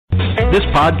This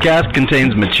podcast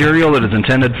contains material that is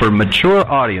intended for mature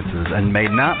audiences and may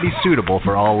not be suitable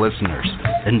for all listeners.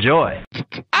 Enjoy.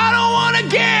 I don't want to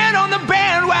get on the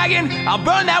bandwagon. I'll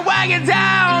burn that wagon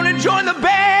down and join the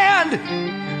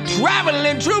band.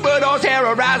 Traveling troubadours,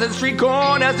 terrorizing street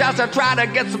corners just to try to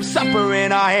get some supper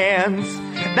in our hands.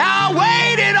 Now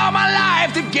I waited all my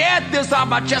life to get this off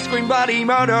my chest, scream bloody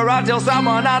murder until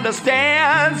someone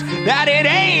understands that it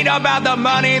ain't about the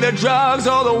money, the drugs,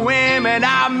 or the women.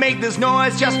 I make this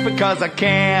noise just because I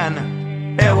can.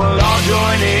 And we'll all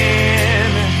join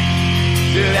in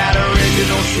to that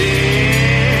original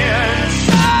sin.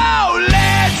 So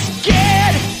let's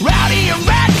get rowdy and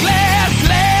reckless.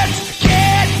 Let's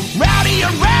get rowdy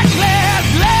and reckless.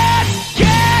 Let's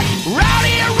get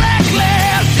rowdy and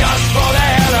reckless. Just for the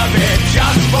hell of it.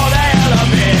 Just for the hell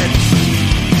of it.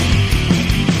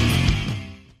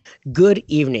 Good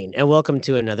evening, and welcome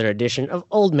to another edition of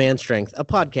Old Man Strength, a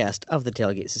podcast of the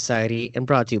Tailgate Society, and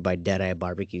brought to you by Deadeye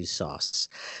Barbecue Sauce,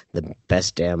 the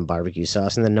best damn barbecue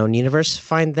sauce in the known universe.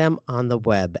 Find them on the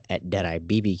web at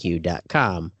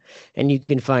deadeyebbq.com, and you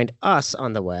can find us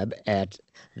on the web at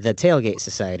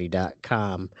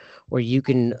thetailgatesociety.com, where you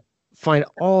can find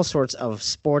all sorts of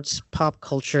sports, pop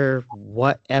culture,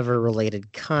 whatever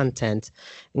related content,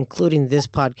 including this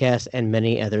podcast and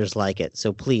many others like it.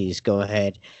 So please go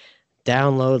ahead,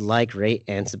 download, like, rate,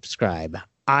 and subscribe.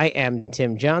 I am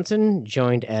Tim Johnson,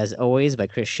 joined as always by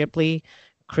Chris Shipley.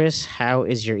 Chris, how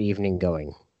is your evening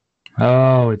going?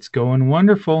 Oh, it's going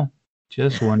wonderful.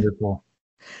 Just wonderful.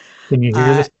 Can you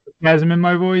hear the sarcasm in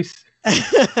my voice?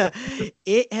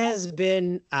 It has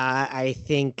been, I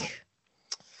think,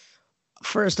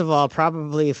 first of all,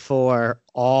 probably for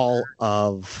all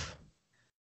of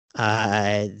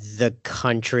the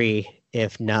country,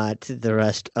 if not the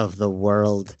rest of the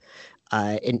world,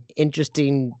 an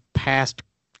interesting past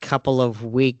couple of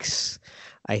weeks.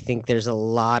 I think there's a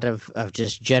lot of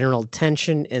just general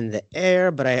tension in the air,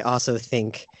 but I also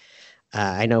think,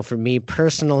 I know for me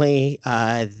personally,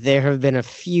 there have been a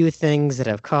few things that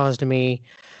have caused me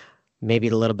maybe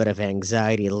a little bit of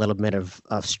anxiety, a little bit of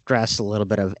stress, a little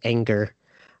bit of anger.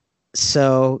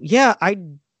 So, yeah, I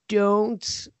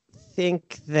don't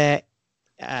think that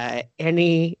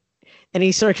any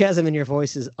sarcasm in your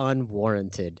voice is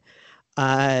unwarranted.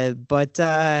 But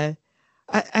I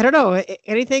don't know.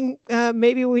 Anything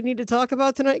maybe we need to talk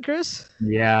about tonight, Chris?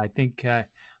 Yeah, I think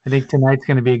tonight's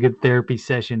going to be a good therapy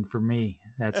session for me.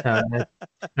 That's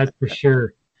for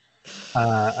sure.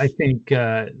 I think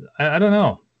I don't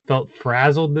know. Felt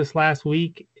frazzled this last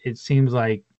week. It seems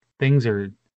like things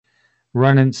are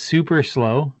running super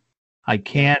slow.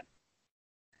 This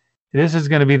is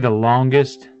going to be the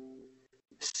longest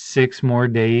 6 more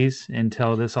days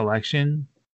until this election.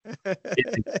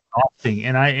 It's exhausting,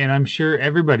 and I'm sure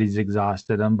everybody's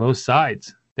exhausted on both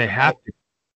sides. They have to.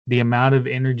 The amount of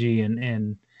energy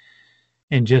and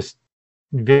just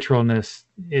vitriousness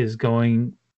is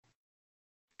going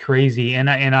crazy, and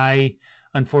I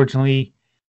unfortunately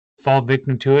fall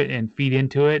victim to it and feed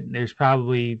into it. There's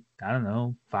probably, I don't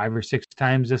know, 5 or 6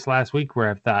 times this last week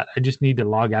where I've thought I just need to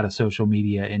log out of social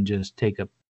media and just take a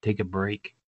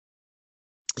break.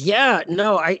 Yeah,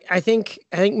 no, I think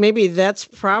maybe that's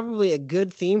probably a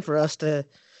good theme for us to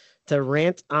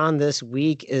rant on this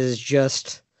week, is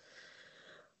just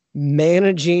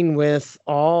managing with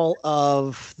all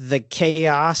of the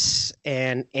chaos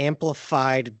and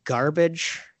amplified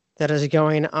garbage that is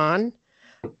going on.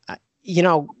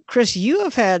 Chris, you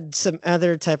have had some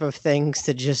other type of things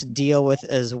to just deal with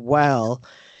as well.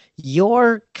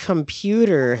 Your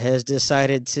computer has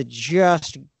decided to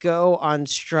just go on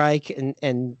strike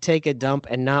and take a dump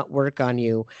and not work on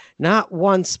you. Not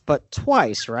once, but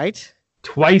twice, right?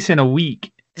 Twice in a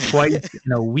week.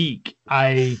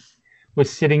 I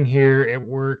was sitting here at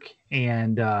work,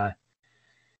 and I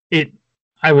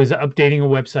was updating a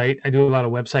website. I do a lot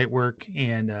of website work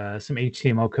and some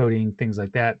HTML coding, things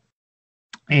like that.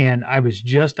 And I was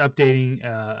just updating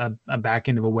a back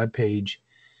end of a web page,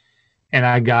 and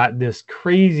I got this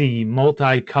crazy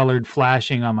multicolored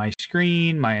flashing on my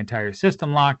screen. My entire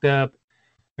system locked up.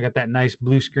 I got that nice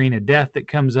blue screen of death that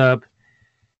comes up,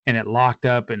 and it locked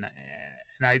up. And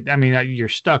I mean, you're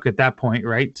stuck at that point,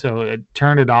 right? So I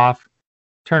turned it off,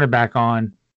 turned it back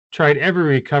on, tried every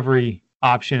recovery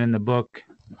option in the book.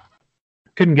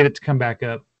 Couldn't get it to come back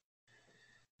up.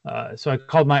 So I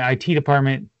called my IT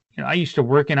department. I used to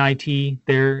work in IT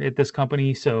there at this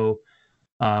company, so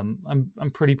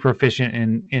I'm pretty proficient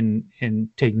in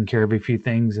taking care of a few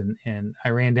things. And I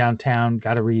ran downtown,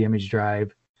 got a reimage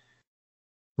drive,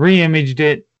 reimaged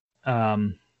it,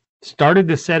 started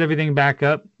to set everything back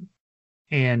up,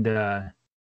 and I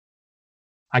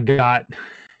got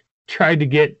tried to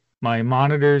get my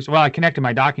monitors. Well, I connected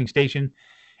my docking station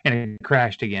and it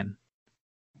crashed again.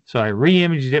 So I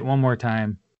re-imaged it one more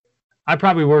time. I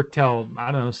probably worked till,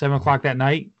 I don't know, 7 o'clock that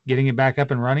night, getting it back up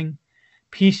and running,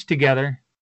 pieced together.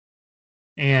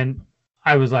 And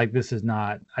I was like, this is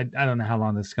not, I don't know how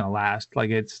long this is going to last.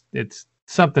 Like it's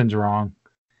something's wrong.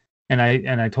 And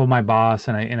I told my boss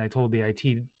and I told the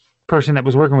IT person that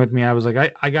was working with me, I was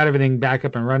like, I got everything back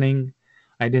up and running.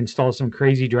 I'd install some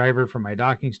crazy driver for my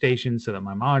docking station so that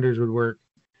my monitors would work.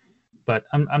 But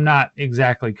I'm not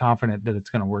exactly confident that it's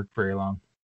going to work very long.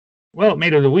 Well, it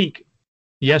made it a week.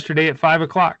 Yesterday at 5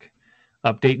 o'clock,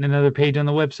 updating another page on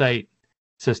the website,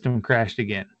 system crashed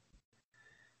again.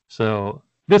 So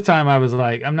this time I was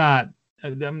like, I'm not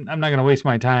going to waste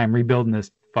my time rebuilding this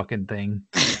fucking thing.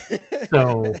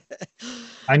 So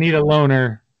I need a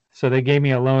loaner. So they gave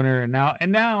me a loaner, and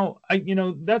now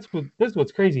this is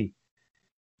what's crazy.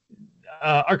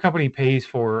 Our company pays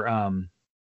for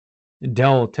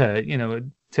Dell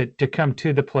to come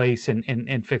to the place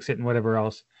and fix it and whatever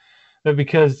else. But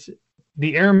because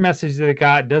the error message that it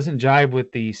got doesn't jive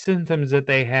with the symptoms that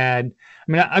they had.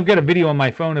 I mean, I've got a video on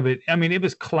my phone of it. I mean, it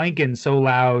was clanking so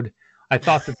loud, I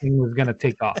thought the thing was going to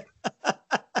take off.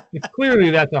 Clearly,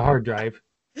 that's a hard drive.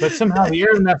 But somehow the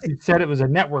error message said it was a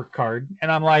network card.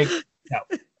 And I'm like, no.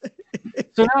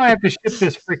 So now I have to ship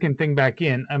this freaking thing back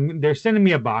in. They're sending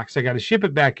me a box. I got to ship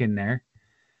it back in there.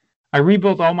 I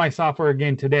rebuilt all my software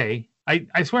again today.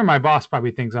 I swear my boss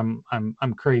probably thinks I'm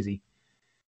crazy.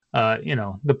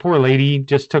 The poor lady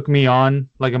just took me on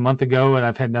like a month ago and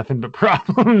I've had nothing but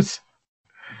problems.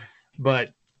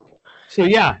 But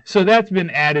so that's been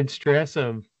added stress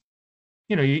of,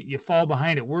 you fall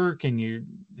behind at work and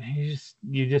it's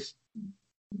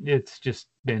just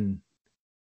been,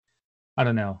 I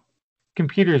don't know.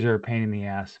 Computers are a pain in the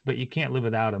ass, but you can't live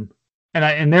without them.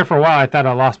 And there for a while, I thought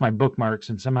I lost my bookmarks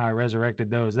and somehow I resurrected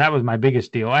those. That was my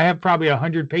biggest deal. I have probably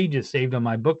 100 pages saved on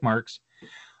my bookmarks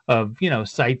of,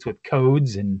 sites with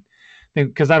codes and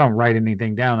because I don't write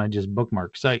anything down. I just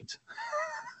bookmark sites.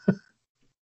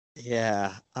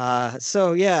 Yeah. That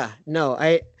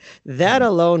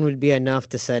alone would be enough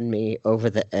to send me over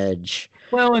the edge.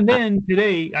 Well, and then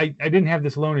today I didn't have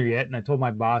this loaner yet, and I told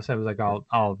my boss I was like,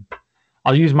 I'll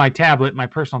use my tablet, my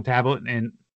personal tablet,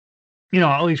 and I'll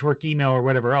at least work email or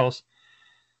whatever else.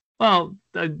 Well,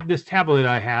 this tablet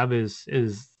I have is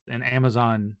an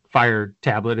Amazon Fire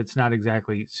tablet. It's not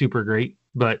exactly super great,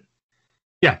 but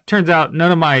yeah, turns out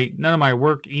none of my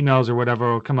work emails or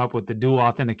whatever will come up with the dual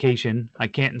authentication. I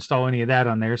can't install any of that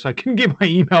on there, so I couldn't get my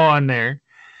email on there.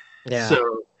 Yeah.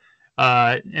 So,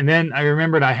 and then I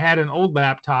remembered I had an old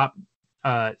laptop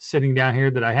sitting down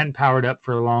here that I hadn't powered up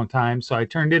for a long time, so I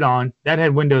turned it on. That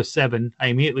had Windows 7. I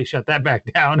immediately shut that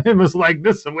back down and was like,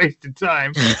 "This is a waste of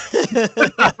time."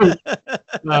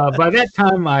 By that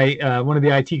time, one of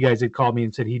the IT guys had called me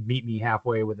and said he'd meet me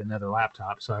halfway with another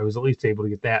laptop, so I was at least able to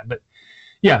get that. But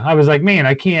yeah, I was like, man,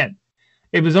 I can't.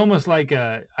 It was almost like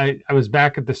I was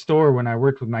back at the store when I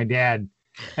worked with my dad,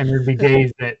 and there'd be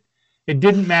days that it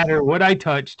didn't matter what I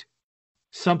touched,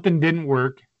 something didn't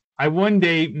work. I one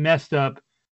day messed up,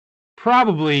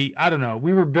 probably, I don't know.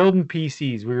 We were building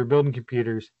PCs, we were building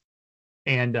computers,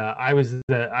 and I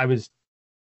was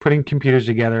putting computers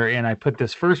together, and I put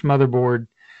this first motherboard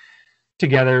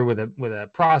together with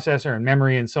a processor and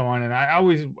memory and so on, and I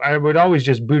would always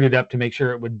just boot it up to make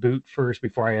sure it would boot first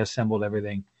before I assembled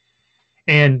everything.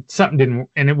 And something didn't,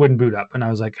 and it wouldn't boot up, and I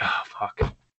was like, oh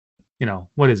fuck,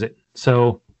 what is it?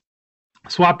 So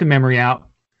swapped the memory out,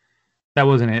 that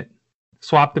wasn't it.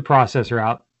 Swapped the processor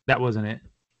out, that wasn't it.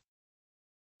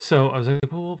 So I was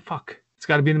like, well fuck, it's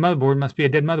got to be the motherboard, must be a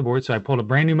dead motherboard. So I pulled a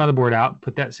brand new motherboard out,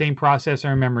 put that same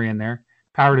processor and memory in there,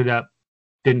 powered it up,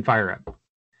 didn't fire up.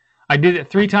 I did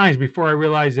it 3 times before I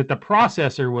realized that the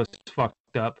processor was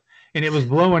fucked up and it was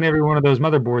blowing every one of those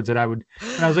motherboards that I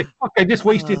was like, fuck, I just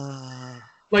wasted.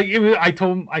 Like it was, I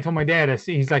told my dad,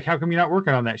 he's like, how come you're not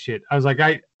working on that shit? I was like,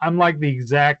 I'm like the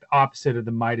exact opposite of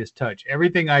the Midas touch.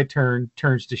 Everything I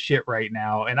turns to shit right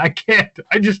now. And I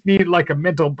just need like a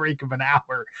mental break of an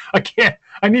hour.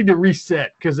 I need to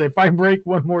reset, because if I break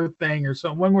one more thing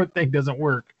one more thing doesn't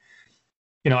work,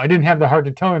 I didn't have the heart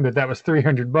to tell him that was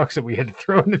 $300 that we had to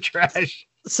throw in the trash.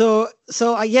 So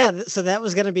that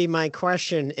was going to be my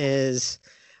question is,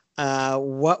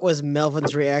 what was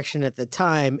Melvin's reaction at the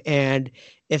time? And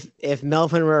if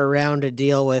Melvin were around to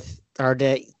deal with, or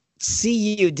to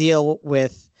see you deal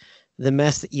with the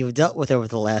mess that you've dealt with over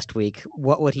the last week,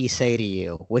 what would he say to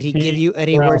you? Would he give you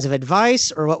any words of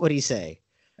advice, or what would he say?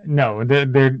 No,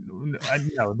 there'd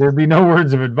be no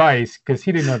words of advice, because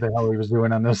he didn't know what the hell he was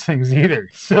doing on those things either.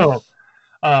 So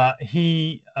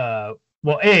he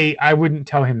Well, I wouldn't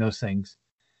tell him those things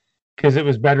because it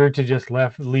was better to just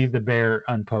leave the bear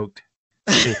unpoked.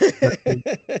 As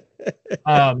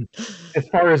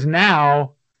far as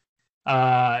now,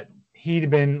 he'd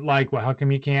been like, well, how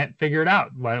come you can't figure it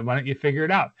out? Why don't you figure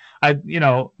it out?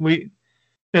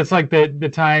 It's like the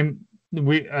time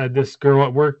this girl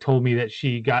at work told me that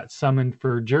she got summoned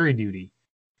for jury duty.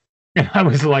 And I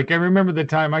was like, I remember the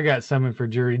time I got summoned for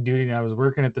jury duty and I was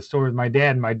working at the store with my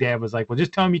dad, and my dad was like, well,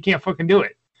 just tell him you can't fucking do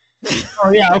it.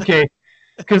 Oh yeah, okay.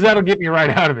 Because that'll get me right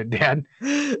out of it, Dad.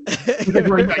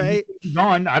 Right.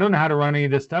 Gone. I don't know how to run any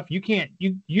of this stuff. You can't.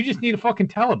 You just need to fucking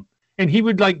tell him. And he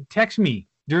would like text me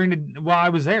while I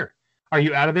was there. Are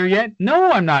you out of there yet?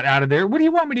 No, I'm not out of there. What do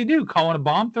you want me to do? Call in a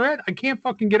bomb threat? I can't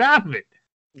fucking get out of it.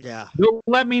 Yeah. They'll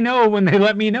let me know when they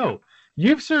let me know.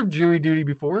 You've served jury duty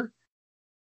before.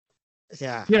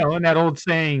 Yeah. And that old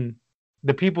saying,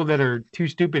 the people that are too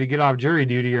stupid to get off jury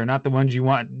duty are not the ones you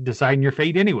want deciding your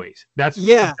fate anyways. That's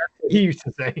what he used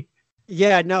to say.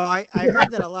 Yeah, no, I heard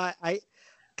that a lot.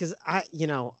 Because I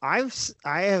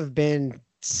have been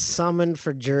summoned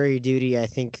for jury duty, I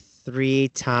think 3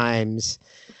 times.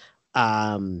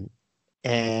 And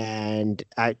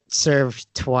I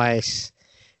served twice.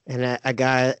 And a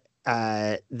guy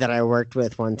that I worked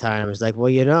with one time was like,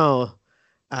 well,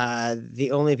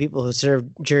 the only people who serve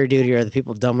jury duty are the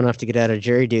people dumb enough to get out of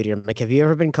jury duty. I'm like, have you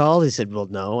ever been called? He said, well,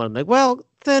 no. I'm like, well,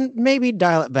 then maybe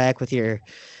dial it back with your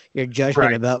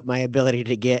judgment about my ability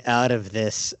to get out of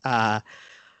this. But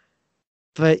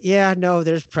yeah, no,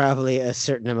 there's probably a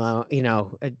certain amount,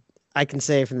 I can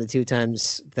say from the 2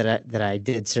 times that I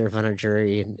did serve on a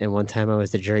jury, and one time I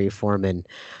was the jury foreman.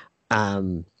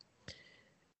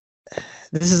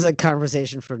 This is a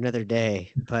conversation for another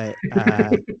day, but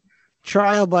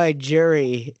trial by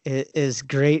jury is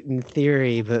great in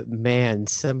theory, but man,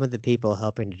 some of the people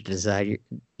helping to decide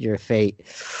your fate.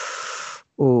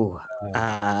 Ooh,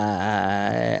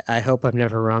 I hope I'm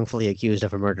never wrongfully accused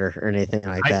of a murder or anything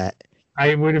like that.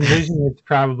 I would envision it's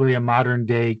probably a modern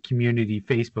day community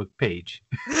Facebook page.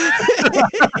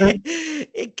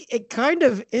 It kind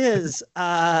of is.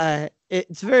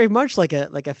 It's very much like a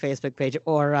Facebook page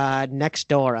or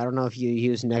Nextdoor. I don't know if you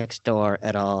use Nextdoor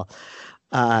at all.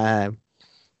 I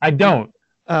don't.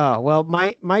 Oh, well,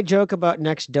 my joke about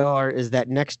Nextdoor is that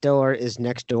Nextdoor is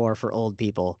Nextdoor for old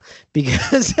people,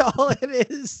 because all it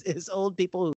is old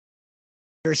people who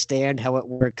understand how it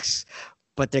works,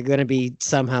 but they're going to be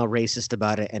somehow racist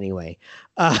about it anyway.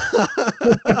 Yeah.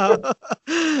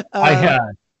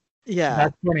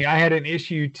 That's funny. I had an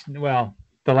issue, the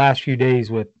last few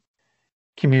days with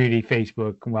community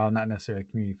Facebook. Well, not necessarily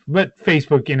community, but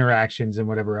Facebook interactions and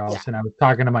whatever else. Yeah. And I was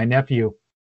talking to my nephew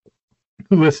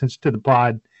who listens to the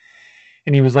pod,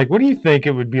 and he was like, what do you think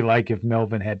it would be like if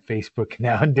Melvin had Facebook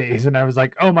nowadays? And I was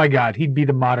like, oh my God, he'd be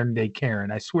the modern day Karen.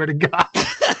 I swear to God.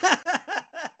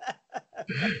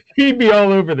 He'd be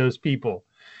all over those people.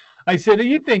 I said, do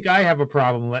you think I have a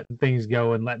problem letting things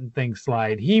go and letting things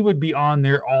slide? He would be on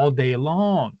there all day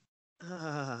long.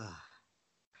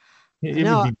 It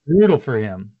would be brutal for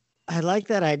him. I like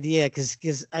that idea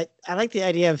because I like the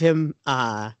idea of him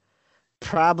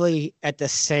probably at the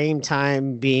same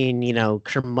time being,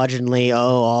 curmudgeonly,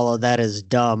 all of that is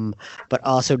dumb, but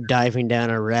also diving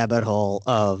down a rabbit hole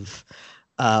of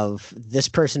this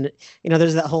person.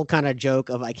 There's that whole kind of joke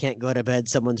of I can't go to bed,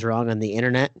 someone's wrong on the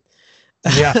internet.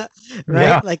 Yeah. Right.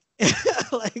 Yeah. Like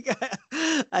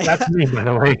that's me, by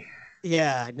the way.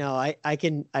 Yeah, no, I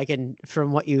can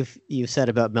from what you've said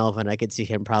about Melvin, I could see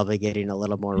him probably getting a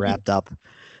little more wrapped up.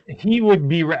 He would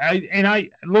be, and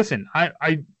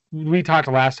we talked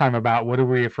last time about what are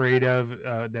we afraid of,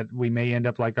 that we may end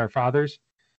up like our fathers.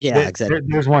 Yeah, exactly.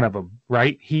 There's one of them,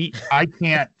 right? I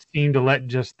can't seem to let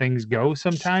just things go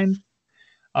sometimes.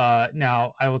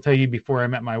 Now I will tell you, before I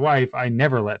met my wife, I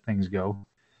never let things go.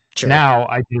 Sure. Now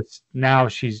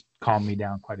she's calmed me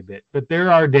down quite a bit, but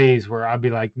there are days where I'll be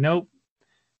like, nope,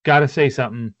 gotta say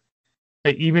something,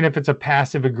 even if it's a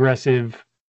passive aggressive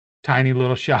tiny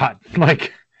little shot,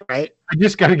 like, right, I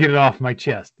just got to get it off my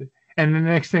chest. And the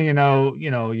next thing you know,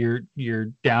 you're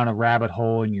down a rabbit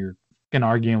hole and you're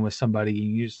arguing with somebody,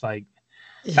 and you're just like,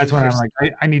 that's when I'm like,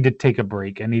 I need to take a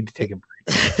break.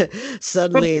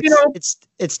 Suddenly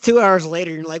it's 2 hours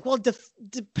later, and you're like, well,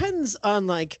 depends on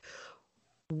like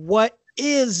what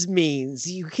is means.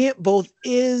 You can't both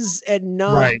is and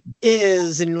not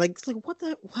is, and you're like what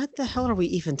the hell are we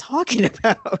even talking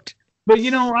about? But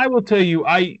I will tell you,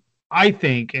 I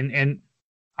think, and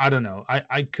I don't know,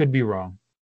 I could be wrong.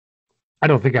 I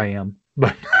don't think I am,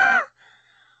 but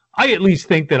I at least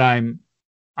think that I'm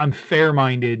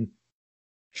fair-minded.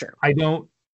 Sure. I don't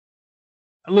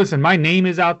listen, my name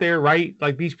is out there, right?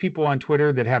 Like these people on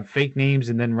Twitter that have fake names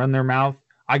and then run their mouth.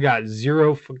 I got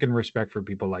zero fucking respect for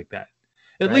people like that.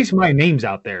 At least my name's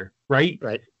out there, right?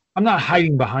 Right. I'm not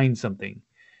hiding behind something.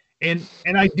 And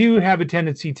I do have a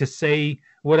tendency to say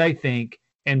what I think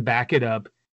and back it up.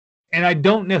 And I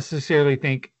don't necessarily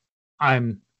think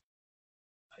I'm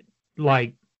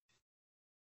like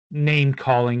name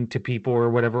calling to people or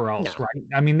whatever else, right?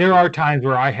 I mean, there are times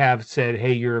where I have said,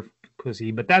 "Hey, you're a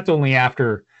pussy," but that's only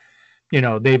after,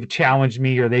 they've challenged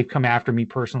me or they've come after me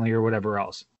personally or whatever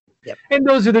else. Yep. And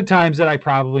those are the times that I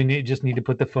probably just need to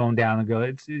put the phone down and go,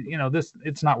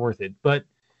 it's not worth it. But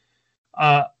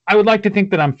I would like to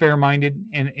think that I'm fair-minded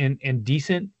and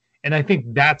decent. And I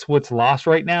think that's what's lost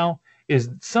right now is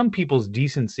some people's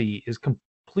decency is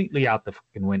completely out the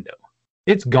fucking window.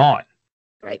 It's gone.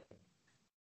 Right.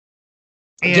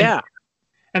 And,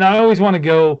 and I always want to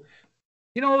go,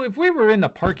 if we were in the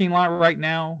parking lot right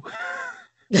now,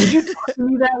 would you talk to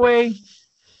me that way?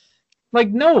 Like,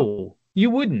 no,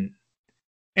 you wouldn't.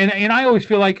 And I always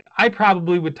feel like I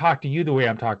probably would talk to you the way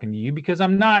I'm talking to you because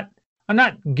I'm not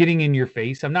getting in your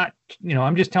face. I'm not,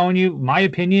 I'm just telling you my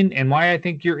opinion and why I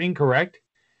think you're incorrect.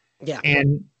 Yeah.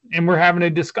 And we're having a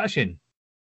discussion.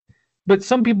 But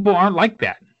some people aren't like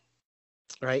that.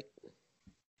 Right.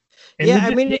 And yeah,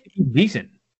 I mean, decent.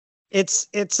 It's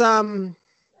the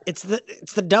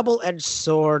double-edged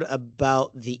sword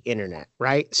about the internet,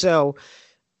 right? So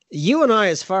you and I,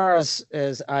 as far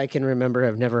as I can remember,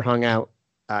 have never hung out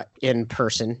in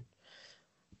person.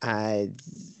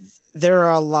 There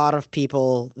are a lot of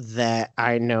people that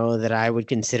I know that I would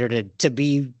consider to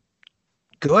be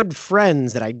good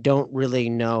friends that I don't really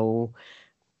know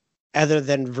other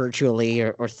than virtually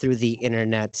or through the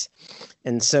internet.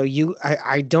 And so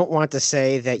I don't want to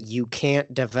say that you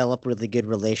can't develop really good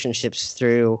relationships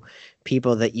through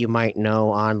people that you might know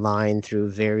online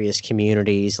through various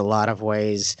communities. A lot of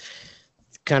ways,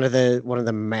 kind of one of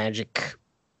the magic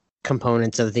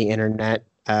components of the internet,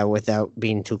 without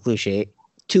being too cliche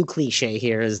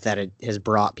here, is that it has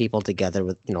brought people together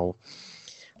with,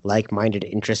 like-minded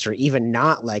interests or even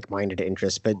not like-minded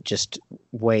interests, but just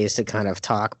ways to kind of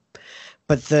talk.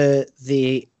 But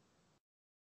the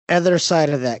other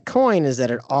side of that coin is that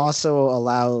it also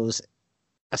allows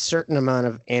a certain amount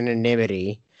of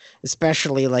anonymity,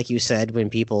 especially, like you said, when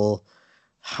people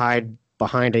hide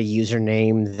behind a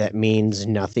username that means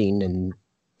nothing and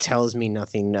tells me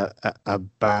nothing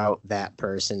about that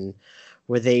person,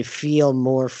 where they feel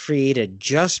more free to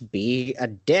just be a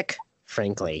dick,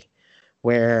 frankly,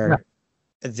 where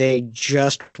they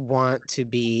just want to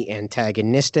be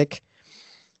antagonistic.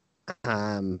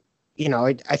 I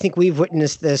think we've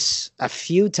witnessed this a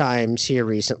few times here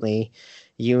recently.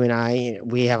 You and I,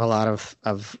 we have a lot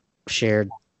of shared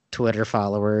Twitter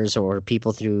followers or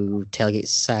people through Tailgate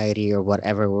Society or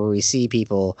whatever, where we see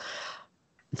people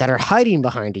that are hiding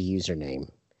behind a username.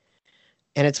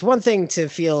 And it's one thing to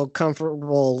feel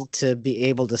comfortable to be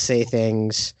able to say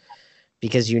things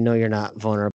because you're not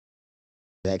vulnerable,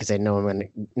 because I know I'm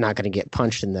not going to get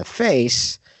punched in the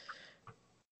face.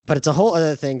 But it's a whole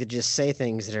other thing to just say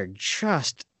things that are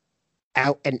just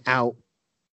out and out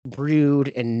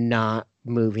rude and not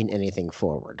moving anything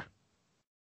forward.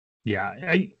 Yeah.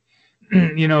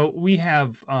 We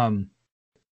have, I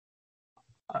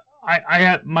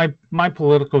my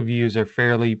political views are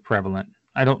fairly prevalent.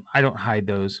 I don't hide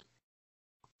those.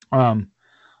 I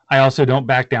also don't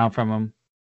back down from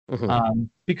them,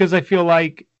 because I feel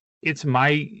like it's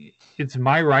my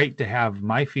right to have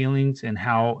my feelings and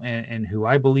how and who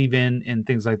I believe in and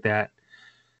things like that.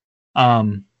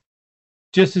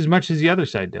 Just as much as the other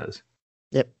side does.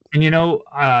 Yep. And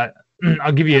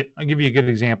I'll give you a good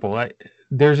example.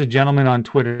 There's a gentleman on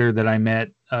Twitter that I met.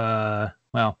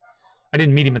 Well, I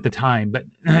didn't meet him at the time, but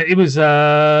it was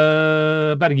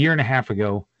about a year and a half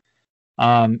ago.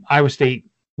 Iowa State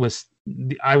was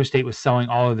selling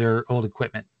all of their old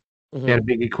equipment. They had a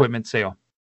big equipment sale,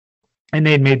 and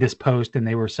they had made this post, and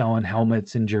they were selling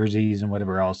helmets and jerseys and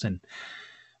whatever else. And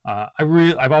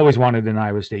I've always wanted an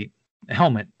Iowa State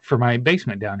helmet for my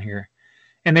basement down here,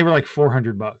 and they were like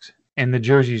 $400, and the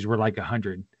jerseys were like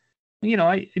 $100.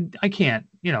 I can't.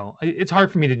 It's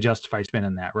hard for me to justify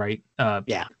spending that, right?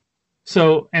 Yeah.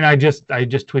 So, and I just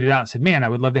tweeted out and said, man, I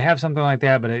would love to have something like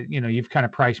that, but you've kind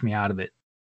of priced me out of it.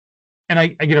 And I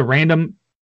get a random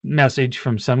message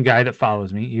from some guy that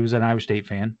follows me. He was an Iowa State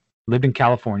fan, lived in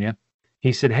California.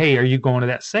 He said, hey, are you going to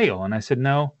that sale? And I said,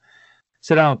 no. I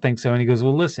said, I don't think so. And he goes,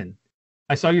 well, listen,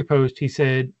 I saw your post. He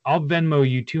said, I'll Venmo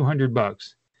you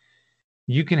 $200.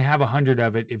 You can have 100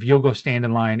 of it if you'll go stand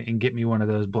in line and get me one of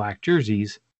those black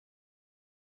jerseys.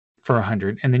 for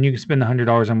 $100, and then you can spend the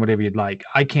 $100 on whatever you'd like.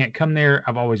 I can't come there.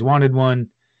 I've always wanted one.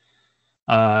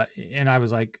 And I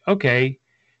was like, okay.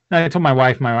 And I told my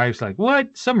wife's like,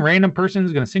 what? Some random person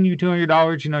is going to send you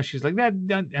 $200? You know, she's like that.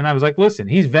 And I was like, listen,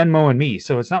 he's Venmoing me.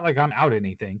 So it's not like I'm out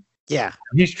anything. Yeah.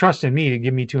 He's trusting me to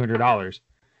give me $200.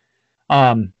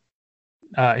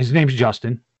 His name's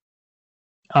Justin.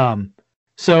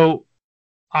 So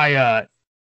I,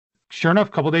 sure enough,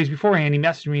 a couple days beforehand, he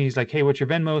messaged me. He's like, hey, what's your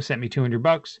Venmo? Sent me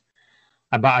 $200.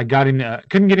 I got him,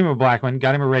 couldn't get him a black one,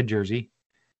 got him a red jersey.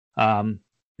 And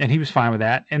he was fine with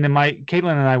that. And then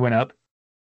Caitlin and I went up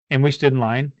and we stood in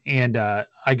line, and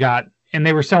and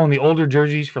they were selling the older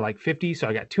jerseys for like $50. So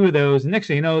I got 2 of those. And next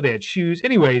thing you know, they had shoes.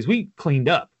 Anyways, we cleaned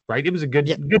up, right? It was a good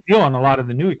deal on a lot of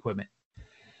the new equipment.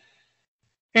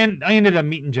 And I ended up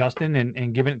meeting Justin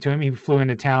and giving it to him. He flew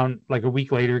into town like a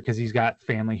week later because he's got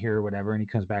family here or whatever, and he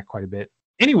comes back quite a bit.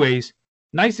 Anyways,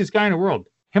 nicest guy in the world.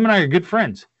 Him and I are good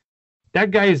friends.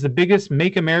 That guy is the biggest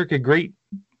Make America Great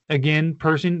Again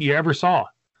person you ever saw.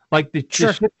 Like the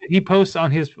shit that he posts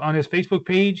on his Facebook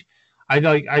page,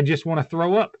 I just want to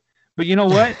throw up. But you know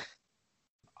what?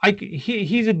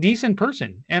 He's a decent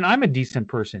person, and I'm a decent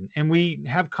person, and we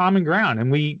have common ground.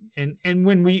 And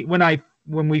when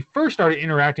we first started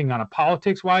interacting on a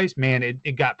politics wise, man,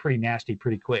 it got pretty nasty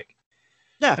pretty quick.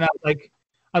 Yeah. And I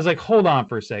was like, hold on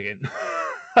for a second.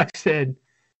 I said,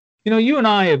 you know, you and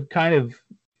I have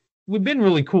we've been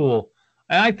really cool.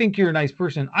 And I think you're a nice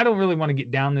person. I don't really want to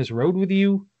get down this road with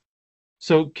you.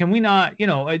 So can we not, you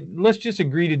know, let's just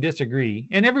agree to disagree.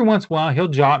 And every once in a while he'll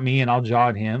jaw at me and I'll jaw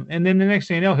at him. And then the next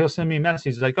thing you know, he'll send me a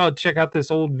message like, oh, check out this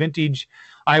old vintage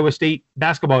Iowa State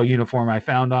basketball uniform I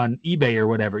found on eBay or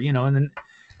whatever, you know. And then,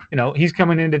 you know, he's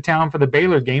coming into town for the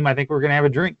Baylor game. I think we're going to have a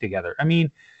drink together. I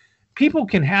mean, people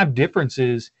can have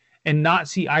differences and not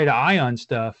see eye to eye on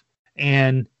stuff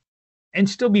and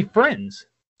still be friends,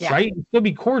 right? And still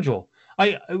be cordial.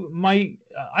 I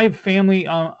have family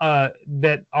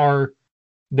that are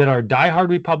diehard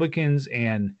Republicans,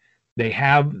 and they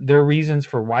have their reasons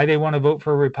for why they want to vote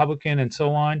for a Republican and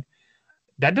so on.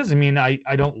 That doesn't mean I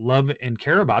don't love and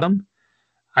care about them.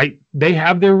 They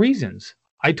have their reasons.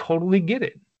 I totally get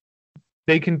it.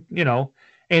 They can, you know,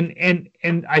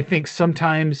 and I think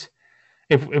sometimes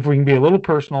if we can be a little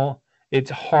personal, it's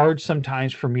hard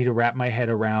sometimes for me to wrap my head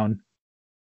around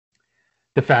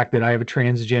the fact that I have a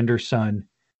transgender son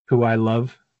who I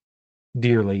love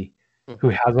dearly, who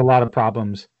has a lot of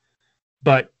problems.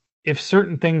 But if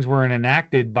certain things weren't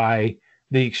enacted by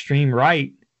the extreme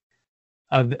right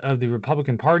of the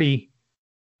Republican Party,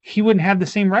 he wouldn't have the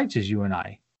same rights as you and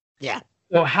I. Yeah.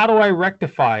 So how do I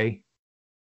rectify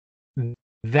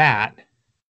that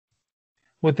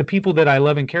with the people that I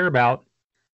love and care about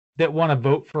that want to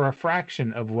vote for a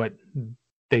fraction of what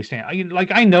they stand?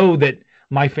 Like, I know that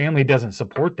my family doesn't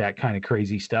support that kind of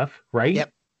crazy stuff, right?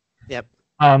 Yep.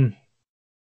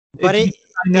 But it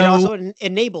also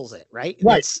enables it, right?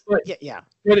 Right. Yeah.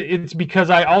 But it's because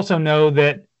I also know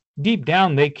that deep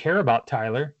down they care about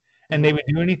Tyler, and they would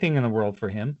do anything in the world for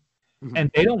him,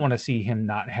 and they don't want to see him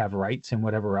not have rights and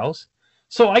whatever else.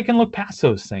 So I can look past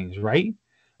those things, right?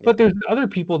 Yeah. But there's other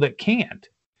people that can't,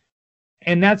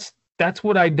 and that's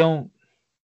what I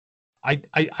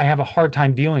have a hard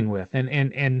time dealing with,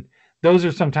 and those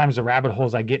are sometimes the rabbit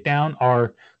holes I get down,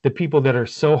 are the people that are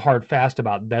so hard fast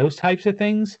about those types of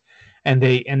things, and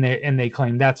they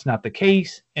claim that's not the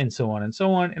case, and so on and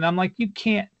so on. And I'm like, you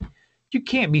can't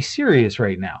be serious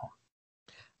right now,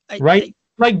 right?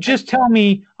 Just tell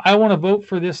me I want to vote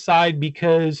for this side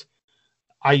because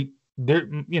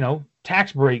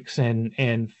tax breaks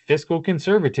and fiscal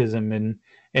conservatism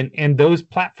and those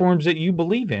platforms that you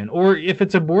believe in. Or if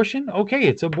it's abortion, okay,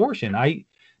 it's abortion.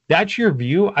 That's your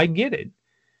view. I get it.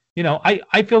 You know,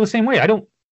 I feel the same way. I don't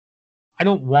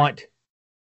want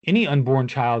any unborn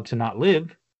child to not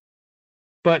live.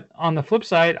 But on the flip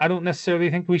side, I don't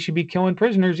necessarily think we should be killing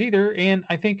prisoners either. And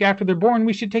I think after they're born,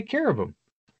 we should take care of them.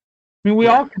 I mean, we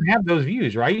all can have those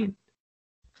views, right?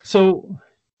 So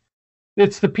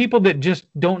it's the people that just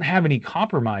don't have any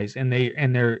compromise, and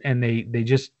they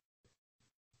just.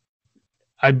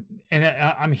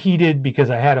 I'm heated because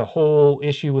I had a whole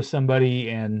issue with somebody,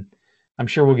 and I'm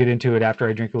sure we'll get into it after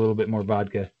I drink a little bit more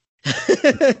vodka.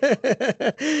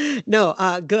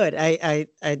 No, good. I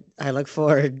look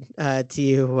forward to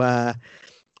you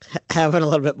having a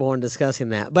little bit more and discussing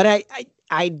that. But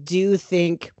I do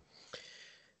think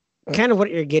kind of what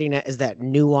you're getting at is that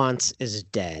nuance is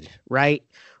dead, right?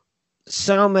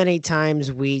 So many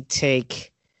times we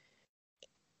take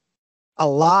a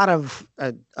lot of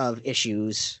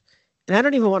issues, and I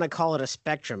don't even want to call it a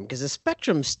spectrum, because the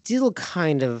spectrum still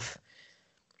kind of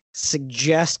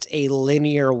suggest a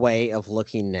linear way of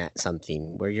looking at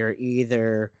something where you're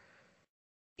either,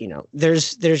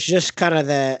 there's just kind of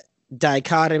the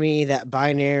dichotomy, that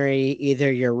binary,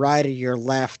 either you're right or you're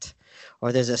left,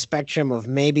 or there's a spectrum of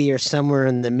maybe you're somewhere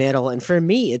in the middle. And for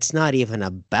me, it's not even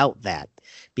about that,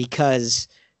 because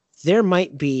there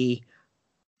might be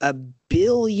a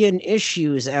billion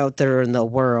issues out there in the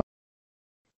world.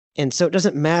 And so it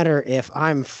doesn't matter if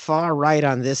I'm far right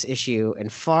on this issue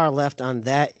and far left on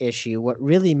that issue. What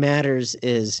really matters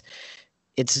is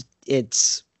it's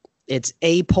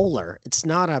apolar. It's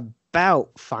not about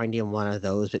finding one of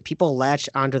those, but people latch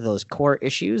onto those core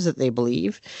issues that they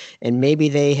believe, and maybe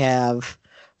they have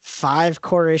 5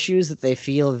 core issues that they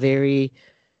feel very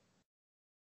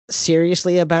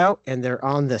seriously about, and they're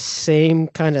on the same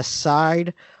kind of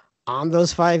side on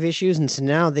those 5 issues. And so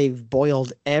now they've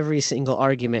boiled every single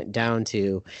argument down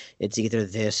to, it's either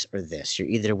this or this. You're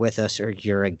either with us or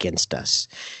you're against us.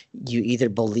 You either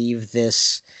believe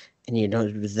this and you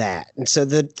don't do that. And so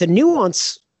the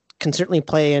nuance can certainly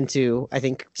play into, I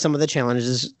think, some of the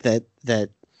challenges that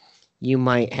you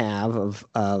might have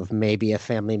of maybe a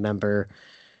family member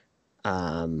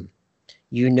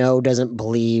doesn't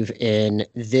believe in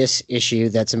this issue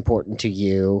that's important to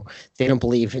you. They don't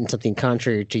believe in something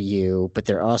contrary to you, but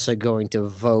they're also going to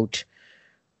vote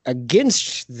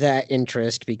against that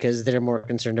interest because they're more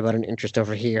concerned about an interest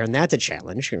over here. And that's a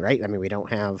challenge, right? I mean, we don't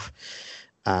have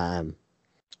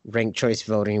ranked choice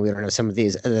voting. We don't have some of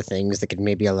these other things that could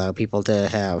maybe allow people to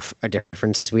have a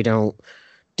difference. We don't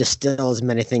distill as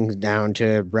many things down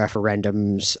to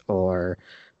referendums or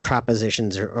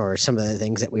propositions or some of the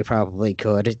things that we probably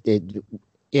could.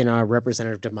 In our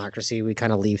representative democracy, we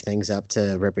kind of leave things up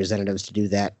to representatives to do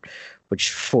that,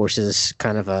 which forces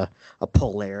kind of a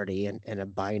polarity and a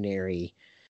binary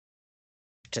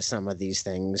to some of these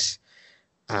things.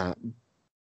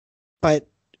 But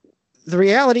the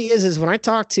reality is when I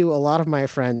talk to a lot of my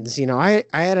friends, I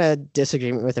had a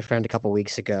disagreement with a friend a couple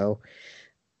weeks ago.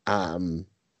 And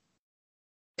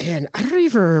I don't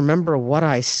even remember what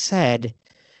I said,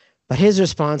 but his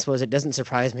response was, "It doesn't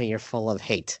surprise me, you're full of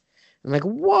hate." I'm like,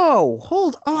 whoa,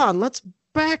 hold on, let's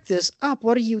back this up.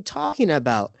 What are you talking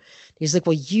about? He's like,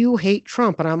 well, you hate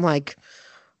Trump. And I'm like,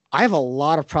 I have a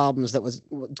lot of problems that was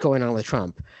going on with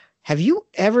Trump. Have you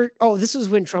ever, this was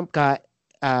when Trump got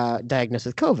diagnosed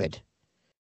with COVID.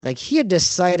 Like, he had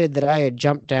decided that I had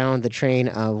jumped down the train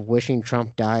of wishing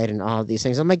Trump died and all of these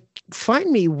things. I'm like,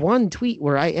 find me one tweet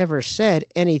where I ever said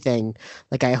anything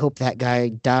like, I hope that guy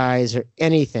dies or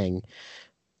anything.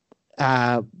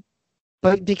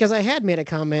 But because I had made a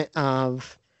comment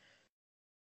of,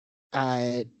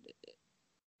 this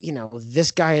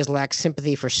guy has lacked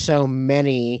sympathy for so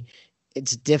many,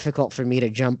 it's difficult for me to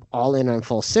jump all in on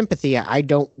full sympathy. I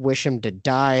don't wish him to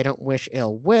die. I don't wish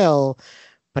ill will.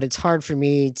 But it's hard for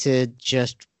me to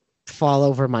just fall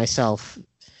over myself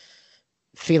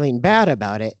feeling bad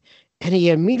about it. And he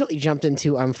immediately jumped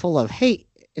into, I'm full of hate.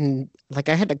 And like,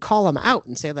 I had to call him out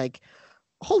and say, like,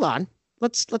 hold on,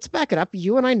 let's back it up.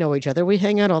 You and I know each other. We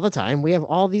hang out all the time. We have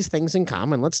all these things in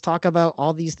common. Let's talk about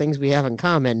all these things we have in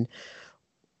common.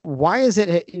 Why is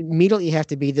it immediately have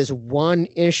to be this one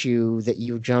issue that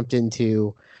you jumped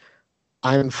into?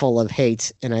 I'm full of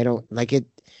hate. And I don't like it.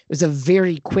 It was a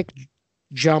very quick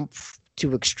jump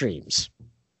to extremes.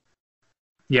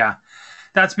 Yeah,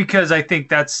 that's because I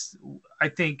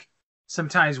think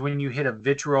sometimes when you hit a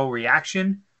vitriol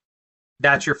reaction,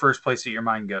 that's your first place that your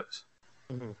mind goes.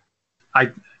 Mm-hmm.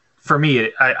 I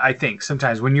think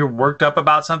sometimes when you're worked up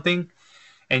about something,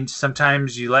 and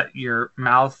sometimes you let your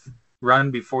mouth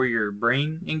run before your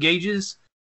brain engages,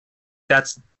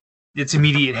 it's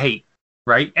immediate hate,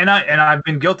 right? And I've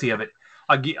been guilty of it.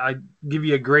 I give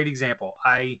you a great example.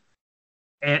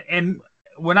 And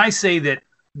when I say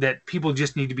that people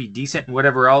just need to be decent and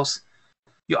whatever else,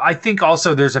 I think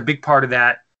also there's a big part of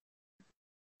that.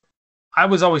 I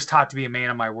was always taught to be a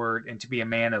man of my word and to be a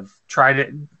man of try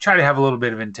to have a little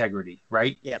bit of integrity,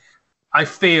 right? Yep. I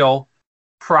fail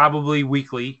probably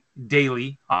weekly,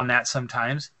 daily on that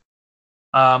sometimes,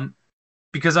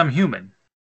 because I'm human.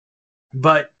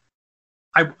 But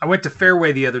I went to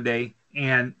Fairway the other day,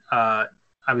 and I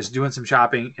was doing some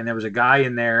shopping, and there was a guy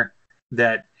in there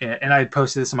and I had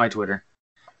posted this on my Twitter,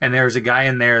 and there's a guy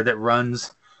in there that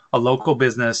runs a local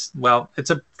business. Well, it's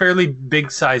a fairly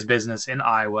big size business in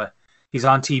Iowa. He's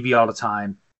on TV all the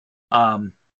time.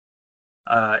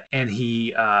 And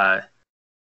he,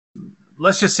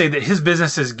 let's just say that his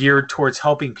business is geared towards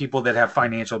helping people that have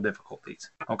financial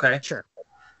difficulties. Okay. Sure.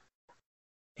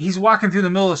 He's walking through the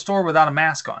middle of the store without a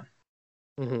mask on.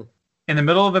 Mm-hmm. in the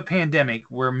middle of a pandemic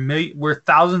where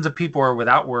thousands of people are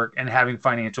without work and having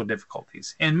financial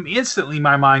difficulties. And instantly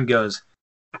my mind goes,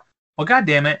 well, God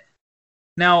damn it.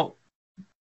 Now,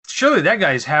 surely that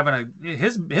guy is having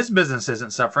his business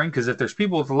isn't suffering, because if there's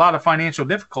people with a lot of financial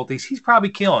difficulties, he's probably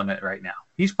killing it right now.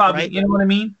 He's probably, Right. You know what I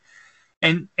mean?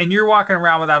 And you're walking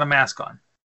around without a mask on.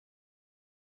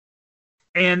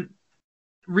 And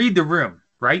read the room,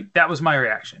 right? That was my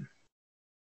reaction.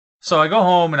 So I go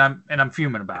home and I'm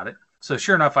fuming about it. So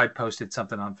sure enough, I posted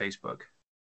something on Facebook.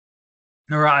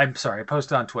 Or I'm sorry, I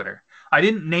posted on Twitter. I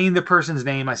didn't name the person's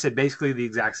name. I said basically the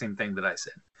exact same thing that I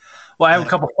said. Well, I have a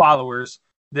couple followers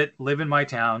that live in my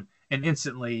town, and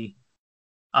instantly,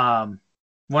 one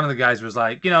of the guys was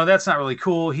like, that's not really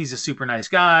cool. He's a super nice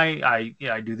guy.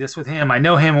 I do this with him. I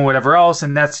know him and whatever else,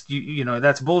 and that's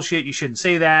that's bullshit. You shouldn't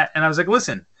say that. And I was like,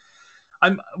 listen,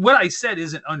 what I said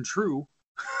isn't untrue,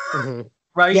 Mhm.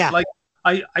 right? Yeah. Like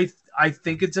I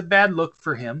think it's a bad look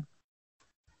for him.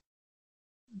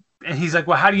 And he's like,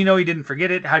 well, how do you know he didn't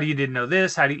forget it? How do you didn't know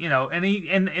this? How do you know? And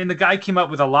and the guy came up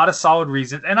with a lot of solid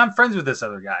reasons. And I'm friends with this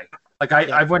other guy. Like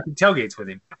I went to tailgates with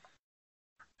him.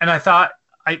 And I thought,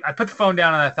 I put the phone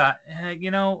down and I thought,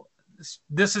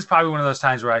 this is probably one of those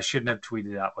times where I shouldn't have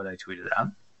tweeted out what I tweeted out.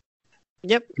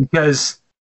 Yep. Because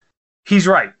he's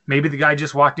right. Maybe the guy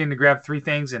just walked in to grab 3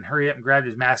 things and hurry up and grabbed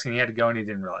his mask and he had to go and he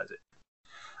didn't realize it.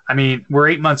 I mean, we're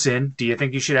 8 months in. Do you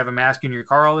think you should have a mask in your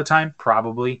car all the time?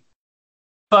 Probably.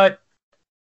 But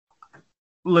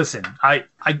listen,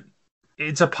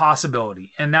 it's a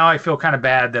possibility. And now I feel kind of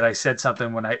bad that I said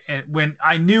something when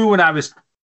I knew when I was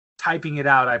typing it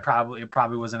out, it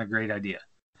probably wasn't a great idea.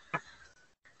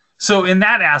 So in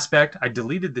that aspect, I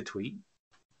deleted the tweet.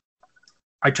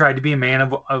 I tried to be a man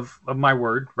of my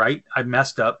word, right? I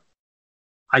messed up.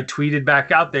 I tweeted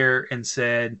back out there and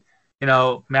said,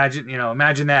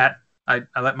 imagine that. I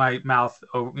let my mouth,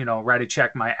 write a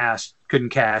check my ass couldn't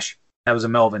cash. That was a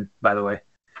Melvin, by the way.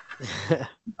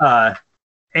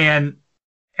 And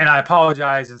I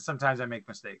apologize, and sometimes I make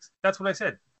mistakes. That's what I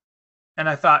said. And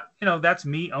I thought, that's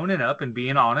me owning up and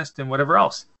being honest and whatever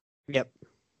else. Yep.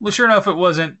 Well, sure enough, it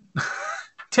wasn't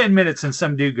 10 minutes and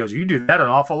some dude goes, you do that an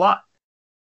awful lot.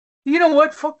 You know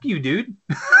what? Fuck you, dude.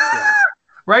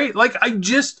 Right? Like, I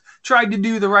just tried to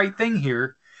do the right thing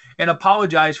here and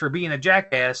apologize for being a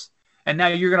jackass, and now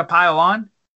you're going to pile on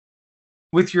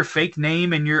with your fake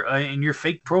name and your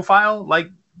fake profile? Like,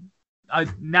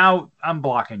 now I'm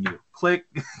blocking you. Click,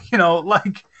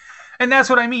 and that's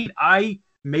what I mean. I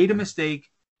made a mistake.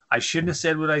 I shouldn't have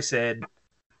said what I said.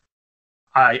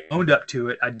 I owned up to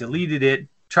it. I deleted it,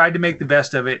 tried to make the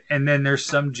best of it, and then there's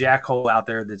some jackhole out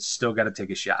there that's still got to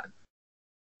take a shot.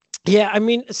 Yeah, I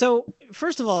mean, so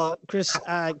first of all, Chris,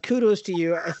 kudos to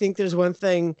you. I think there's one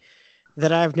thing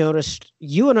that I've noticed.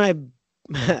 You and I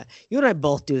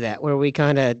both do that, where we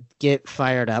kind of get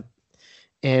fired up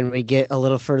and we get a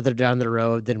little further down the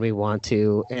road than we want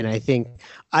to. And I think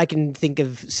I can think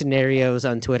of scenarios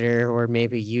on Twitter where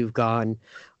maybe you've gone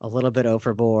a little bit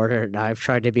overboard, or I've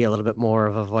tried to be a little bit more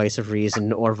of a voice of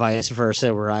reason, or vice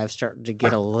versa, where I've started to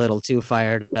get a little too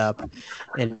fired up,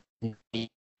 and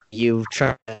you've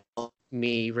tried to help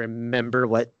me remember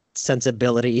what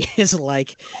sensibility is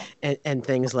like, and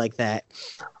things like that.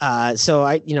 So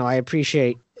I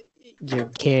appreciate your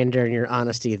candor and your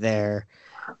honesty there.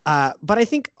 But I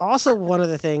think also one of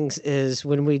the things is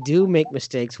when we do make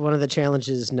mistakes, one of the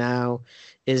challenges now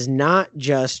is not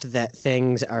just that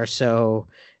things are so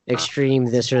extreme,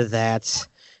 this or that,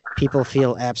 people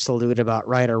feel absolute about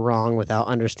right or wrong without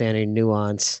understanding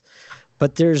nuance,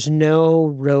 but there's no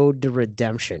road to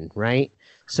redemption, right?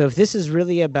 So if this is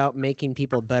really about making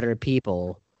people better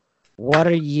people, what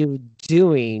are you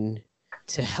doing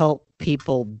to help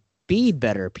people be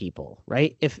better people,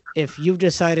 right? If you've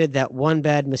decided that one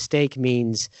bad mistake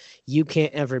means you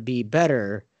can't ever be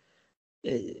better,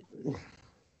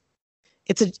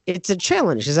 it's a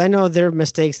challenge, because I know there are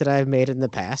mistakes that I've made in the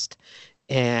past,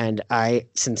 and I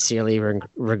sincerely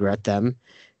regret them.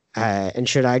 And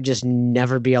should I just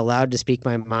never be allowed to speak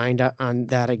my mind on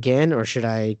that again, or should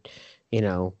I,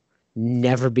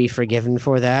 never be forgiven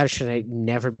for that? Or should I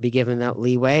never be given that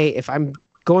leeway? If I'm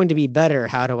going to be better,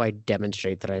 how do I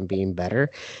demonstrate that I'm being better?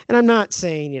 And I'm not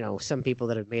saying, some people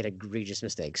that have made egregious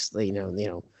mistakes,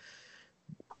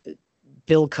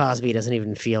 Bill Cosby doesn't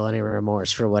even feel any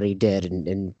remorse for what he did.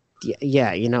 And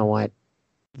yeah, you know what?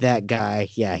 That guy,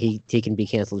 yeah, he can be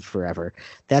canceled forever.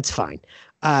 That's fine.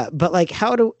 But like,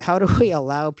 how do we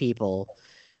allow people,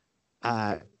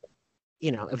 if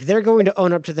they're going to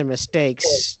own up to their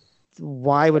mistakes,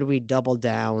 why would we double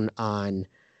down on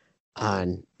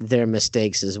their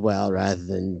mistakes as well, rather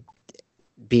than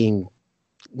being,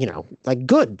 like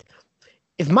good?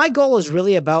 if my goal is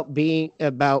really about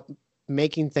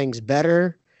making things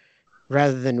better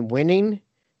rather than winning,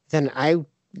 then I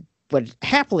would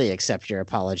happily accept your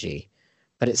apology.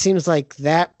 But it seems like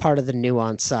that part of the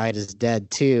nuance side is dead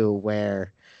too,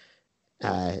 where,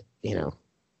 again,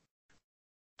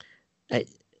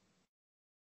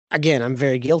 I'm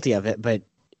very guilty of it, but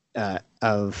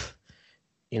if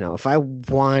I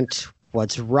want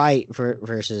what's right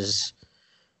versus,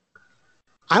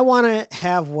 I want to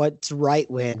have what's right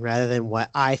win rather than what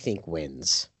I think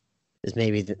wins, is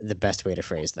maybe the best way to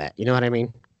phrase that. You know what I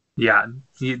mean? Yeah,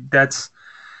 that's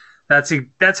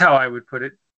how I would put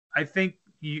it. I think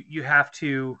you have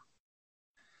to.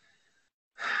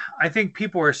 I think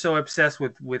people are so obsessed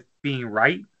with being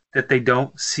right that they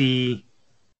don't see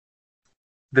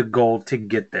the goal to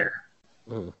get there.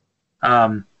 Mm.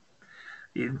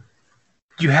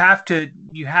 You have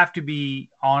to be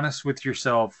honest with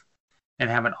yourself and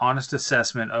have an honest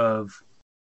assessment of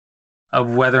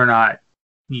whether or not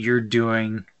you're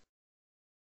doing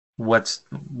what's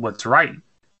right,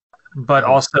 but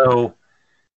also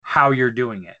how you're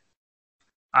doing it.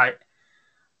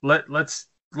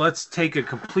 Let's take a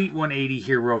complete 180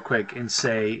 here real quick and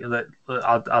say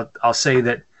I'll say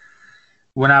that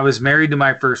when I was married to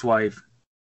my first wife,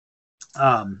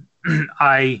 and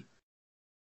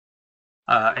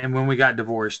when we got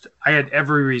divorced, I had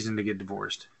every reason to get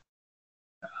divorced.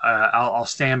 I'll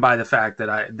stand by the fact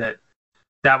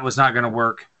that was not going to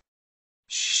work.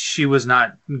 She was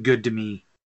not good to me,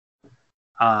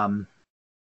 and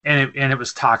it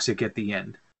was toxic at the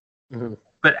end. Mm-hmm.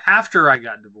 But after I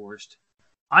got divorced,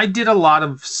 I did a lot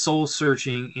of soul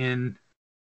searching in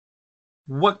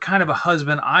what kind of a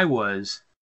husband I was,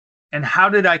 and how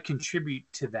did I contribute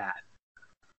to that.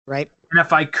 Right. And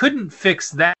if I couldn't fix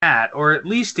that, or at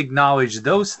least acknowledge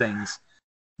those things,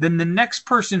 then the next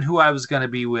person who I was going to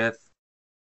be with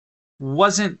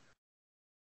wasn't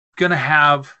going to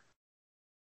have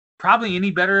probably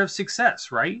any better of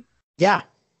success, right? Yeah.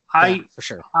 For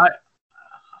sure.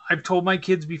 I've told my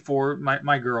kids before,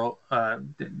 my girl,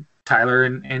 Tyler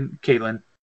and Caitlin,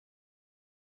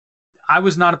 I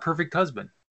was not a perfect husband.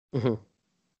 Mm-hmm.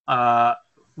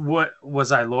 What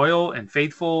was I loyal and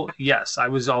faithful? Yes, I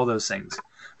was all those things.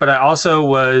 But I also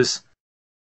was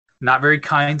not very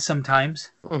kind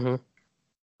sometimes. Mm-hmm.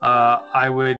 I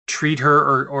would treat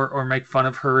her or make fun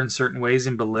of her in certain ways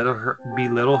and belittle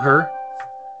her.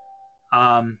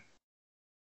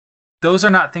 Those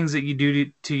are not things that you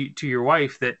do to your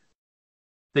wife that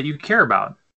you care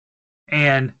about.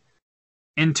 And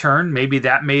in turn, maybe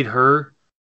that made her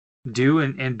do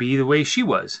and be the way she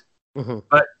was. Mm-hmm.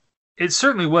 But it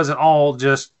certainly wasn't all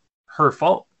just her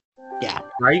fault. Yeah.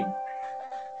 Right?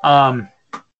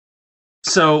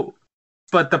 So,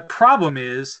 but the problem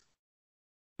is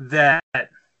that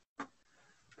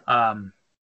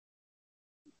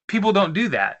people don't do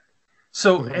that.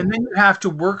 So, mm-hmm. And then you have to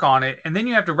work on it, and then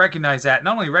you have to recognize that,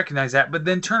 not only recognize that, but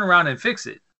then turn around and fix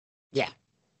it. Yeah.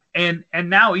 And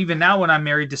now, even now when I'm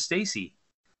married to Stacy,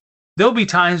 there'll be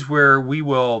times where we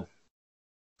will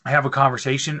have a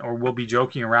conversation or we'll be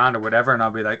joking around or whatever, and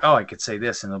I'll be like, oh, I could say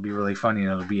this and it'll be really funny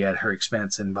and it'll be at her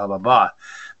expense and blah, blah, blah.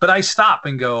 But I stop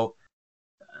and go,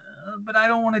 but I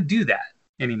don't want to do that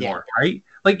anymore, right?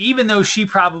 Like, even though she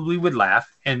probably would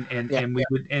laugh and we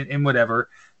would and whatever,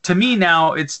 to me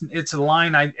now it's a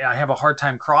line I have a hard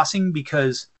time crossing,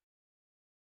 because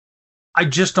I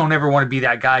just don't ever want to be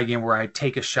that guy again where I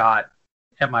take a shot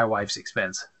at my wife's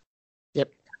expense.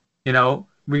 Yep. You know,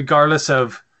 regardless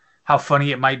of how funny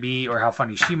it might be or how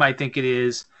funny she might think it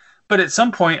is. But at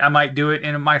some point I might do it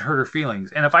and it might hurt her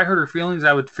feelings. And if I hurt her feelings,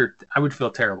 I would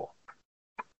feel terrible.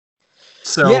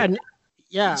 So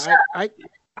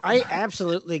I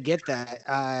absolutely get that.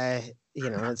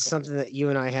 It's something that you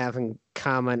and I have in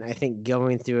common. I think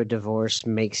going through a divorce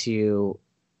makes you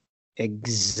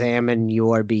examine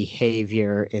your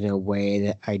behavior in a way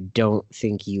that I don't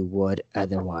think you would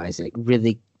otherwise. It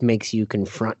really makes you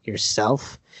confront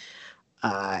yourself.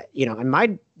 And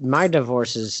my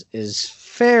divorce is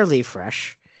fairly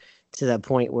fresh, to the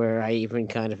point where I even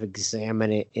kind of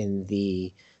examine it in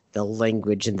the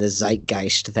language and the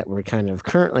zeitgeist that we're kind of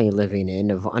currently living in,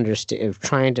 of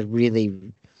trying to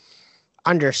really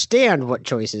understand what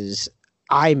choices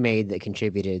I made that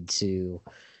contributed to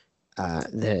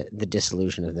the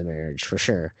dissolution of the marriage, for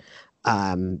sure.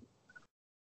 But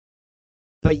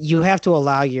you have to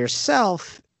allow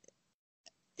yourself,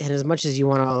 and as much as you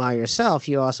want to allow yourself,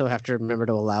 you also have to remember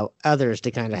to allow others to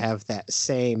kind of have that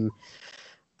same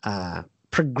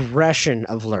progression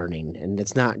of learning. And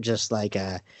it's not just like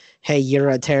hey, you're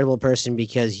a terrible person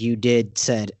because you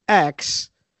said X.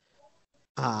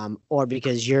 or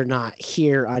because you're not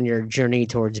here on your journey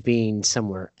towards being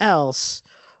somewhere else,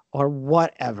 or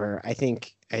whatever. I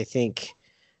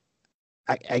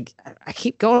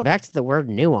keep going back to the word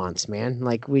nuance, man.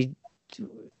 Like we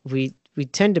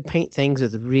tend to paint things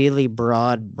with really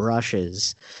broad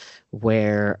brushes,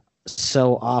 where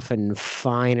so often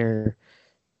finer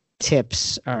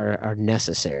tips are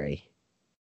necessary.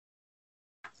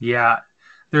 Yeah,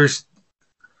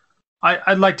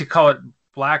 I'd like to call it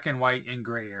black and white and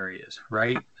gray areas,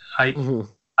 right? I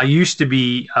used to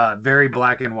be very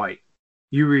black and white.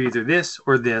 You were either this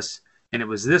or this, and it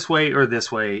was this way or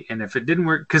this way. And if it didn't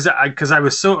work, because I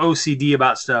was so OCD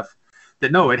about stuff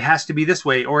that no, it has to be this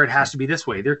way or it has to be this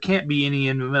way. There can't be any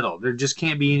in the middle. There just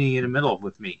can't be any in the middle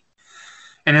with me.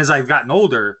 And as I've gotten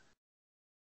older,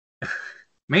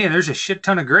 man, there's a shit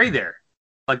ton of gray there.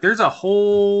 Like there's a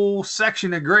whole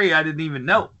section of gray I didn't even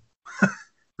know.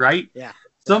 Right? Yeah.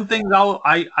 Some things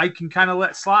I can kind of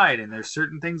let slide, and there's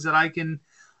certain things that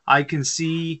I can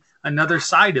see another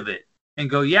side of it and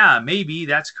go, yeah, maybe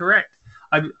that's correct.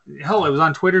 I was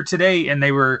on Twitter today, and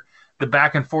they were the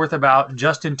back and forth about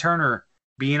Justin Turner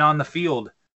being on the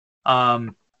field,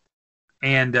 and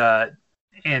after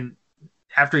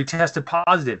he tested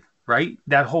positive, right?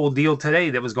 That whole deal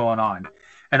today that was going on,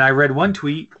 and I read one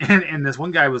tweet, and this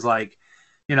one guy was like,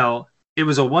 it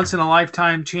was a once in a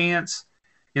lifetime chance.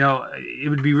 It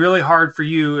would be really hard for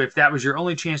you if that was your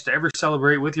only chance to ever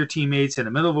celebrate with your teammates in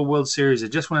the middle of a World Series, or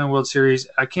just win a World Series.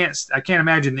 I can't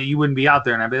imagine that you wouldn't be out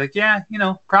there. And I'd be like, yeah,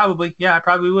 probably. Yeah, I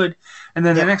probably would. And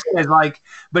then the next guy's like,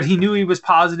 but he knew he was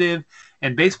positive,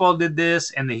 and baseball did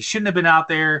this, and he shouldn't have been out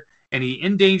there, and he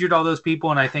endangered all those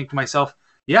people. And I think to myself,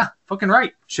 yeah, fucking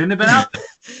right. Shouldn't have been out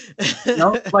there.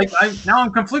 Now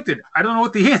I'm conflicted. I don't know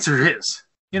what the answer is.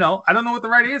 I don't know what the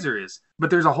right answer is, but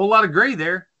there's a whole lot of gray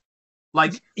there.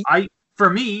 Like for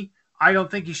me, I don't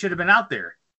think he should have been out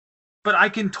there, but I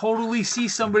can totally see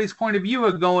somebody's point of view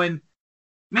of going,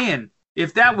 man,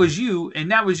 if that was you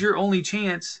and that was your only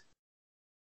chance,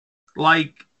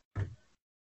 like,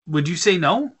 would you say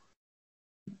no?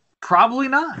 Probably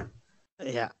not.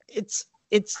 Yeah, it's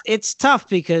tough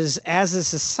because as a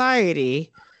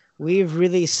society, we've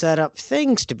really set up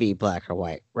things to be black or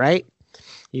white, right?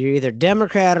 You're either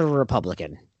Democrat or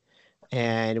Republican.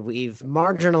 And we've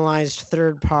marginalized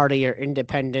third party or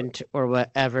independent or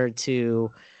whatever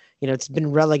to, it's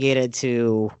been relegated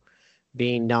to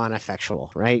being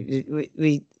non-effectual, right?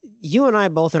 You and I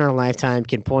both in our lifetime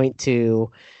can point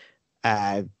to,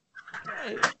 on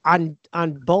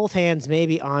both hands,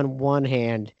 maybe on one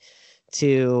hand,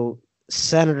 to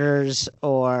senators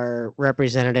or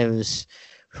representatives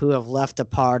who have left the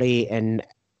party and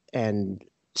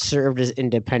served as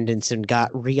independents and got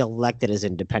reelected as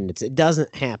independents. It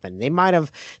doesn't happen. They might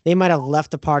have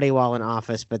left the party while in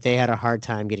office, but they had a hard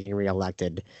time getting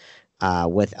reelected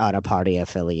without a party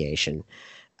affiliation.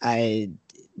 But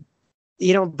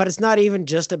it's not even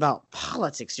just about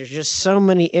politics. There's just so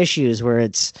many issues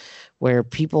where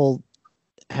people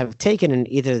have taken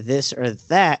in either this or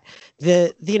that.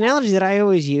 The analogy that I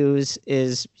always use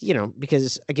is,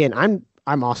 because again,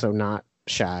 I'm also not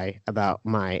shy about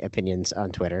my opinions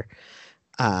on Twitter.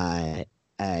 I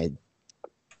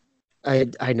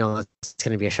know it's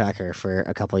going to be a shocker for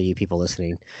a couple of you people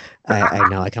listening. I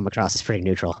know I come across as pretty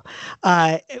neutral.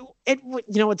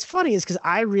 What's funny is because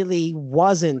I really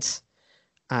wasn't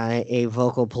a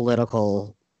vocal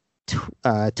political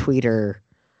tweeter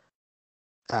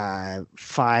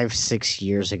 5-6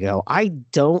 years ago. I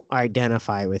don't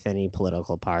identify with any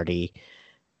political party.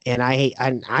 And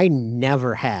I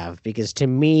never have, because to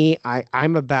me,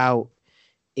 I'm about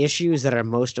issues that are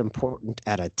most important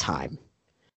at a time,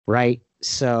 right?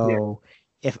 So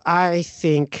if I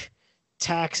think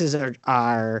taxes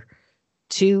are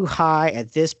too high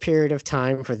at this period of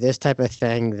time for this type of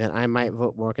thing, then I might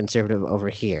vote more conservative over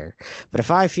here. But if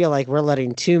I feel like we're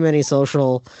letting too many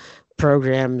social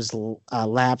programs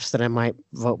lapse, then I might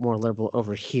vote more liberal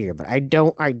over here. But I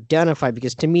don't identify,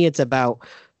 because to me, it's about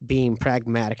being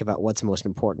pragmatic about what's most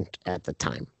important at the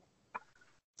time.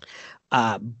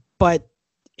 But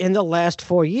in the last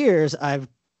 4 years, I've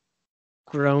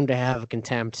grown to have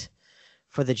contempt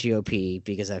for the GOP,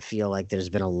 because I feel like there's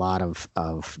been a lot of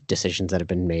decisions that have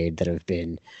been made that have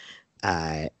been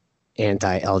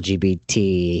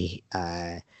anti-LGBT,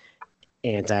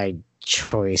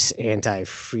 anti-choice,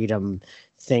 anti-freedom,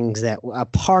 things that a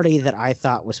party that I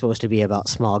thought was supposed to be about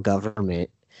small government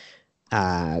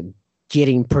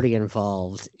getting pretty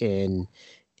involved in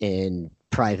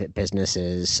private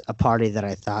businesses, a party that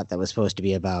I thought that was supposed to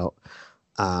be about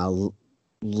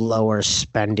lower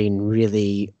spending,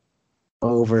 really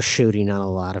overshooting on a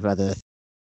lot of other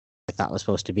thought was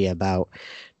supposed to be about,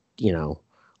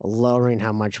 lowering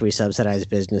how much we subsidize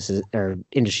businesses or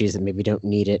industries that maybe don't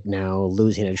need it now,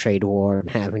 losing a trade war and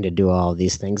having to do all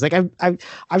these things. Like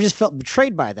I've just felt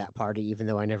betrayed by that party, even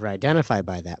though I never identified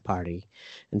by that party.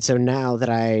 And so now that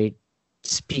I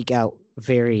speak out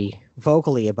very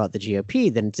vocally about the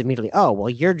GOP, then it's immediately, oh, well,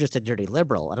 you're just a dirty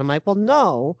liberal. And I'm like, well,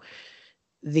 no.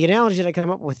 The analogy that I come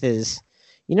up with is,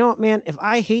 you know what, man, if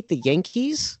I hate the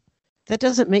Yankees, that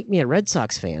doesn't make me a Red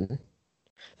Sox fan.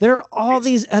 There are all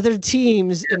these other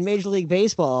teams in Major League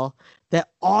Baseball that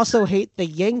also hate the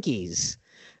Yankees.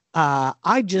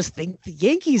 I just think the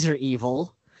Yankees are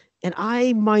evil, and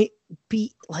I might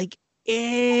be like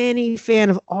any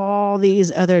fan of all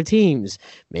these other teams.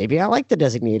 Maybe I like the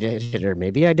designated hitter.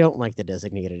 Maybe I don't like the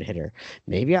designated hitter.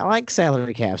 Maybe I like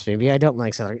salary caps. Maybe I don't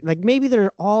like salary. Like maybe there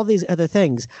are all these other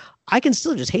things. I can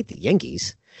still just hate the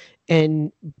Yankees.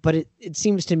 But it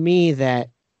seems to me that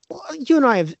you and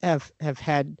I have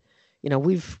had,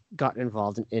 we've gotten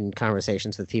involved in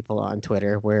conversations with people on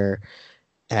Twitter where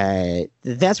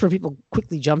that's where people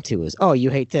quickly jump to is, oh, you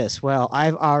hate this. Well,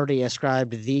 I've already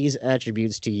ascribed these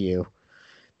attributes to you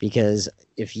because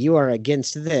if you are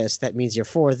against this, that means you're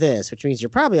for this, which means you're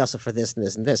probably also for this and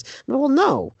this and this. Well,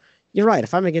 no, you're right.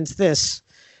 If I'm against this,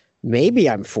 maybe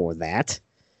I'm for that.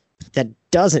 That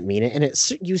doesn't mean it, and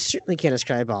you certainly can't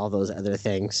ascribe all those other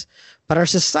things. But our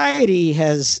society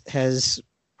has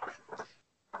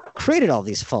created all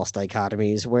these false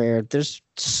dichotomies where there's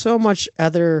so much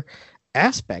other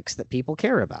aspects that people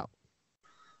care about.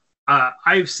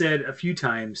 I've said a few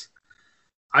times,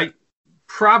 I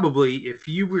probably, if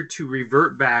you were to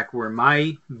revert back where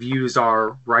my views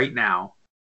are right now,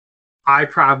 I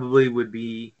probably would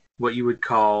be what you would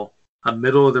call a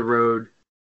middle of the road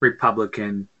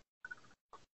Republican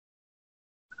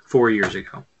 4 years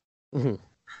ago. Mm-hmm.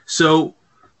 So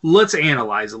let's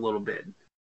analyze a little bit.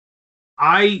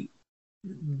 I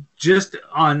just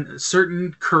on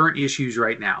certain current issues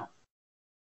right now,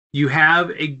 you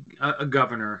have a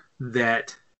governor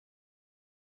that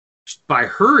by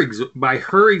her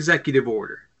executive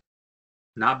order,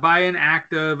 not by an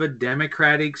act of a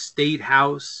Democratic state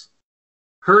house,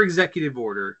 her executive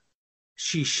order,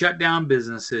 she shut down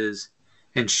businesses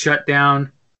and shut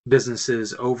down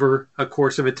businesses over a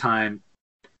course of a time.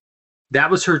 That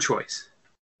was her choice.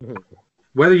 Mm-hmm.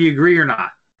 Whether you agree or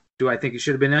not. Do I think it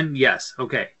should have been done? Yes.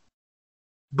 Okay.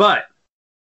 But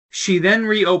she then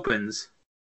reopens.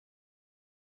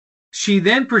 She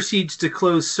then proceeds to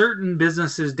close certain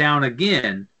businesses down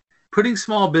again, putting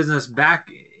small business back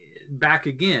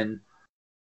again,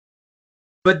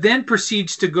 but then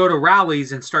proceeds to go to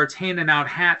rallies and starts handing out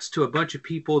hats to a bunch of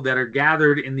people that are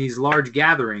gathered in these large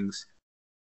gatherings.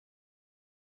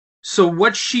 So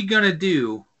what's she going to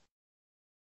do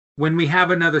when we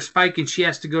have another spike and she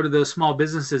has to go to those small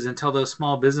businesses and tell those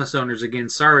small business owners again,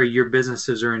 sorry, your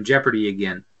businesses are in jeopardy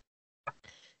again?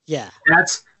 Yeah.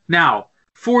 That's now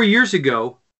 4 years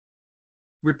ago,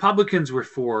 Republicans were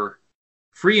for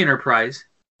free enterprise,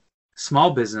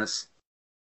 small business,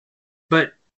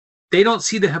 but they don't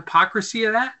see the hypocrisy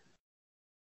of that.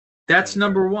 That's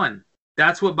number one.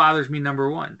 That's what bothers me.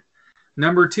 Number one.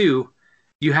 Number two,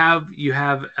 you have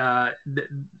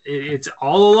it's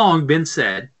all along been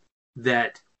said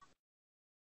that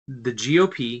the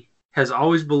GOP has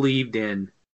always believed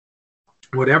in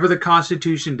whatever the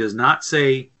Constitution does not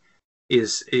say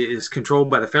is controlled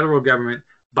by the federal government,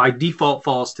 by default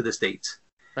falls to the states.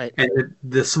 Right. And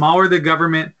the smaller the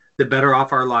government, the better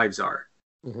off our lives are.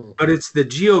 Mm-hmm. But it's the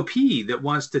GOP that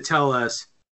wants to tell us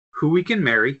who we can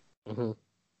marry, Mm-hmm.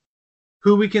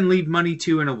 who we can leave money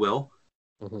to in a will.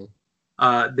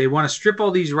 Mm-hmm. They want to strip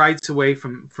all these rights away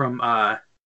from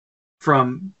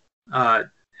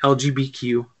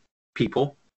LGBTQ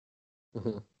people.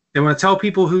 Mm-hmm. They want to tell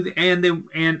people who, and they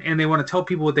want to tell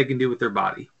people what they can do with their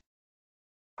body.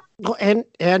 Well, and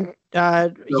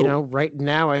right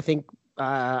now I think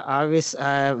obvious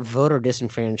voter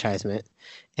disenfranchisement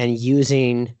and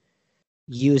using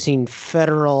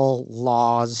federal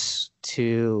laws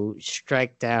to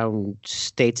strike down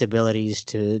states' abilities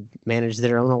to manage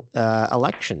their own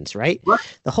elections, right? What?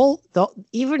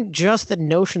 Even just the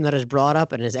notion that is brought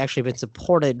up and has actually been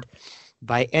supported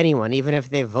by anyone, even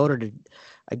if they voted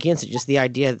against it, just the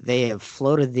idea that they have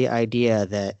floated the idea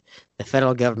that the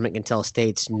federal government can tell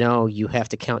states, no, you have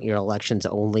to count your elections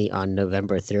only on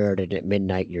November 3rd and at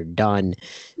midnight you're done,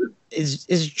 is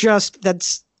just,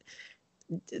 it's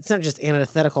not just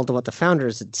antithetical to what the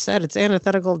founders had said, it's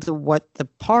antithetical to what the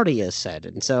party has said.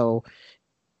 And so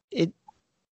flip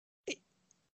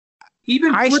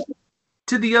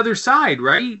to the other side,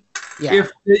 right? Yeah.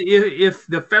 If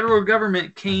the federal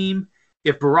government came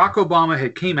if Barack Obama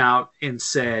had came out and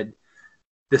said,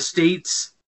 the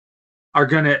states are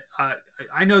going to,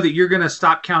 I know that you're going to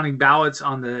stop counting ballots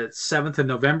on the 7th of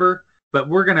November, but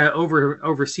we're going to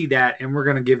oversee that, and we're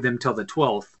going to give them till the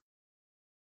 12th.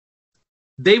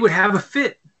 They would have a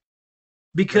fit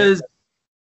because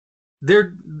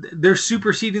they're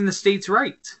superseding the states'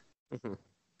 rights. Mm-hmm.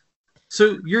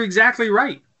 So you're exactly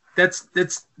right. That's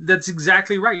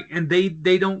exactly right. And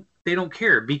they don't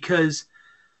care because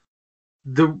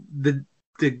the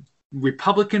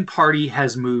Republican Party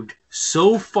has moved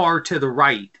so far to the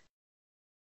right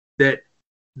that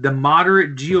the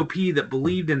moderate GOP that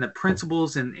believed in the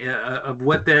principles and of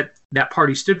what that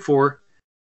party stood for,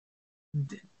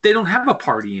 they don't have a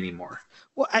party anymore.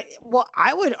 Well,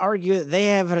 I would argue that they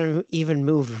haven't even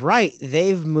moved right.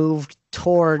 They've moved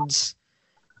towards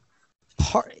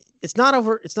it's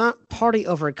not party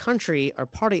over country or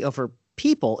party over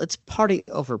people. It's party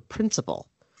over principle.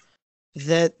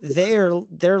 That they're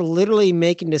literally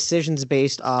making decisions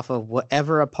based off of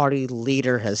whatever a party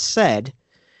leader has said,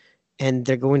 and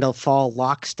they're going to fall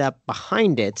lockstep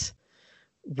behind it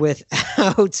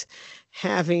without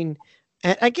having.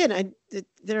 And again,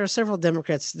 there are several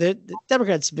Democrats. The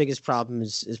Democrats' biggest problem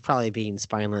is probably being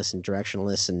spineless and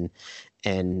directionless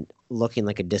and looking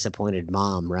like a disappointed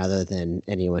mom rather than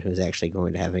anyone who's actually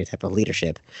going to have any type of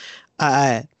leadership.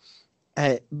 But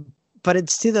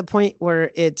it's to the point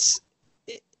where it's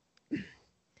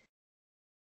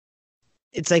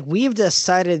like we've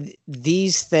decided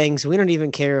these things. We don't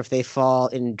even care if they fall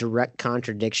in direct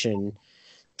contradiction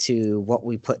to what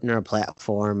we put in our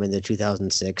platform in the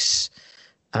 2006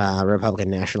 Republican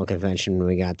National Convention when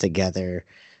we got together.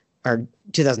 Our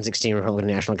 2016 Republican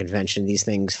National Convention, these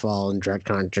things fall in direct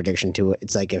contradiction to it.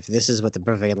 It's like, if this is what the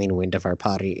prevailing wind of our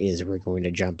party is, we're going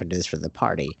to jump into this for the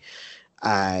party.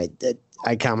 I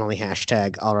commonly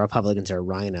hashtag all Republicans are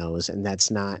rhinos, and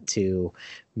that's not to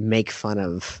make fun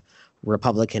of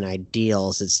Republican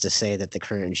ideals. It's to say that the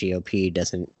current GOP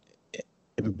doesn't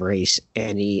embrace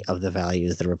any of the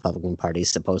values the Republican Party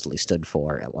supposedly stood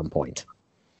for at one point.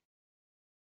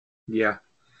 Yeah.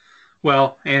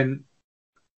 Well, and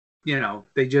they don't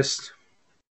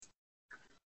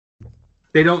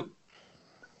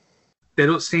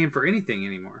stand for anything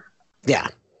anymore. Yeah.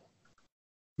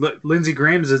 Look, Lindsey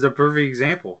Graham is a perfect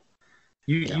example.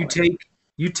 You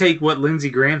take what Lindsey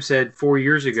Graham said 4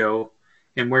 years ago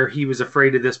and where he was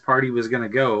afraid of this party was going to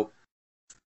go,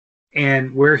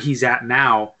 and where he's at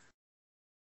now.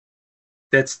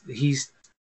 And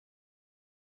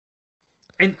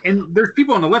there's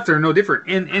people on the left that are no different.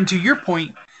 And to your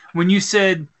point, when you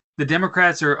said the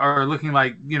Democrats are looking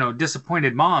like,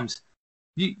 disappointed moms,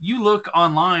 you look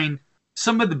online,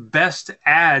 some of the best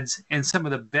ads and some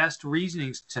of the best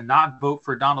reasonings to not vote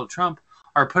for Donald Trump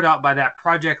are put out by that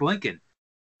Project Lincoln.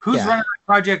 Who's running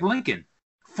Project Lincoln?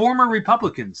 Former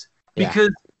Republicans,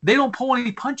 because they don't pull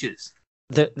any punches.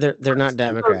 They're not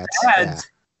Democrats.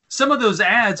 Some of those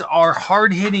ads are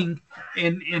hard hitting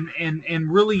and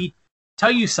really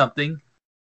tell you something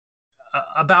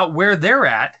about where they're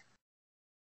at,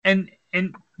 and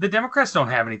the Democrats don't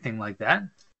have anything like that.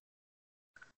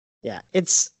 Yeah,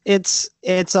 it's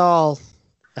all.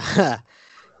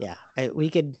 We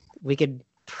could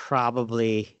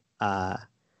probably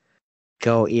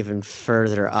go even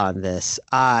further on this.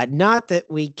 Not that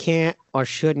we can't or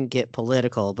shouldn't get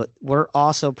political, but we're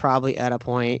also probably at a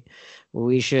point where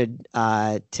we should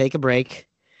take a break,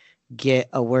 get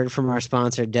a word from our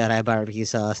sponsor, Deadeye Barbecue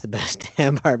Sauce, the best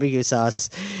ham barbecue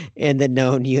sauce in the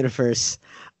known universe.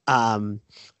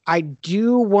 I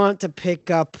do want to pick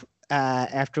up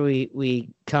after we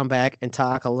come back and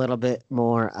talk a little bit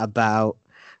more about,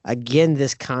 again,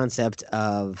 this concept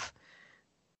of,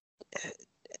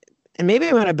 and maybe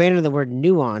I'm going to abandon the word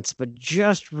nuance, but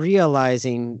just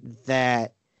realizing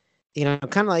that, kind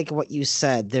of like what you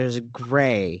said, there's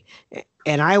gray.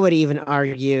 And I would even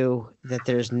argue that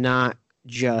there's not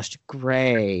just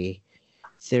gray.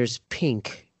 There's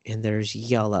pink, and there's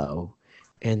yellow,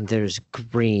 and there's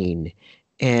green.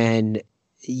 And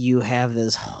you have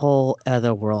this whole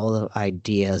other world of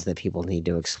ideas that people need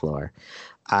to explore.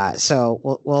 So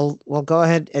we'll go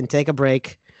ahead and take a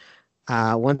break.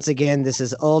 Once again, this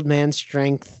is Old Man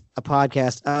Strength, a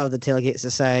podcast of the Tailgate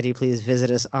Society. Please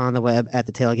visit us on the web at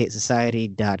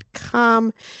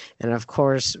thetailgatesociety.com. And of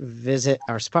course, visit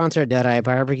our sponsor, Deadeye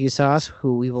Barbecue Sauce,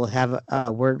 who we will have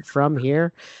a word from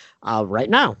here right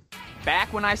now.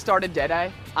 Back when I started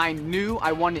Deadeye, I knew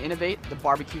I wanted to innovate the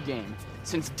barbecue game.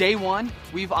 Since day one,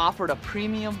 we've offered a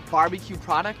premium barbecue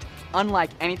product unlike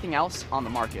anything else on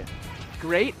the market.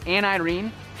 Great Aunt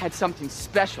Irene had something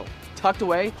special tucked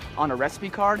away on a recipe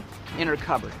card in her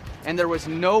cupboard. and there was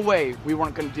no way we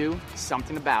weren't going to do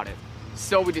something about it.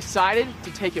 So we decided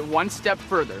to take it one step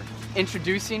further,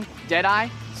 introducing Deadeye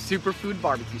Superfood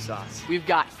Barbecue Sauce. We've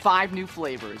got 5 new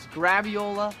flavors: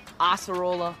 Graviola,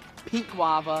 Acerola, Pink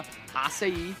Guava,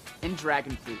 Acai, and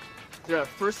Dragon Fruit. They're the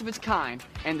first of its kind,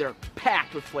 and they're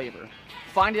packed with flavor.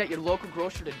 Find it at your local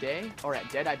grocer today or at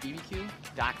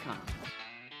DeadeyeBBQ.com.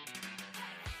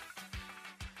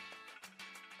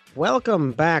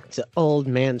 Welcome back to Old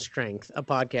Man Strength, a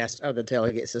podcast of the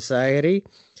Tailgate Society.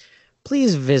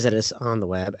 Please visit us on the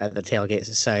web at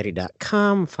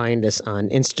thetailgatesociety.com. Find us on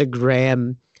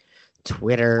Instagram,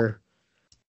 Twitter,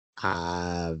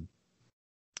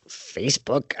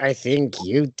 Facebook, I think,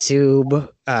 YouTube,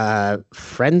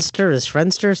 Friendster. Is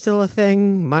Friendster still a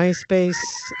thing?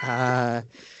 MySpace?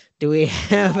 Do we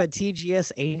have a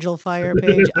TGS Angel Fire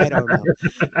page? I don't know.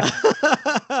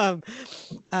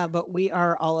 But we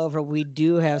are all over. We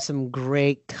do have some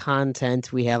great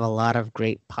content. We have a lot of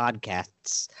great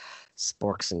podcasts.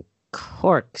 Sporks and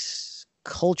Corks,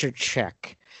 Culture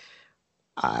Check,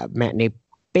 Matinee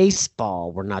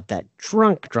Baseball, We're Not That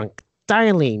Drunk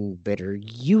Dialing, Bitter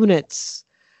Units,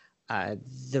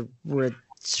 the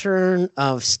return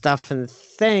of Stuff and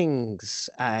Things.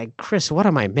 Chris, what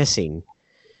am I missing?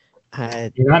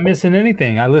 You're not missing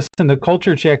anything. I listened to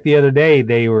Culture Check the other day.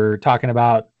 They were talking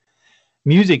about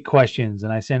music questions,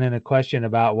 and I sent in a question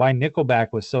about why Nickelback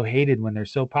was so hated when they're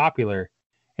so popular.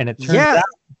 And it turns out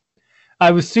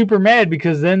I was super mad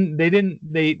because then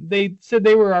they said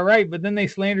they were all right, but then they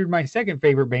slandered my second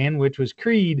favorite band, which was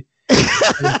Creed.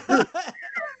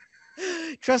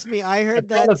 Trust me, I heard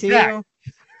that too.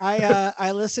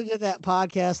 I listened to that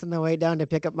podcast on the way down to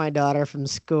pick up my daughter from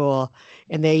school,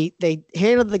 and they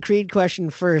handled the Creed question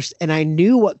first, and I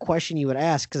knew what question you would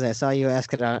ask because I saw you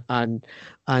ask it on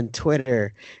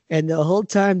Twitter, and the whole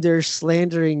time they're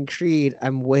slandering Creed,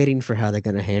 I'm waiting for how they're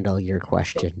going to handle your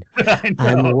question.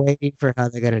 I'm waiting for how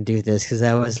they're going to do this because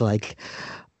I was like,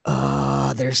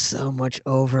 oh, there's so much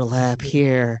overlap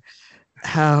here.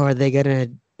 How are they gonna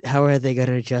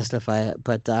justify it?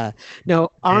 But no,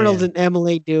 Arnold and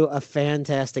Emily do a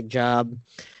fantastic job.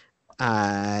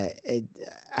 I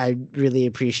really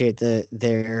appreciate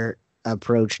their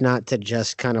approach, not to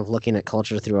just kind of looking at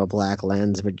culture through a black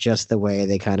lens, but just the way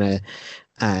they kind of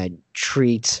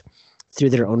treat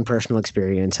through their own personal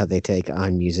experience how they take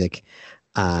on music.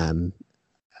 I'm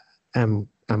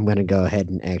going to go ahead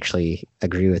and actually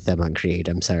agree with them on Creed.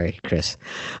 I'm sorry, Chris.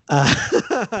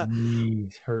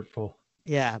 He's hurtful.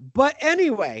 Yeah, but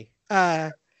anyway,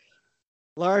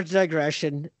 large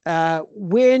digression.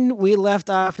 When we left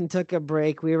off and took a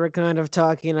break, we were kind of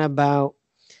talking about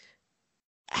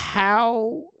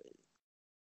how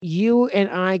you and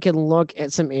I can look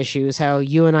at some issues, how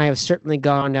you and I have certainly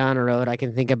gone down a road. I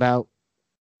can think about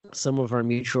some of our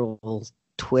mutual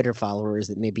Twitter followers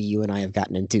that maybe you and I have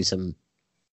gotten into some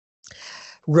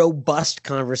robust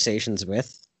conversations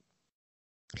with.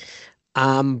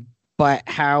 But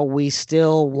how we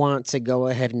still want to go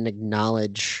ahead and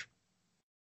acknowledge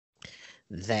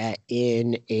that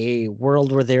in a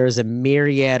world where there is a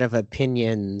myriad of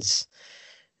opinions,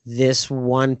 this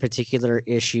one particular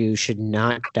issue should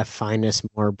not define us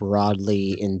more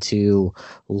broadly into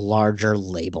larger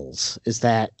labels. Is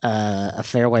that a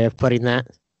fair way of putting that?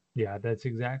 Yeah, that's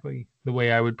exactly the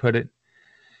way I would put it.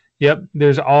 Yep,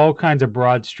 there's all kinds of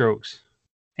broad strokes.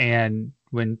 And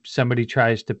when somebody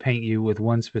tries to paint you with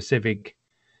one specific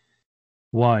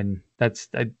one, that's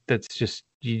just,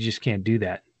 you just can't do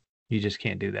that. You just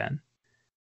can't do that.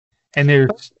 And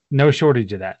there's no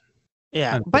shortage of that.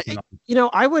 Yeah, but you know,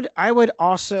 I would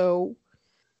also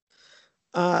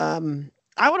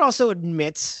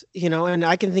admit, you know, and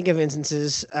I can think of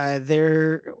instances.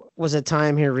 There was a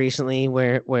time here recently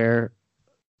where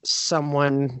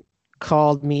someone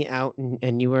called me out,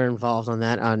 and you were involved on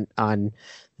that, on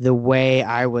the way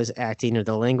I was acting, or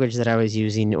the language that I was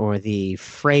using, or the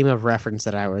frame of reference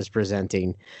that I was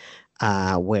presenting,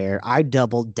 where I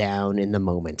doubled down in the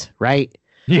moment, right?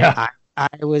 Yeah. I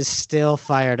was still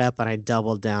fired up, and I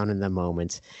doubled down in the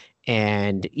moment.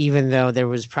 And even though there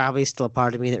was probably still a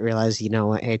part of me that realized, you know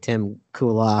what, hey, Tim,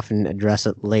 cool off and address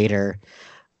it later.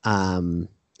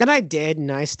 And I did,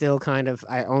 and I still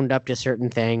I owned up to certain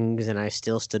things, and I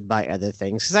still stood by other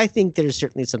things. Because I think there's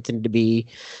certainly something to be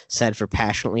said for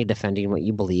passionately defending what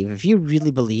you believe. If you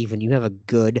really believe and you have a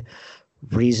good,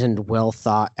 reasoned, well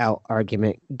thought out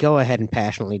argument, go ahead and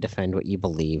passionately defend what you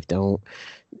believe. Don't,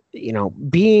 you know,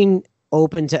 being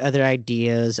open to other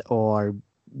ideas or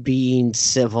being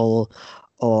civil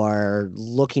or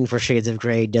looking for shades of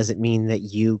gray doesn't mean that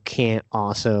you can't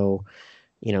also,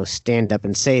 you know, stand up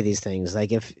and say these things.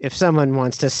 Like if someone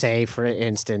wants to say, for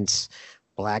instance,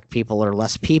 black people are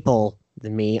less people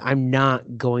than me, I'm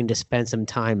not going to spend some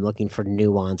time looking for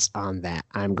nuance on that.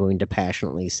 I'm going to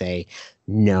passionately say,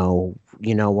 no,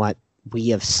 you know what? We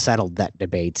have settled that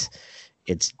debate.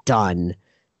 It's done.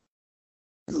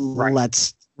 Right.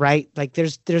 Let's right. Like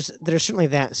there's certainly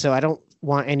that. So I don't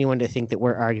want anyone to think that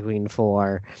we're arguing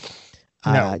for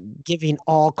giving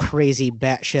all crazy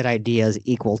batshit ideas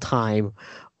equal time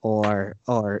or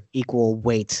equal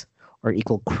weight or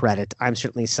equal credit. I'm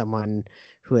certainly someone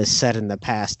who has said in the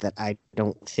past that I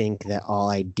don't think that all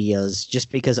ideas,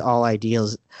 just because all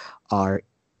ideas are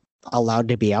allowed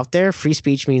to be out there, free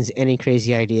speech means any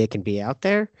crazy idea can be out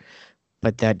there,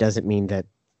 but that doesn't mean that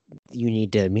you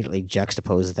need to immediately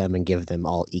juxtapose them and give them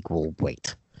all equal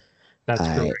weight. That's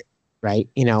correct. Right?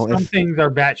 You know, some things are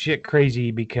batshit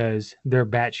crazy because they're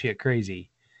batshit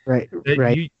crazy. Right.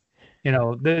 Right. You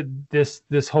know, this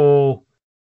whole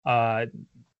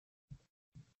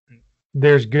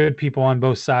there's good people on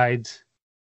both sides.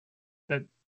 That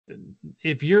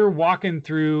if you're walking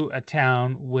through a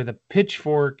town with a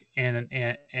pitchfork and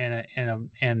a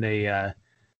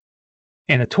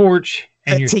torch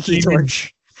and you're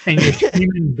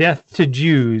screaming death to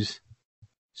Jews,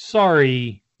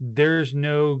 sorry, there's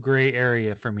no gray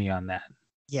area for me on that.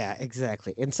 Yeah,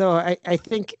 exactly. And so I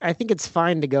think it's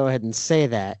fine to go ahead and say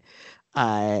that.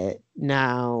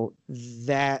 Now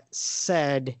that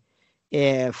said,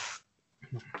 if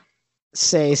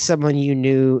say someone you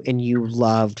knew and you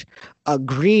loved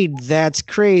agreed that's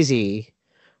crazy,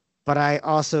 but I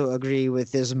also agree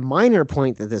with this minor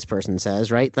point that this person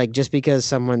says, right? Like just because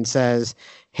someone says,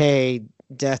 hey,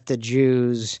 death to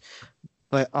Jews,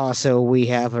 but also we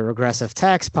have a regressive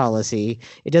tax policy,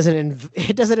 it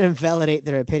doesn't invalidate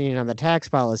their opinion on the tax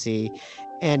policy.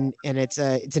 And it's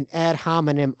an ad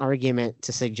hominem argument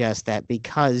to suggest that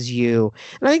because and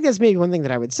I think that's maybe one thing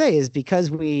that I would say is because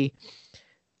we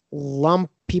lump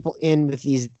people in with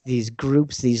these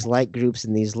groups, these like groups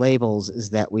and these labels,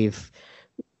 is that we've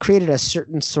created a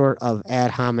certain sort of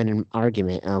ad hominem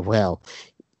argument of, well,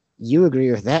 you agree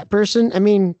with that person? I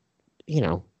mean, you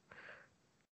know,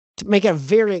 to make a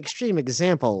very extreme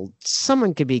example,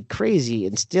 someone could be crazy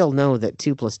and still know that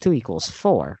 2 + 2 =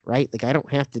 4, right? Like I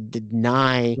don't have to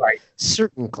deny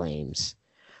certain claims,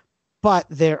 but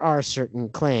there are certain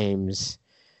claims,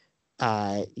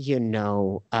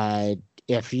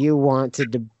 if you want to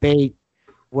debate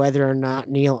whether or not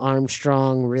Neil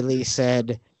Armstrong really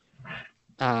said,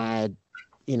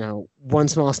 one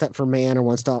small step for man or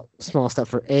one small step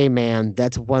for a man,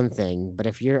 that's one thing. But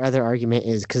if your other argument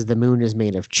is because the moon is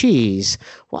made of cheese,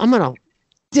 well, I'm going to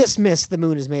dismiss the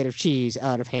moon is made of cheese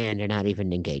out of hand and not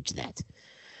even engage that.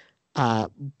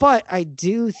 But I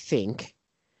do think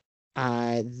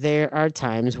there are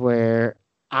times where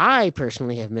I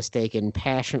personally have mistaken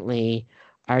passionately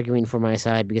arguing for my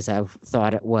side because I've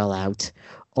thought it well out,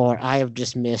 or I have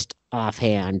dismissed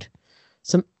offhand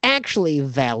some actually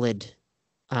valid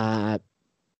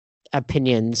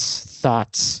opinions,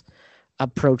 thoughts,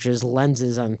 approaches,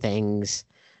 lenses on things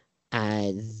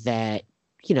that,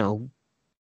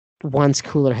 once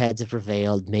cooler heads have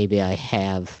prevailed, maybe I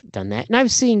have done that. And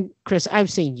I've seen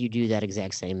you do that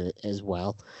exact same as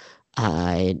well.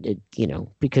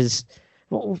 Because,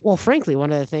 well, frankly,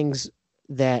 one of the things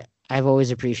that I've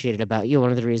always appreciated about you,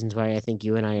 one of the reasons why I think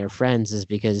you and I are friends, is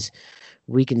because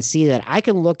we can see that I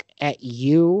can look at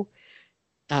you.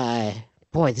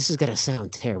 Boy, this is going to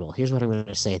sound terrible. Here's what I'm going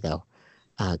to say, though,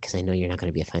 because I know you're not going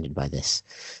to be offended by this.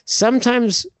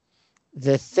 Sometimes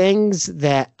the things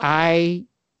that I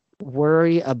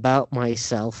worry about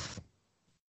myself,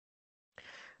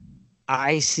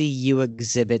 I see you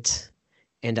exhibit,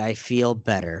 and I feel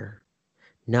better.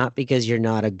 Not because you're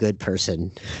not a good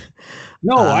person.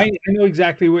 No, I know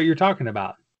exactly what you're talking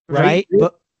about. Right?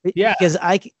 But, yeah. Because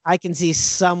I can see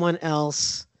someone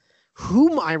else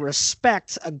whom I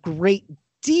respect a great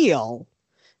deal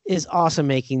is also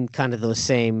making kind of those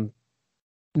same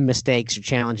mistakes or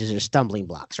challenges or stumbling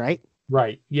blocks, right?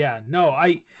 Right. Yeah. No,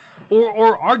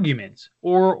 or arguments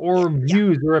or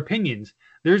views or opinions.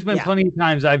 There's been plenty of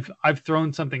times I've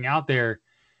thrown something out there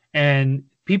and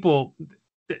people,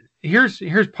 here's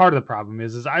part of the problem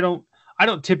is I don't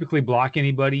typically block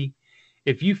anybody.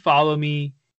 If you follow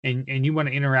me and you want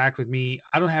to interact with me,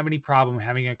 I don't have any problem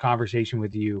having a conversation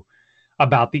with you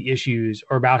about the issues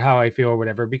or about how I feel or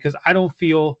whatever, because I don't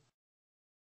feel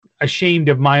ashamed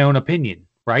of my own opinion.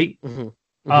 Right.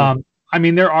 Mm-hmm. Mm-hmm. I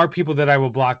mean, there are people that I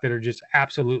will block that are just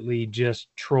absolutely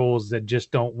just trolls that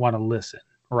just don't want to listen.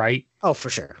 Right. Oh, for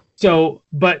sure. So,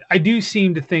 but I do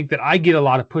seem to think that I get a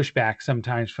lot of pushback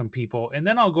sometimes from people, and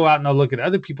then I'll go out and I'll look at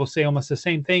other people say almost the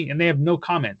same thing and they have no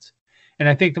comments. And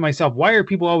I think to myself, why are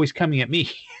people always coming at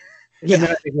me? And then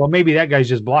I think, well, maybe that guy's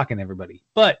just blocking everybody.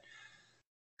 But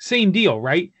same deal,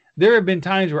 right? There have been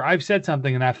times where I've said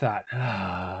something and I've thought,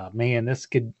 man, this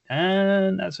could,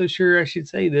 not so sure I should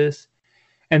say this.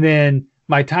 And then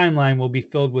my timeline will be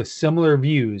filled with similar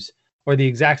views or the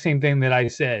exact same thing that I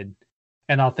said.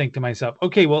 And I'll think to myself,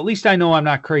 okay, well, at least I know I'm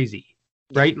not crazy,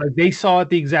 right? Like they saw it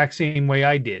the exact same way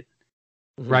I did,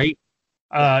 right?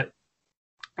 And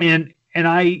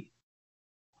I,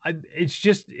 it's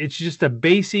just a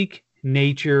basic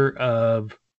nature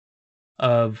of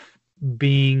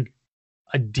being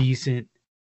a decent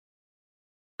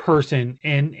person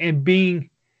and being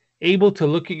able to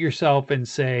look at yourself and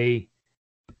say,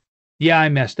 yeah, I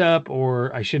messed up,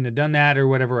 or I shouldn't have done that, or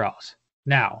whatever else.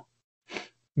 Now,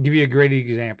 I'll give you a great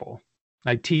example.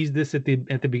 I teased this at the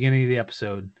beginning of the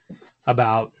episode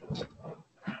about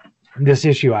this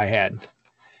issue I had,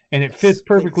 and it fits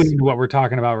perfectly into what we're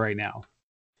talking about right now.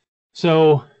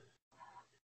 So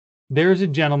there's a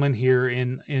gentleman here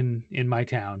in my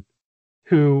town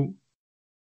who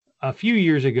a few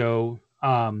years ago,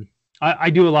 I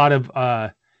do a lot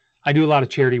of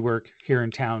charity work here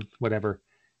in town, whatever.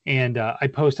 And I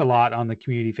post a lot on the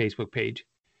community Facebook page.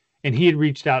 And he had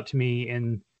reached out to me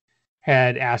and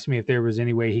had asked me if there was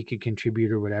any way he could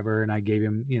contribute or whatever. And I gave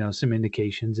him, some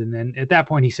indications. And then at that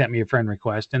point, he sent me a friend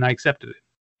request and I accepted it.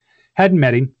 Hadn't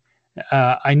met him.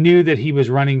 I knew that he was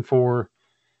running for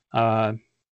a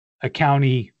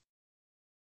county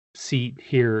seat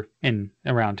here in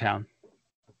around town.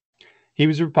 He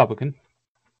was a Republican.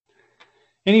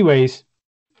 Anyways,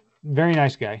 very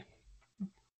nice guy.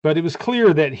 But it was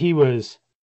clear that he was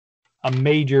a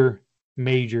major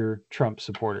Trump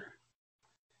supporter.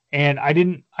 And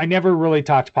I never really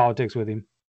talked politics with him.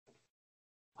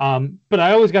 But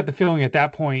I always got the feeling at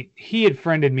that point, he had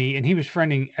friended me and he was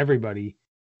friending everybody.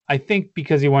 I think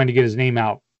because he wanted to get his name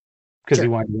out because he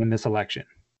wanted to win this election.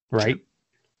 Right.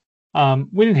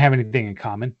 We didn't have anything in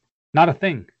common. Not a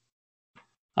thing.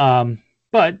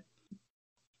 But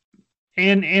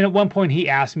at one point he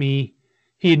asked me,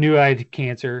 he knew I had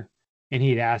cancer, and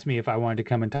he had asked me if I wanted to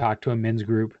come and talk to a men's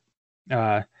group,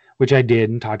 which I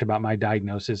did, and talked about my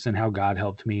diagnosis and how God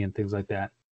helped me and things like that.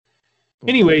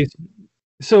 Okay. Anyways,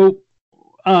 so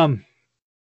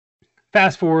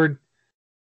fast forward,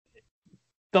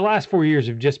 the last 4 years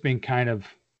have just been kind of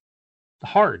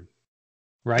hard,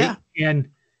 right? Yeah.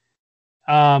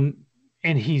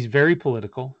 And he's very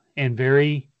political and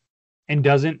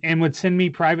would send me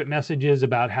private messages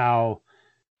about how,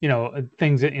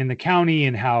 things in the county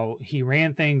and how he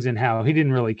ran things and how he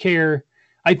didn't really care.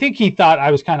 I think he thought I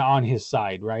was kind of on his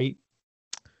side, right?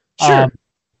 Sure.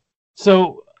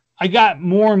 So I got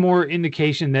more and more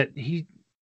indication that the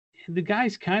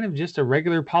guy's kind of just a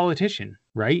regular politician,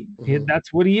 right? Mm-hmm.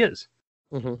 That's what he is.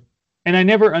 Mm-hmm. And I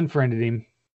never unfriended him,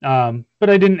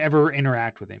 but I didn't ever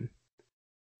interact with him.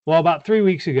 Well, about 3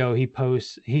 weeks ago,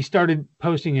 he started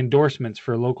posting endorsements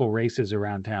for local races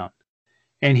around town.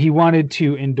 And he wanted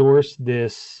to endorse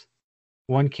this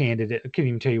one candidate. I couldn't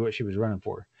even tell you what she was running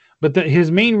for. But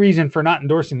his main reason for not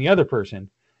endorsing the other person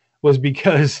was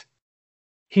because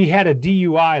he had a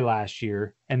DUI last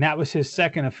year, and that was his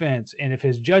second offense. And if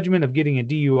his judgment of getting a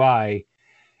DUI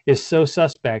is so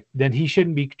suspect, then he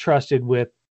shouldn't be trusted with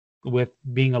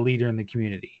being a leader in the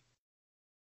community.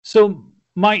 So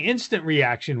my instant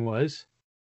reaction was,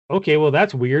 okay, well,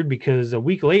 that's weird because a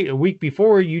week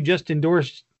before you just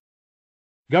endorsed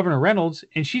Governor Reynolds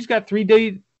and she's got three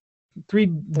DUIs.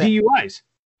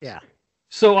 Yeah.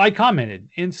 So I commented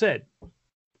and said,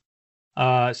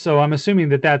 so I'm assuming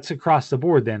that that's across the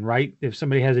board then, right? If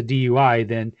somebody has a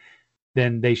DUI,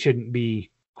 then they shouldn't be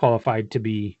qualified to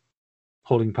be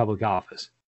holding public office.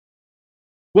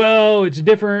 Well, it's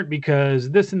different because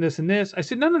this and this and this. I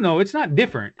said, no, it's not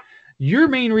different. Your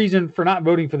main reason for not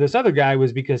voting for this other guy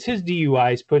was because his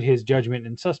DUIs put his judgment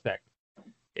in suspect.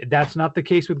 That's not the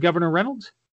case with Governor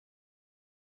Reynolds.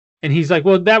 And he's like,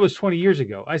 well, that was 20 years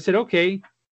ago. I said, okay,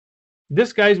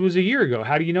 this guy's was a year ago.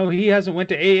 How do you know he hasn't went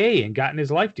to AA and gotten his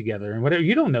life together and whatever?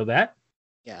 You don't know that.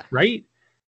 Yeah. Right?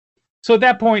 So at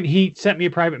that point, he sent me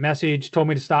a private message, told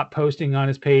me to stop posting on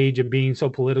his page and being so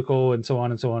political and so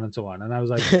on and so on and so on. And I was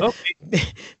like, okay.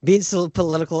 Being so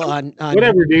political on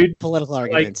whatever, dude. Political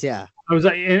arguments, yeah. I was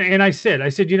like, and I said,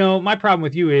 my problem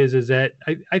with you is that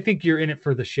I think you're in it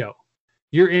for the show.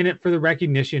 You're in it for the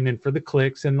recognition and for the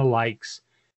clicks and the likes.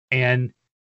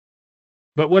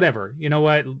 But whatever, you know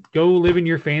what? Go live in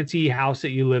your fancy house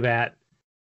that you live at.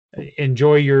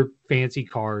 Enjoy your fancy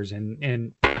cars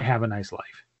and have a nice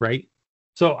life, right?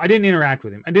 So I didn't interact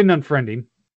with him. I didn't unfriend him,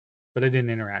 but I didn't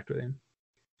interact with him.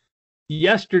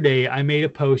 I made a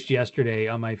post yesterday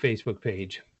on my Facebook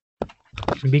page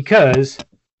because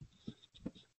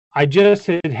I just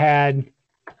had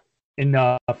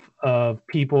enough of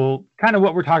people, kind of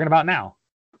what we're talking about now,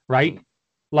 right?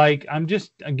 Like, I'm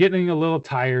getting a little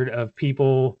tired of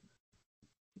people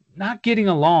not getting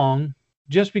along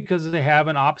just because they have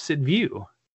an opposite view.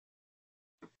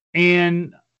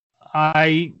 And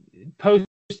I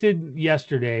posted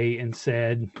yesterday and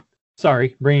said,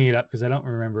 sorry, bringing it up because I don't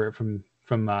remember it from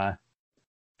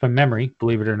memory,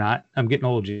 believe it or not. I'm getting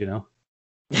old, you know.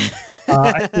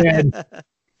 I said,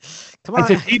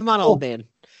 come on, old man.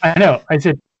 I know. I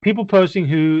said, people posting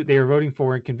who they are voting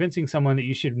for and convincing someone that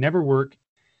you should never work,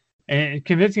 and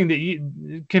convincing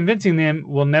them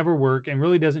will never work and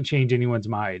really doesn't change anyone's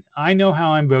mind. I know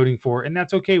how I'm voting for, and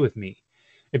that's okay with me.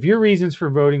 If your reasons for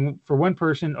voting for one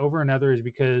person over another is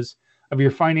because of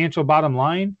your financial bottom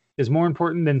line is more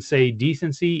important than, say,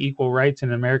 decency, equal rights,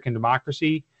 and American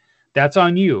democracy, that's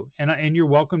on you, and you're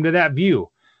welcome to that view.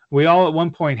 We all at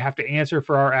one point have to answer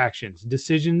for our actions,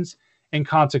 decisions, and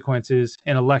consequences,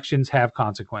 and elections have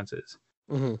consequences.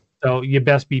 Mm-hmm. So you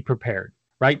best be prepared,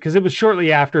 right? Because it was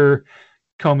shortly after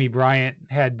Comey Bryant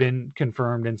had been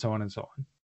confirmed and so on and so on.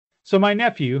 So my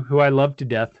nephew, who I love to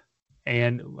death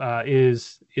and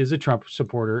is a Trump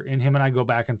supporter, and him and I go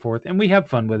back and forth, and we have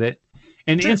fun with it.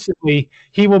 And instantly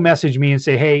he will message me and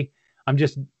say, hey, I'm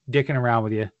just dicking around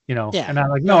with you, you know? Yeah. And I'm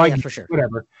like, no, for sure.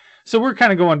 Whatever. So we're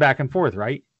kind of going back and forth,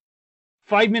 right?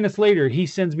 5 minutes later, he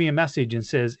sends me a message and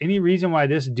says, any reason why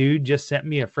this dude just sent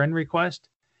me a friend request?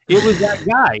 It was that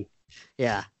guy.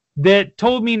 Yeah. That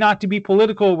told me not to be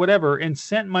political or whatever and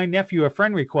sent my nephew a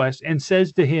friend request and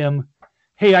says to him,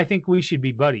 hey, I think we should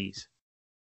be buddies.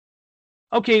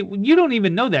 Okay, you don't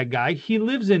even know that guy. He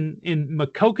lives in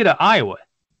Maquoketa, Iowa.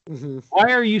 Mm-hmm.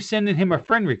 Why are you sending him a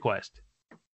friend request?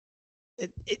 But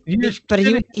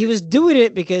he was doing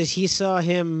it because he saw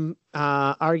him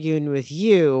arguing with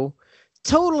you,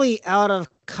 totally out of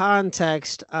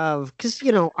context of, because,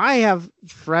 you know, I have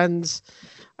friends.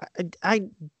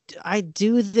 I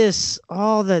do this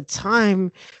all the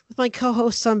time with my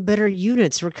co-hosts on Better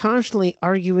Units. We're constantly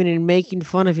arguing and making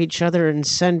fun of each other and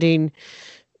sending,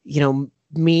 you know,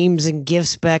 memes and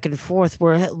gifs back and forth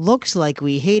where it looks like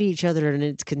we hate each other and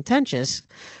it's contentious,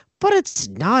 but it's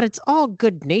not. It's all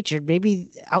good natured.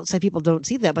 Maybe outside people don't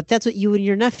see that, but that's what you and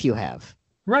your nephew have.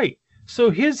 Right. So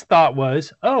his thought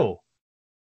was, oh,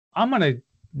 I'm going to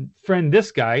friend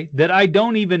this guy that I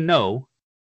don't even know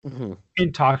Mm-hmm.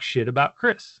 and talk shit about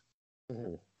Chris.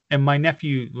 Mm-hmm. And my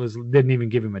nephew didn't even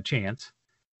give him a chance.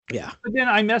 Yeah. But then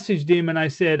I messaged him and I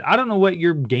said, I don't know what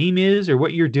your game is or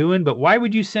what you're doing, but why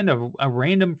would you send a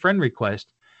random friend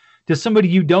request to somebody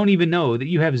you don't even know that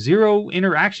you have zero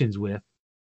interactions with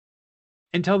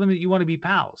and tell them that you want to be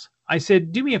pals? I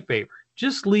said, do me a favor.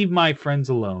 Just leave my friends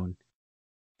alone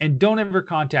and don't ever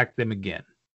contact them again.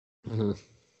 Mm-hmm.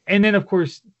 And then, of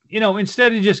course, you know,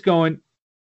 instead of just going,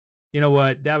 you know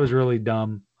what, that was really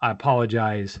dumb. I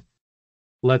apologize.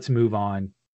 Let's move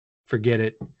on. Forget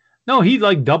it. No, he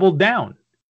like doubled down.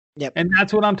 Yep. And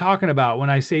that's what I'm talking about when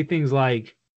I say things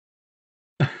like,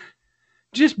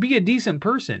 just be a decent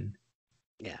person.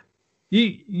 Yeah.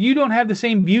 You don't have the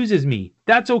same views as me.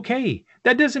 That's okay.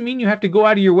 That doesn't mean you have to go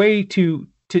out of your way to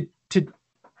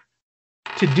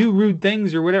do rude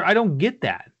things or whatever. I don't get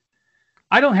that.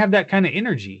 I don't have that kind of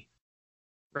energy.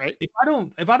 Right. If I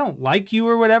don't like you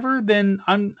or whatever, then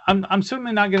I'm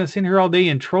certainly not going to sit here all day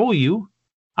and troll you.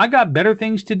 I got better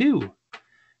things to do.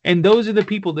 And those are the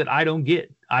people that I don't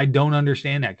get. I don't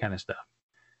understand that kind of stuff.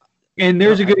 And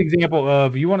there's a good example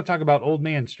of, you want to talk about old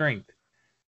man strength.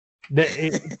 That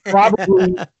it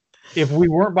probably, if we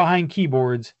weren't behind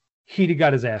keyboards, he'd have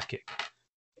got his ass kicked.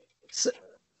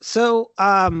 So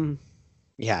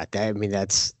yeah,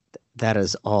 that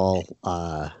is all.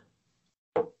 I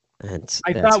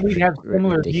thought we'd have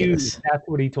similar ridiculous views. That's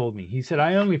what he told me. He said,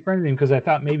 I only friended him because I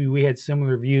thought maybe we had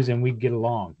similar views and we'd get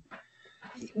along.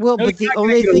 Well, no, but the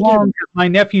only thing my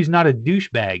nephew's not a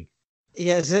douchebag.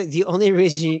 Yeah, so the only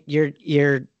reason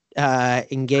you're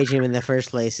engaging him in the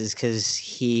first place is because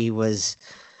he was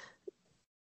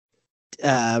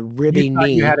ribbing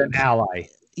me. You had an ally.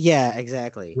 Yeah,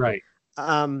 exactly. Right.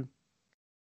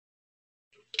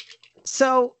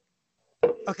 So,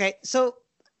 okay, so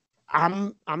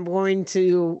I'm going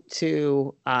to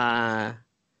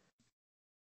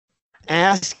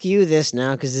ask you this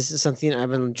now, because this is something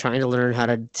I've been trying to learn how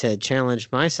to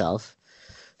challenge myself.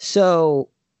 So,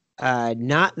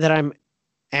 not that I'm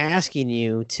asking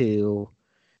you to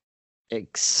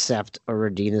accept or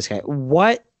redeem this guy.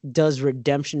 What does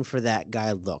redemption for that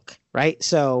guy look, right?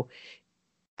 So,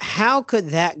 how could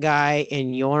that guy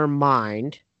in your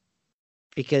mind,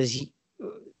 because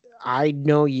I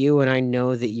know you and I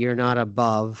know that you're not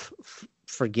above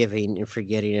forgiving and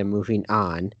forgetting and moving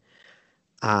on.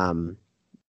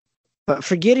 But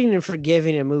forgetting and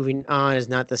forgiving and moving on is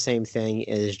not the same thing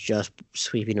as just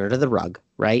sweeping under the rug,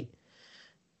 right?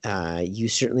 You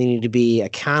certainly need to be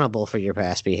accountable for your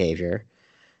past behavior,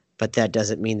 but that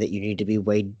doesn't mean that you need to be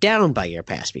weighed down by your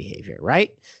past behavior,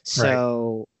 right?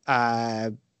 So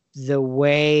the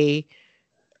way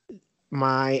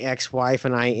my ex-wife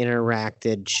and I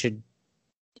interacted should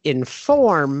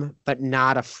inform but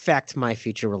not affect my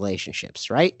future relationships,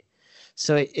 right?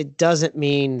 So it doesn't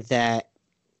mean that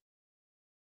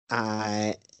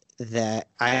I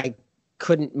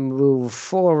couldn't move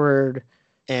forward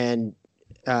and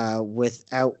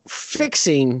without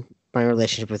fixing my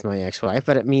relationship with my ex-wife,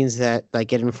 but it means that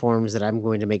like it informs that I'm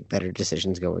going to make better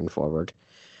decisions going forward.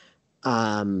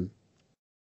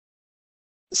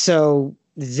 So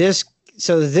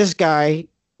this guy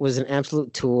was an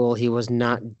absolute tool. He was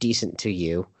not decent to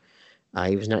you.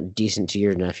 He was not decent to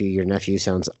your nephew. Your nephew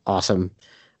sounds awesome.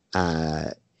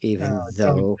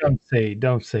 Though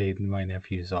don't say my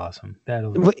nephew's awesome.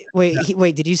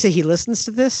 Wait, did you say he listens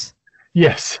to this?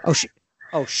 Yes.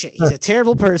 Oh shit, he's a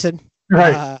terrible person.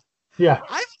 Right. Yeah.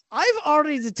 I've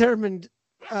already determined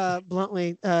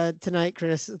bluntly tonight,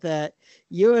 Chris, that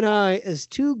you and I, as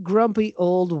two grumpy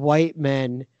old white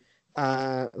men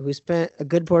who spent a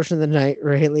good portion of the night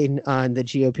railing on the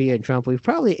GOP and Trump, we've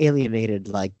probably alienated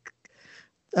like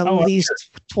at least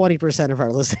 20% of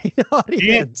our listening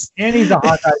audience. And he's a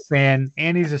Hawkeye fan,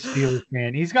 and he's a Steelers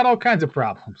fan. He's got all kinds of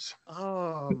problems.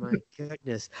 Oh my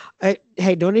goodness!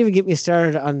 Hey, don't even get me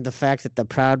started on the fact that the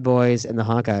Proud Boys and the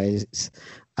Hawkeyes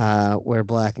wear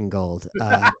black and gold.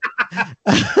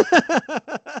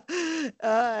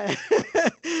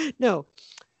 No.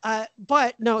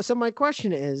 So my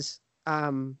question is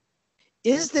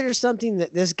there something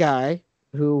that this guy,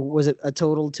 who was a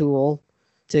total tool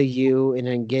to you and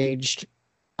engaged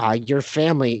your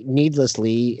family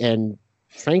needlessly and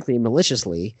frankly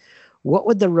maliciously, what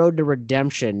would the road to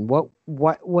redemption? What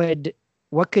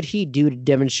could he do to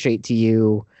demonstrate to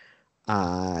you?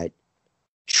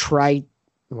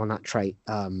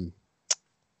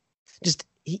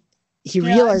 He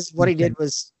realized what he did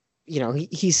was,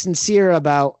 he's sincere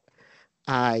about.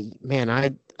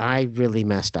 Man, I really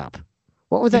messed up.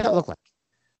 What would that look like?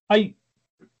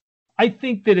 I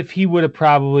think that if he would have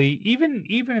probably, even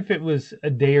if it was a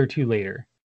day or two later,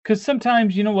 because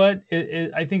sometimes, you know what,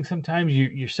 I think sometimes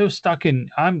you're so stuck in,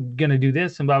 I'm going to do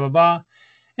this and blah, blah, blah.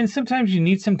 And sometimes you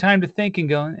need some time to think and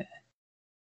go,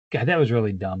 God, that was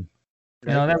really dumb.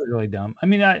 That was really dumb. I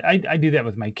mean, I do that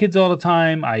with my kids all the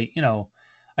time. I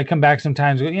come back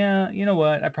sometimes and go, yeah, you know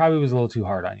what, I probably was a little too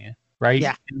hard on you. Right?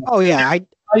 Yeah. Oh, yeah. I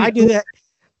do that.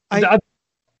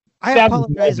 I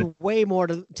apologize way more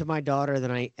to my daughter than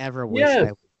I ever wish I would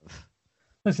have.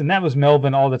 Listen, that was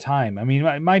Melvin all the time. I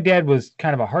mean, my dad was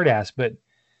kind of a hard ass, but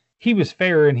he was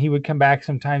fair, and he would come back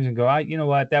sometimes and go, you know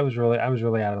what, I was really out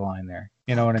of line there.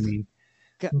 You know what I mean?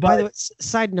 By the way,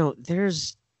 side note, there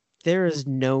is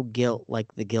no guilt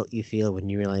like the guilt you feel when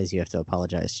you realize you have to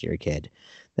apologize to your kid.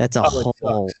 That's a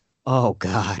whole. Oh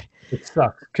God, it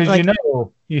sucks because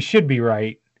you should be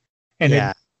right,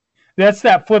 and that's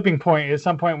that flipping point. At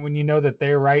some point, when you know that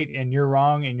they're right and you're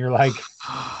wrong, and you're like,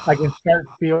 I can start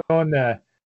feeling the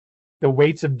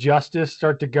weights of justice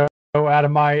start to go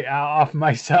off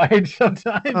my side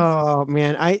sometimes. Oh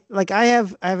man, I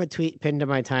have a tweet pinned to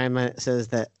my timeline that says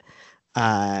that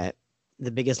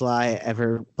the biggest lie I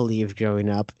ever believed growing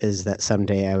up is that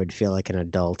someday I would feel like an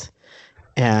adult.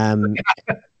 And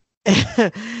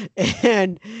my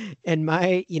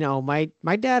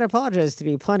dad apologized to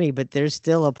me plenty, but there's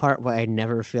still a part where I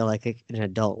never feel like an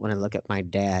adult when I look at my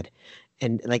dad.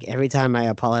 And like every time I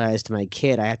apologize to my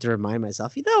kid, I have to remind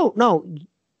myself, no,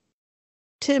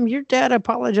 Tim, your dad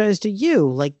apologized to you.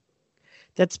 Like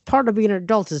that's part of being an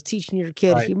adult, is teaching your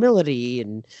kid humility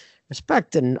and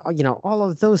respect and all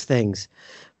of those things.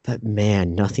 But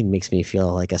man, nothing makes me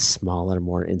feel like a smaller,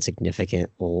 more insignificant,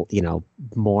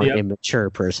 more immature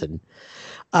person.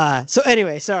 So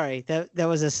anyway, sorry, that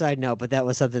was a side note, but that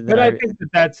was something that. But I think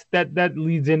that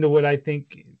leads into what I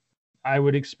think I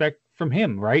would expect from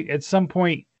him, right? At some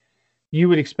point, you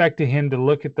would expect him to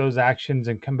look at those actions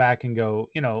and come back and go,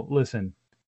 listen,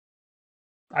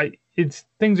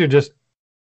 things are just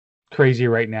crazy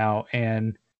right now,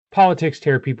 and politics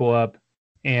tear people up,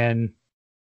 and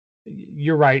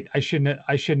you're right. I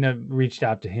shouldn't have reached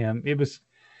out to him. It was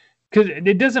because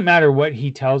it doesn't matter what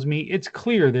he tells me. It's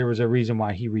clear there was a reason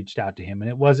why he reached out to him, and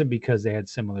it wasn't because they had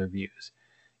similar views.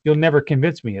 You'll never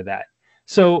convince me of that.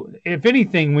 So if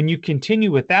anything, when you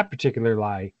continue with that particular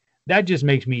lie, that just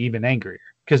makes me even angrier,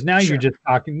 because now you're just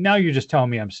talking. Now you're just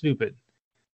telling me I'm stupid.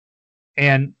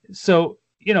 And so,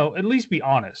 at least be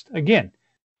honest. Again,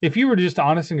 if you were just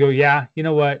honest and go, yeah, you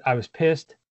know what, I was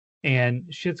pissed and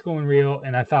shit's going real.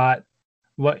 And I thought,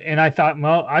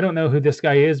 well, I don't know who this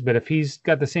guy is, but if he's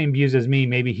got the same views as me,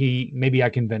 maybe I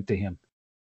can vent to him.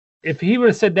 If he would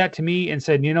have said that to me and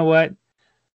said, you know what,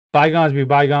 bygones be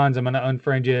bygones, I'm going to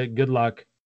unfriend you, good luck,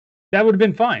 that would have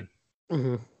been fine.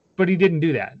 Mm-hmm. But he didn't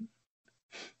do that.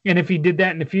 And if he did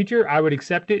that in the future, I would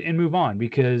accept it and move on,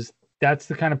 because that's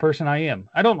the kind of person I am.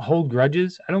 I don't hold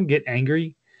grudges. I don't get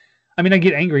angry. I mean, I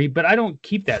get angry, but I don't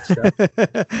keep that stuff.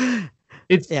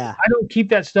 I don't keep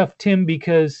that stuff, Tim,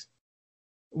 because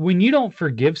when you don't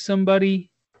forgive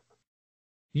somebody,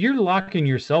 you're locking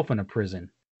yourself in a prison.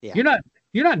 Yeah.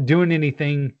 You're not doing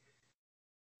anything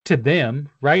to them,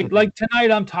 right? Mm-hmm. Like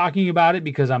tonight I'm talking about it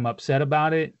because I'm upset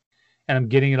about it and I'm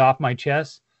getting it off my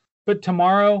chest. But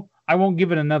tomorrow I won't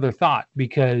give it another thought,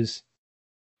 because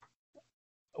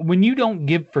when you don't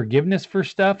give forgiveness for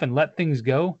stuff and let things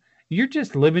go, you're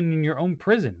just living in your own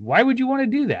prison. Why would you want to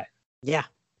do that? Yeah.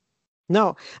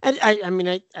 No. And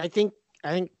I think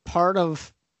part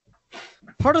of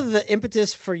the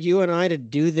impetus for you and I to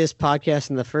do this podcast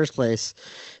in the first place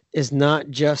is not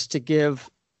just to give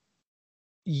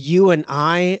you and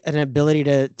I an ability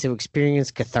to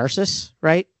experience catharsis,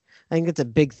 right? I think it's a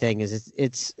big thing. Is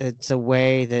it's a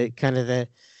way that kind of the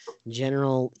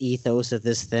general ethos of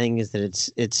this thing is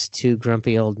that it's two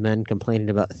grumpy old men complaining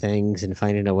about things and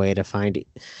finding a way to find,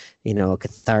 a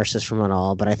catharsis from it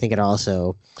all. But I think it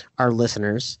also, our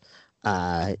listeners,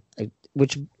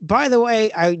 which, by the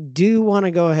way, I do want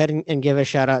to go ahead and give a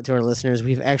shout out to our listeners.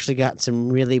 We've actually got some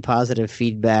really positive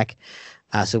feedback.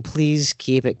 So please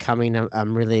keep it coming.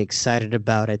 I'm really excited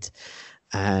about it.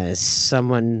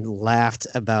 Someone laughed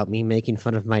about me making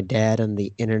fun of my dad on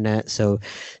the internet. So,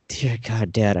 dear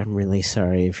God, Dad, I'm really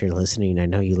sorry if you're listening. I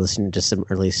know you listened to some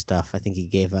early stuff. I think he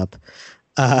gave up.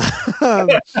 But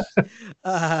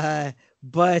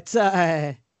I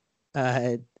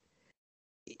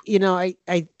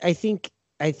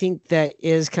think that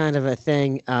is kind of a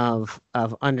thing of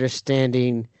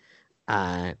understanding,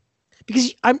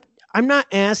 because I'm not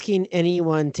asking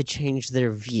anyone to change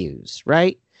their views,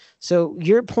 right? So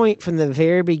your point from the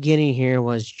very beginning here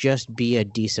was just be a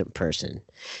decent person.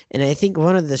 And I think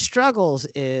one of the struggles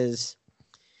is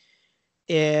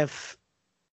if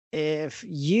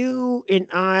you and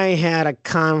I had a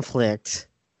conflict,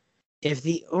 if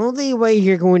the only way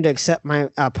you're going to accept my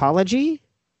apology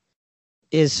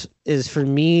is for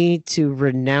me to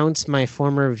renounce my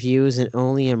former views and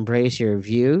only embrace your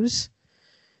views,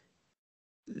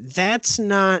 that's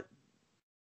not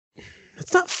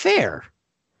fair.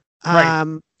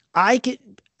 Right.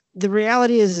 The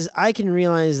reality is I can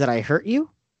realize that I hurt you.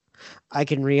 I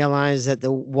can realize that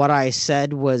what I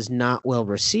said was not well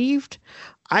received.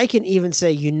 I can even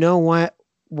say, you know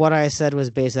what I said was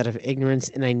based out of ignorance,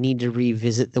 and I need to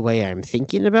revisit the way I'm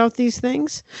thinking about these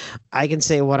things. I can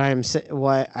say what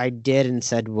I did and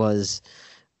said was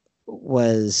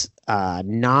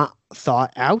not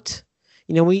thought out.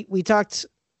 We talked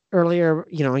earlier.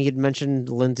 You'd mentioned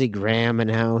Lindsey Graham and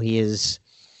how he has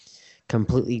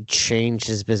completely changed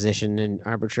his position in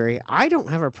arbitrary. I don't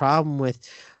have a problem with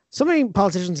so many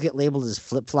politicians get labeled as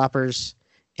flip-floppers,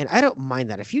 and I don't mind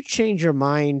that. If you change your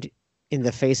mind in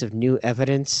the face of new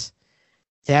evidence,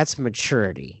 that's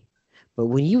maturity. But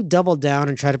when you double down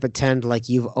and try to pretend like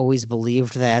you've always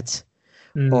believed that,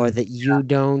 or that you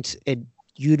don't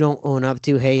own up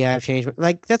to, hey, I've changed.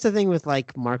 Like, that's the thing with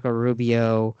like Marco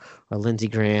Rubio or Lindsey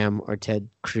Graham or Ted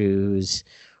Cruz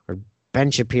or Ben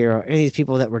Shapiro, any of these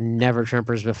people that were never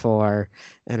Trumpers before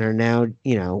and are now,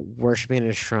 worshiping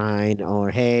a shrine, or,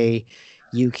 hey,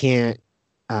 you can't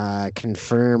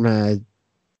confirm a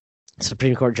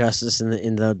Supreme Court justice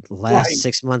in the last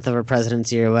 6 months of a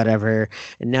presidency or whatever,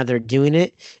 and now they're doing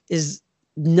it, is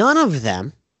none of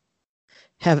them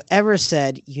have ever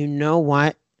said, you know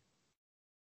what?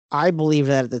 I believe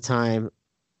that at the time.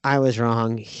 I was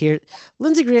wrong. Here,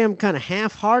 Lindsey Graham kind of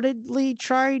half-heartedly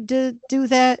tried to do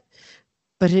that,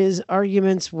 but his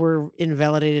arguments were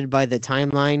invalidated by the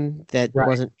timeline that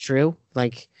wasn't true.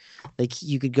 Like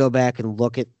you could go back and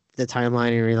look at the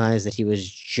timeline and realize that he was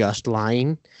just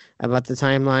lying about the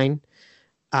timeline.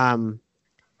 But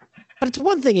it's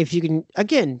one thing if you can,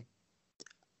 again,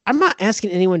 I'm not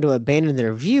asking anyone to abandon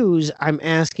their views. I'm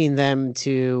asking them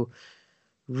to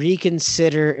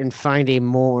reconsider and find a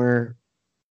more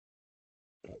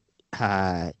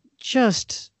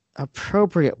just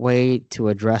appropriate way to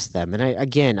address them. And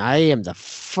I am the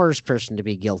first person to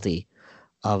be guilty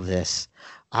of this.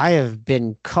 I have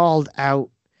been called out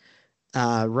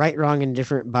right, wrong, and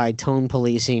different by tone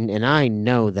policing, and I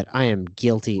know that I am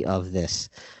guilty of this.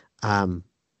 Hi,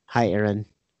 Aaron.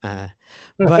 But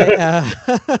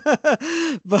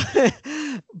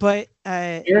but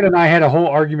Aaron and I had a whole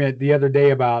argument the other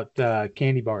day about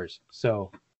candy bars.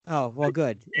 So oh well,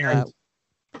 good. Aaron's-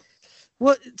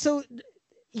 Well, so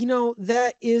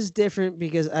that is different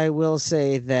because I will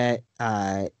say that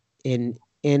in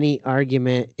any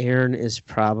argument, Aaron is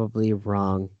probably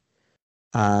wrong.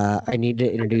 I need to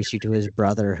introduce you to his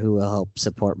brother, who will help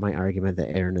support my argument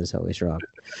that Aaron is always wrong.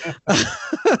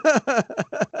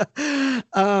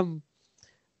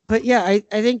 But yeah, I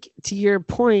think to your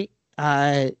point,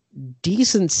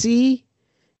 decency.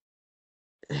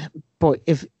 Boy,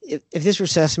 if this were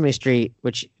Sesame Street,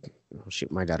 which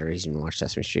shoot, my daughter doesn't even watch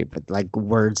Sesame Street, but like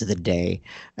words of the day,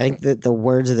 I think that the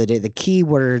words of the day, the key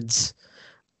words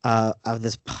of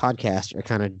this podcast are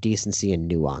kind of decency and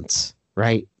nuance,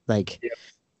 right? Like,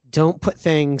 don't put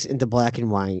things into black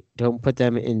and white. Don't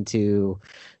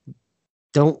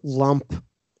lump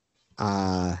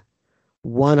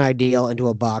one ideal into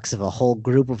a box of a whole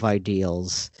group of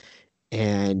ideals.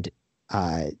 And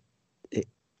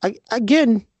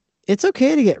again, it's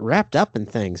okay to get wrapped up in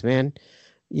things, man.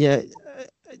 Yeah.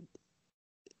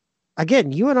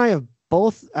 Again, you and I have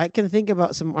both. I can think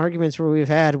about some arguments where we've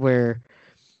had where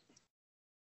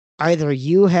either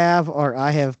you have or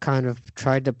I have kind of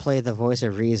tried to play the voice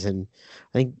of reason.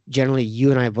 I think generally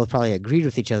you and I both probably agreed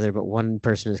with each other, but one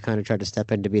person has kind of tried to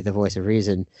step in to be the voice of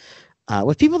reason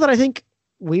with people that I think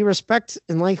we respect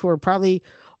and like, who are probably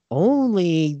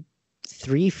only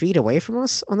 3 feet away from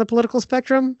us on the political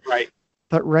spectrum. Right.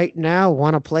 But right now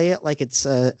want to play it like it's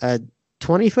a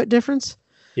 20-foot difference.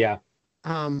 Yeah.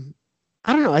 I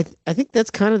don't know. I think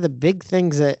that's kind of the big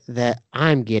things that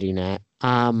I'm getting at.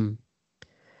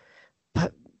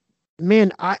 But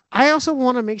man, I also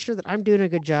want to make sure that I'm doing a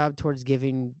good job towards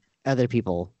giving other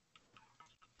people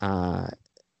a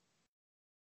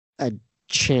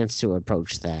chance to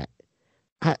approach that.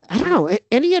 I don't know.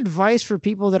 Any advice for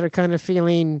people that are kind of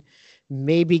feeling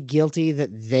maybe guilty that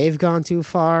they've gone too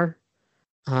far?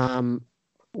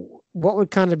 What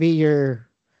would kind of be your...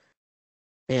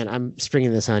 Man, I'm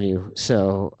springing this on you,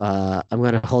 so I'm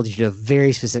going to hold you to a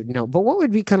very specific note. But what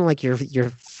would be kind of like your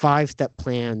 5-step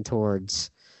plan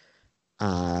towards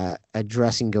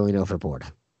addressing going overboard?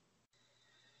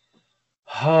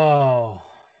 Oh,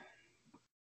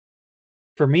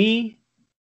 for me,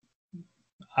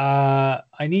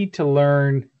 I need to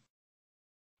learn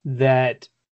that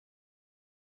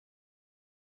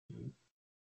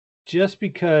just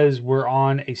because we're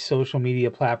on a social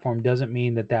media platform doesn't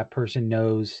mean that that person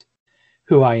knows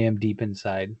who I am deep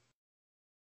inside.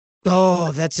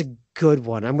 Oh, that's a good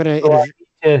one. I'm going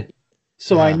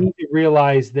I need to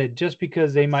realize that just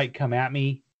because they might come at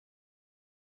me,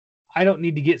 I don't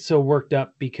need to get so worked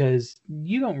up because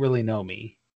you don't really know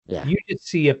me. Yeah. You just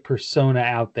see a persona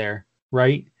out there,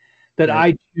 right? That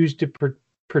I choose to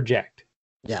project.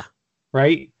 Yeah.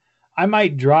 Right? I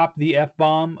might drop the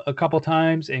F-bomb a couple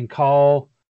times and call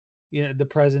the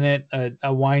president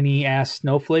a whiny ass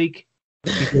snowflake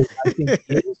because I think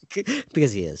he is.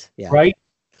 Because he is. Yeah. Right?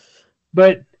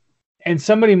 And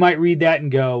somebody might read that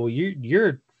and go, well, you're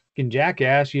a fucking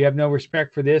jackass. You have no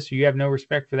respect for this, or you have no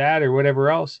respect for that, or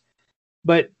whatever else.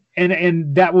 But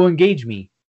and that will engage me.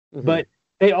 Mm-hmm. But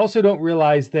they also don't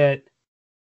realize that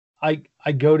I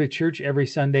go to church every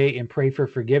Sunday and pray for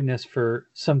forgiveness for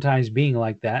sometimes being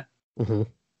like that. Mm-hmm.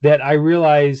 That I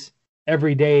realize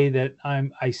every day that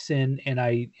I sin and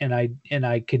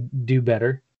I could do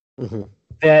better. Mm-hmm.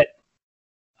 That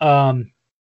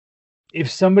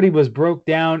if somebody was broke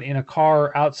down in a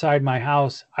car outside my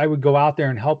house, I would go out there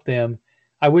and help them.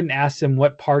 I wouldn't ask them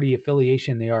what party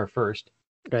affiliation they are first.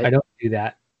 Right. I don't do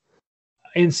that.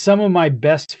 And some of my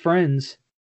best friends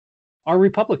are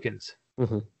Republicans.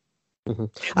 Mm-hmm.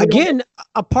 Mm-hmm. Again,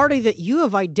 a party that you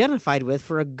have identified with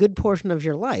for a good portion of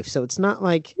your life. So it's not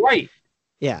like... Right.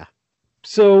 Yeah.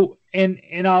 So, and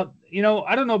I'll,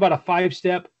 I don't know about a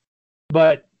 5-step,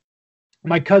 but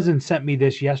my cousin sent me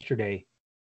this yesterday.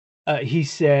 He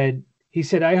said,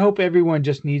 I hope everyone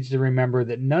just needs to remember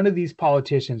that none of these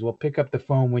politicians will pick up the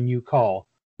phone when you call,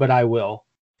 but I will.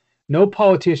 No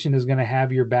politician is going to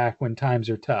have your back when times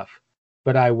are tough,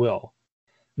 but I will.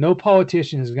 No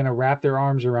politician is going to wrap their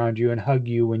arms around you and hug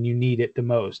you when you need it the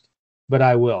most, but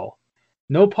I will.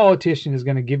 No politician is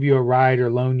going to give you a ride or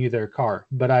loan you their car,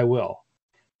 but I will.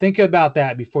 Think about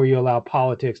that before you allow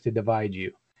politics to divide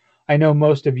you. I know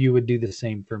most of you would do the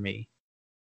same for me.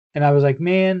 And I was like,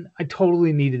 man, I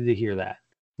totally needed to hear that,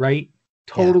 right?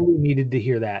 Totally needed to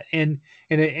hear that. And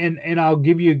I'll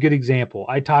give you a good example.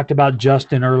 I talked about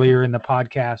Justin earlier in the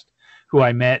podcast, who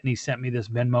I met, and he sent me this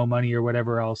Venmo money or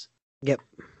whatever else. Yep.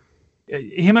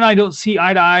 him and I don't see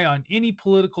eye to eye on any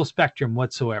political spectrum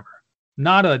whatsoever.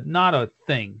 Not a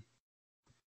thing.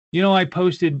 You know, I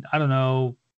posted, I don't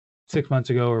know, 6 months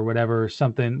ago or whatever,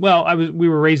 something. Well, we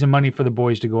were raising money for the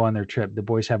boys to go on their trip. The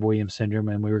boys have Williams syndrome,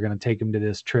 and we were going to take them to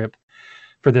this trip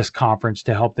for this conference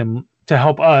to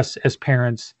help us as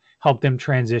parents, help them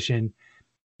transition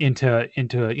into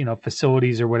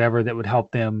facilities or whatever that would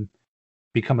help them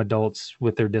become adults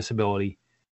with their disability.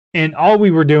 And all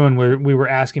we were doing, we were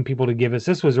asking people to give us,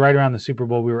 this was right around the Super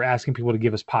Bowl, we were asking people to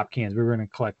give us pop cans. We were going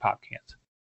to collect pop cans.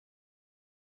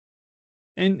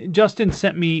 And Justin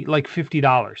sent me like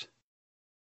 $50.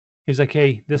 He's like,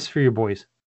 hey, this is for your boys.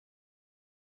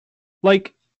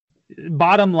 Like,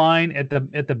 bottom line, at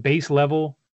the base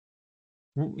level,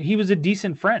 he was a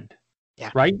decent friend.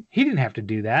 Yeah. Right? He didn't have to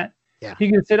do that. Yeah.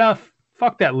 He could say,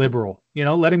 fuck that liberal.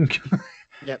 Let him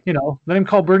Yep. Let him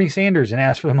call Bernie Sanders and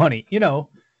ask for the money,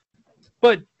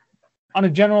 But on a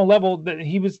general level, that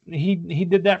he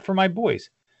did that for my boys.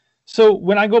 So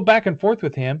when I go back and forth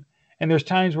with him, and there's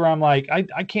times where I'm like,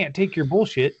 I can't take your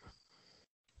bullshit,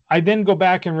 I then go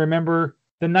back and remember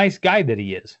the nice guy that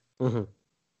he is. Mm-hmm.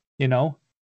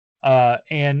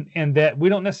 And that we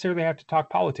don't necessarily have to talk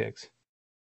politics.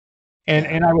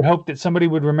 And I would hope that somebody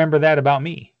would remember that about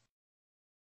me.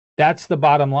 That's the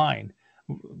bottom line.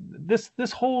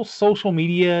 This whole social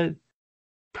media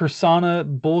persona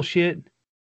bullshit,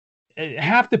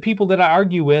 half the people that I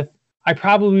argue with, I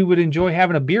probably would enjoy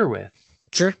having a beer with.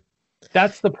 Sure.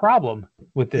 That's the problem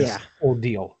with this whole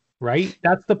deal, right?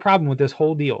 That's the problem with this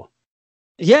whole deal.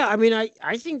 Yeah, I mean,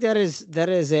 I think that is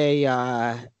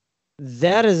a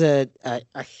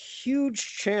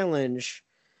huge challenge,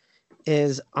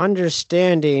 is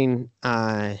understanding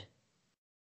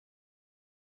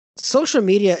social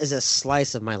media is a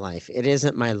slice of my life. It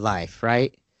isn't my life,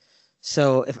 right?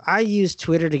 So if I use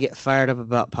Twitter to get fired up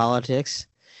about politics,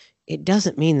 it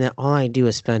doesn't mean that all I do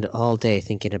is spend all day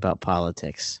thinking about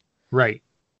politics. Right.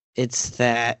 It's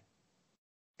that,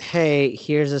 hey,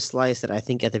 here's a slice that I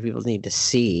think other people need to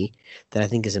see that I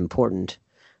think is important.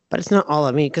 But it's not all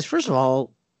of me. Because first of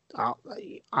all,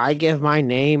 I give my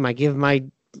name, I give my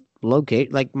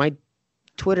locate, like my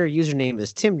Twitter username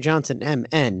is Tim Johnson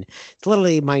MN. It's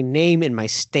literally my name and my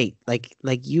state. Like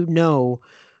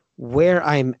where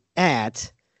I'm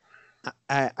at.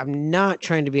 I'm not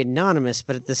trying to be anonymous,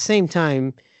 but at the same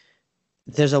time,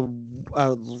 there's a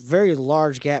very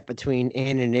large gap between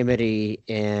anonymity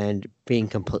and being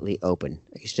completely open.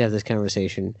 I used to have this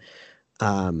conversation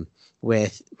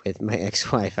with my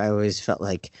ex-wife. I always felt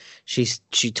like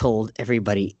she told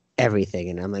everybody everything,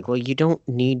 and I'm like, well, you don't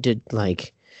need to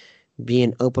be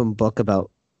an open book about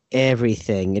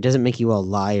everything. It doesn't make you a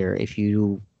liar if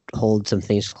you hold some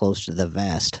things close to the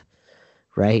vest,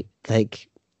 right? Like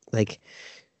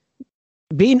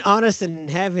being honest and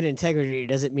having integrity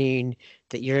doesn't mean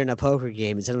that you're in a poker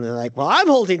game and suddenly like, well, I'm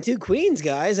holding 2 queens,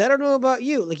 guys. I don't know about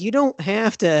you. Like, you don't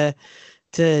have to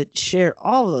share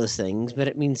all of those things, but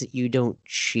it means that you don't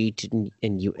cheat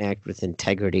and you act with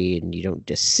integrity and you don't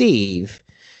deceive.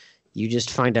 You just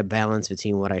find a balance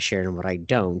between what I share and what I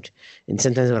don't. And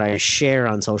sometimes what I share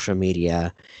on social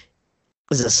media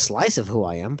is a slice of who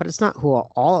I am, but it's not who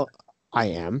all I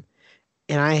am.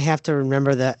 And I have to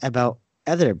remember that about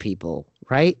other people,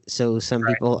 right? So some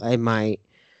people I might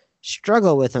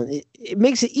struggle with. It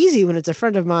makes it easy when it's a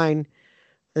friend of mine.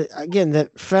 Again,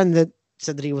 that friend that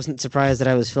said that he wasn't surprised that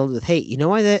I was filled with hate. You know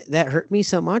why that hurt me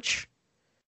so much?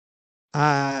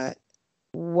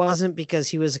 Wasn't because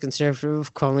he was a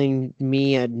conservative calling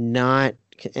me a not.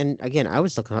 And again, I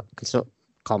would still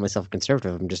call myself a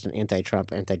conservative. I'm just an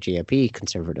anti-Trump, anti-GOP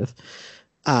conservative.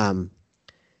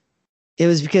 It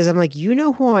was because I'm like, you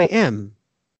know who I am.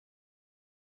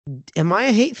 Am I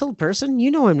a hateful person?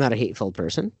 You know I'm not a hateful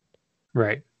person.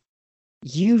 Right.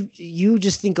 You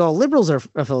just think all liberals are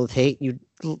full of hate. You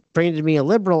branded me a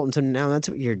liberal, and so now that's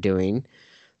what you're doing.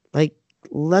 Like,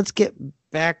 let's get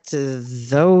back to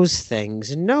those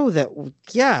things and know that,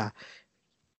 yeah,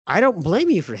 I don't blame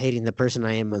you for hating the person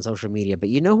I am on social media, but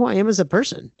you know who I am as a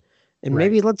person. And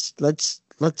maybe let's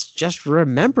just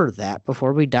remember that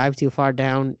before we dive too far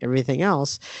down everything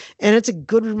else. And it's a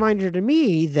good reminder to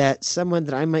me that someone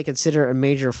that I might consider a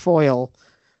major foil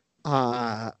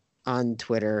on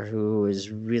Twitter, who is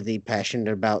really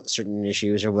passionate about certain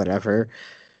issues or whatever,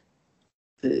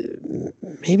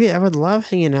 maybe I would love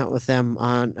hanging out with them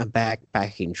on a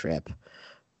backpacking trip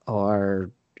or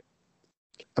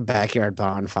a backyard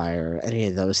bonfire, any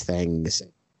of those things.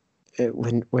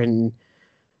 When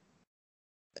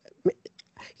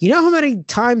you know how many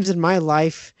times in my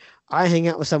life I hang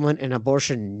out with someone and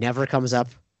abortion never comes up?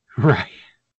 Right.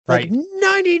 Like Right.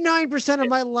 99% of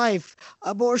my life,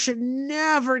 abortion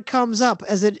never comes up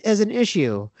as an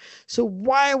issue. So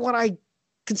why would I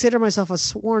consider myself a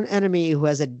sworn enemy who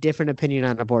has a different opinion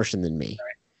on abortion than me?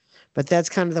 Right. But that's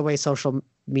kind of the way social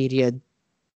media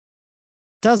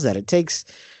does that. It takes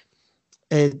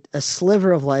a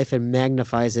sliver of life and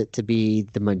magnifies it to be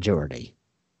the majority.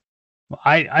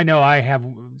 I know I have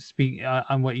speak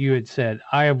on what you had said.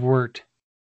 I have worked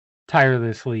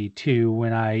tirelessly too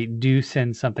when I do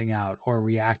send something out or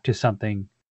react to something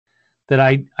that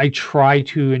I try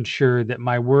to ensure that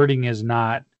my wording is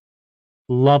not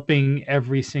lumping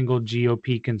every single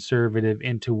GOP conservative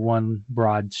into one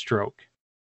broad stroke.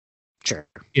 Sure.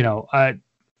 You know,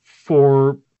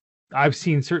 I've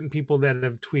seen certain people that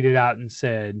have tweeted out and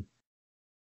said,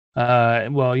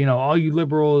 well, you know, all you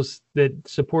liberals that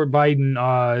support Biden,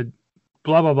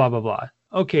 blah, blah, blah, blah, blah.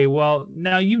 Okay, well,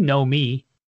 now you know me,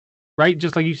 right?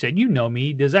 Just like you said, you know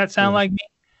me. Does that sound like me?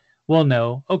 Well,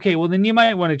 no. Okay, well, then you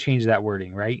might want to change that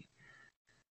wording, right?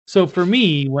 So for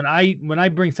me, when I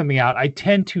bring something out, I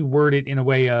tend to word it in a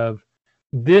way of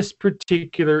this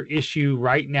particular issue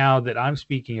right now that I'm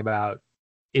speaking about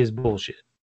is bullshit,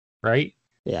 right?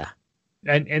 Yeah.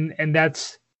 And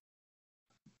that's,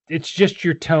 it's just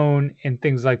your tone and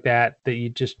things like that you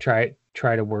just try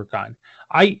to work on.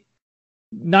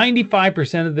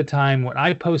 95% of the time when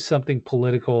I post something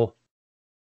political,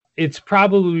 it's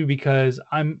probably because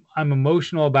I'm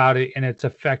emotional about it and it's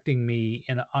affecting me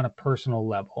on a personal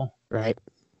level. Right.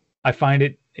 I find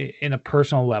it in a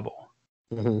personal level.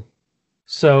 Mm-hmm.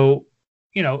 So,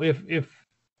 you know,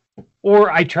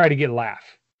 or I try to get a laugh,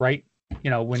 right? You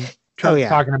know, when Trump's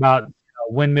talking about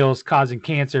windmills causing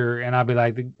cancer, and I'll be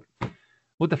like,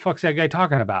 what the fuck's that guy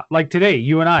talking about? Like today,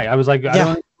 you and I was like, I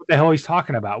don't know what the hell he's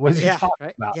talking about. What is he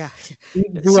talking about? Yeah.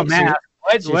 Do a math.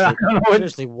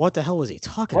 Seriously, what the hell was he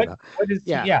talking about?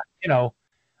 You know,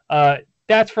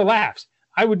 that's for laughs.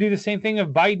 I would do the same thing if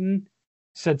Biden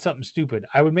said something stupid.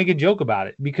 I would make a joke about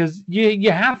it because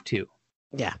you have to.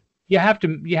 Yeah. You have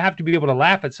to be able to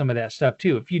laugh at some of that stuff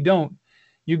too. If you don't,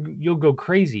 you'll go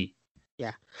crazy.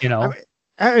 Yeah. You know.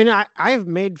 I mean, I've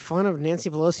made fun of Nancy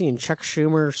Pelosi and Chuck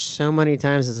Schumer so many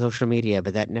times on social media,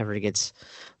 but that never gets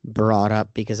brought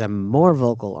up because I'm more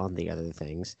vocal on the other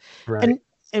things. Right.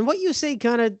 And what you say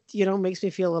kind of, you know, makes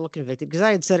me feel a little convicted because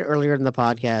I had said earlier in the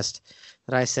podcast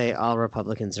that I say all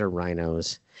Republicans are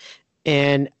rhinos.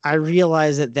 And I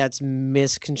realize that that's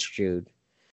misconstrued.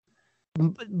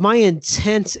 My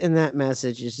intent in that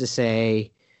message is to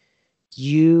say,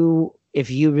 if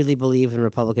you really believe in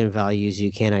Republican values,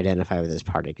 you can't identify with this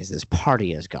party because this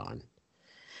party is gone.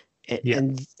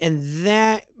 And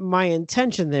that my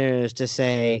intention there is to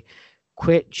say,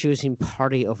 quit choosing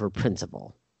party over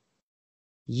principle.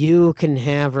 You can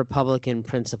have Republican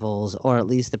principles, or at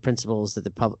least the principles that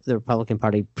the Republican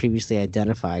Party previously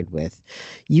identified with.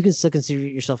 You can still consider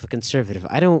yourself a conservative.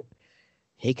 I don't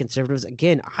hate conservatives.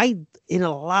 Again, I, in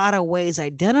a lot of ways,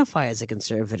 identify as a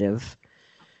conservative.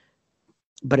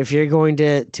 But if you're going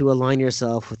to align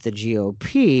yourself with the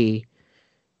GOP,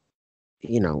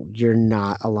 you know, you're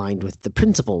not aligned with the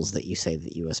principles that you say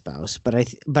that you espouse.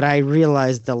 But I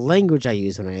realize the language I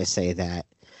use when I say that,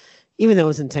 even though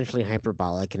it's intentionally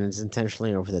hyperbolic and it's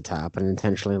intentionally over the top and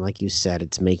intentionally, like you said,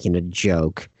 it's making a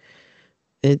joke.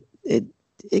 It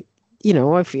you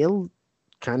know, I feel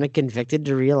kind of convicted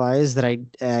to realize that I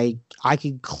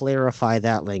could clarify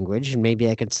that language, and maybe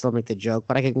I could still make the joke,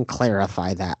 but I can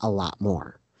clarify that a lot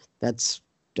more. That's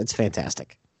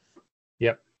fantastic.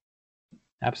 Yep.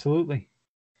 Absolutely.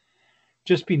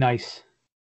 Just be nice.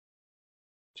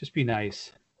 Just be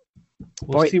nice.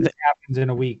 We'll see what happens in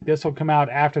a week. This will come out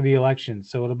after the election,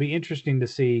 so it'll be interesting to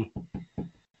see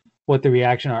what the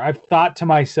reaction are. I've thought to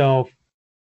myself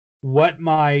what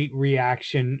my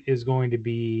reaction is going to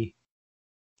be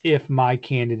if my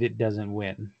candidate doesn't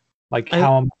win. Like,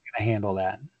 how am I going to handle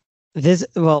that?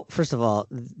 First of all,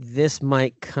 this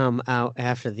might come out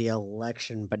after the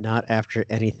election, but not after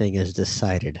anything is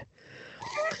decided.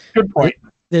 Good point.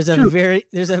 There's a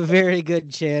very good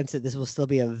chance that this will still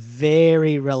be a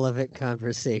very relevant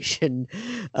conversation,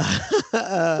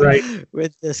 right? When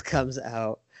this comes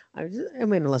out. I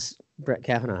mean, unless Brett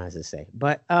Kavanaugh has to say,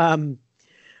 but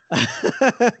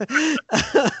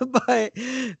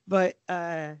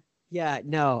yeah,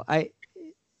 no,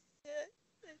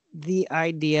 the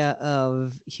idea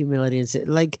of humility and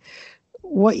like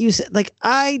what you said, like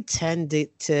I tend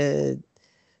to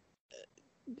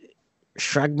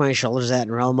shrug my shoulders at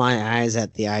and roll my eyes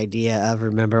at the idea of,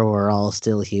 remember, we're all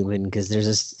still human, because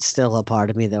there's still a part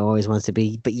of me that always wants to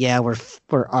be, but yeah, we're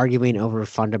arguing over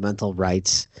fundamental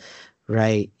rights,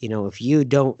 right? You know, if you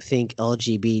don't think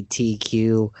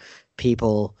LGBTQ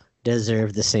people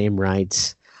deserve the same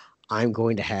rights, I'm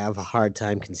going to have a hard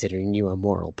time considering you a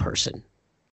moral person.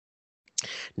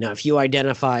 Now, if you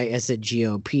identify as a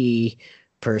GOP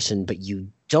person, but you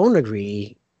don't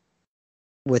agree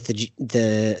with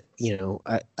the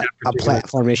a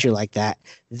platform issue like that,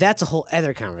 that's a whole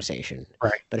other conversation.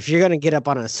 Right. But if you're going to get up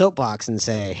on a soapbox and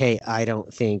say, hey, I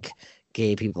don't think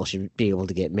gay people should be able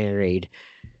to get married,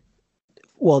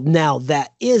 well, now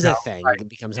that is a thing. Right. It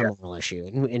becomes a moral issue,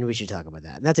 and we should talk about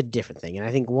that. And that's a different thing. And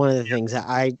I think one of the things that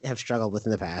I have struggled with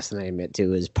in the past, and I admit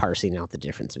to, is parsing out the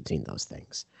difference between those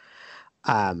things.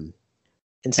 And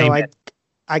so Amen.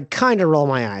 I kind of roll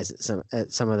my eyes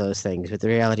at some of those things, but the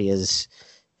reality is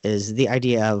the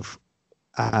idea of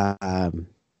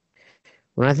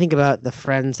when I think about the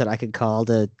friends that I could call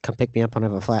to come pick me up when I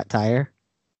have a flat tire,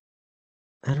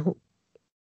 I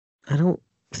don't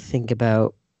think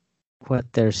about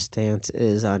what their stance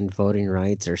is on voting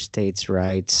rights or states'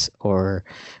 rights or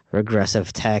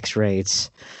regressive tax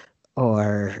rates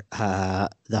or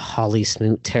the Holly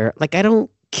Smoot tariff. Like I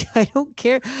don't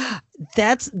care.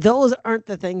 Those aren't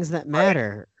the things that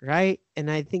matter, right? And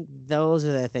I think those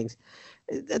are the things.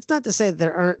 That's not to say that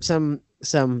there aren't some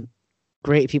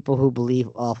great people who believe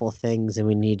awful things, and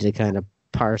we need to kind of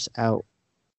parse out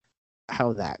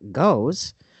how that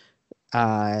goes.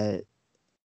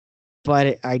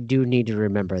 But I do need to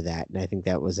remember that, and I think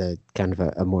that was a kind of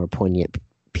a more poignant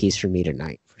piece for me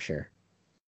tonight, for sure.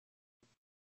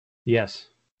 Yes,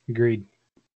 agreed.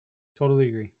 Totally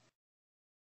agree.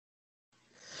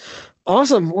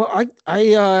 Awesome. Well,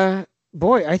 I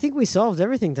think we solved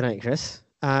everything tonight, Chris.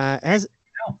 As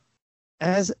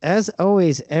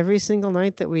always, every single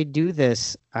night that we do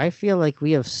this, I feel like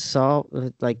we have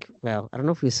solved. I don't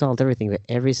know if we solved everything, but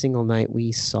every single night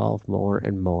we solve more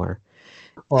and more.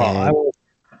 Well,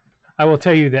 I will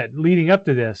tell you that leading up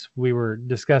to this, we were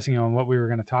discussing on what we were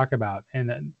going to talk about, and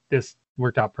then this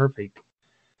worked out perfect.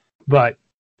 But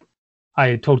I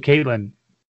had told Caitlin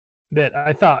that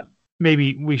I thought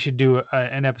maybe we should do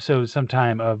an episode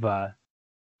sometime of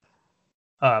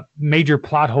major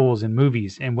plot holes in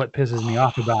movies and what pisses me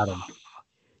off about them.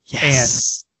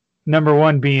 Yes. And number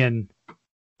one being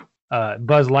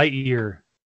Buzz Lightyear.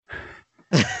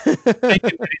 Thinking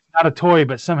that it's not a toy,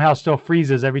 but somehow still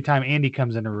freezes every time Andy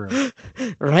comes in the room.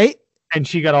 Right? And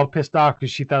she got all pissed off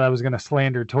because she thought I was going to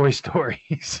slander Toy Story.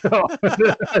 So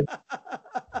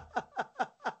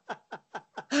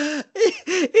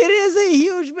it is a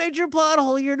huge major plot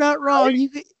hole. You're not wrong.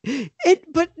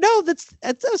 But no, that's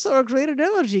also a great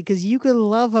analogy because you can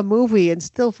love a movie and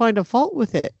still find a fault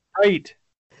with it. Right?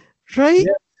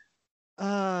 Yeah.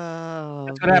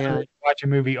 That's what happens when you watch a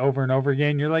movie over and over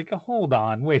again. You're like, hold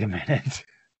on, wait a minute.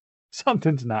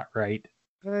 Something's not right.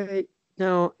 Right.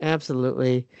 No,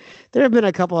 absolutely. There have been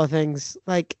a couple of things.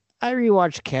 Like, I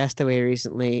rewatched Castaway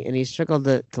recently, and he struggled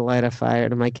to light a fire.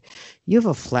 And I'm like, you have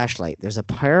a flashlight. There's a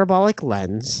parabolic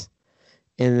lens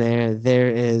in there. There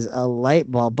is a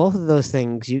light bulb. Both of those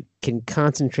things, you can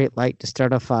concentrate light to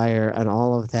start a fire and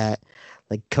all of that.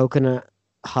 Like coconut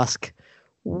husk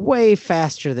way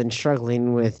faster than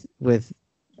struggling with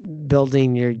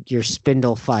building your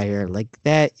spindle fire like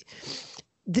that.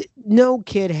 No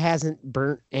kid hasn't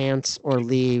burnt ants or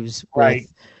leaves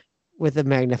with a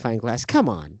magnifying glass. Come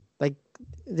on. Like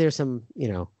there's some,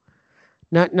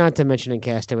 not to mention in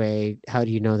Castaway, how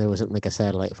do you know there wasn't like a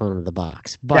satellite phone in the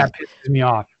box? But that pisses me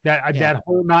off. That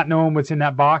whole not knowing what's in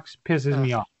that box pisses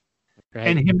me off. Right?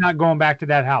 And him not going back to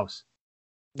that house.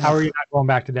 How are you not going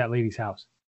back to that lady's house?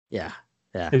 Yeah.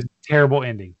 Yeah. It's a terrible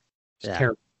ending. It's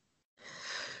terrible.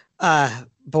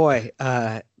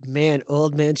 Man,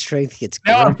 Old Man Strength gets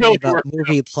grumpy about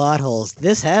movie plot holes.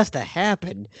 This has to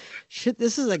happen. Shit,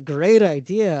 this is a great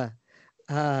idea.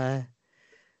 Man,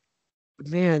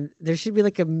 there should be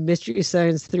like a Mystery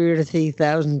Science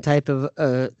 330,000 type of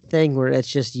thing where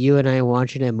it's just you and I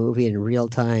watching a movie in real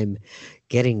time,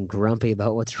 getting grumpy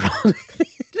about what's wrong.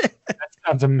 That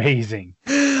sounds amazing.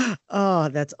 Oh,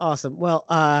 that's awesome. Well,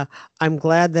 I'm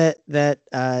glad that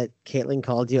Caitlin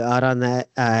called you out on that.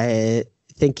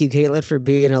 Thank you, Caitlin, for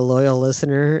being a loyal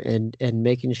listener and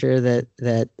making sure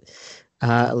that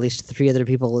at least 3 other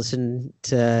people listen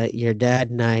to your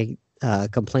dad and I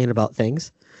complain about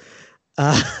things.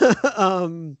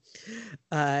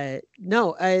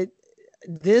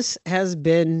 This has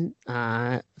been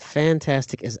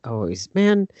fantastic as always,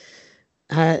 man.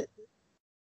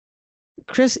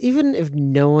 Chris, even if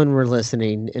no one were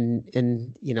listening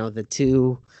and the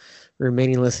 2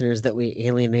 remaining listeners that we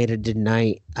alienated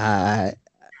tonight, man,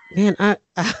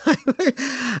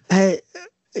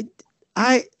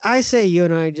 I say you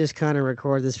and I just kind of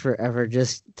record this forever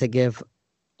just to give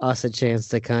us a chance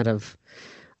to kind of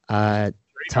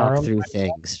talk through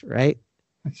things, right?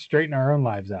 Straighten our own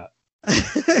lives out.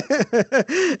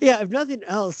 Yeah, if nothing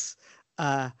else.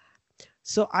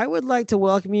 So I would like to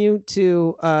welcome you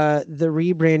to the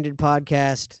rebranded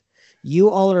podcast. You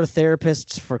all are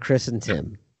therapists for Chris and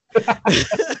Tim.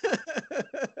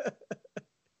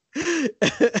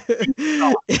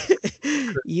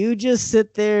 You just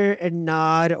sit there and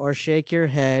nod or shake your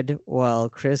head while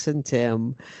Chris and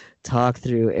Tim talk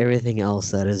through everything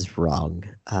else that is wrong.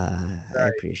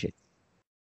 I appreciate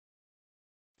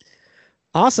it.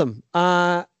 Awesome.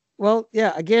 Well,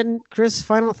 yeah, again, Chris,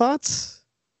 final thoughts?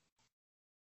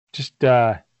 Just be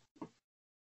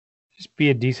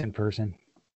a decent person.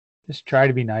 Just try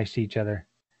to be nice to each other.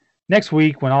 Next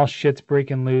week, when all shit's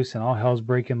breaking loose and all hell's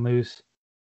breaking loose,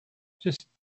 just,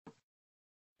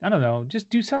 I don't know, just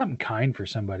do something kind for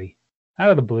somebody out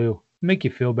of the blue. Make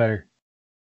you feel better.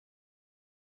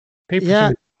 Pay for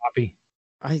some coffee.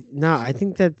 I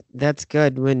think that's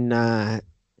good when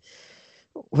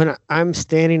I'm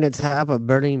standing atop a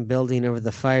burning building over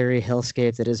the fiery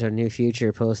hellscape that is our new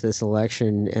future post this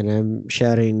election, and I'm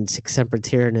shouting Sic Semper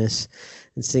Tyrannis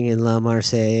and singing La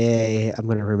Marseillaise, I'm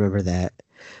going to remember that.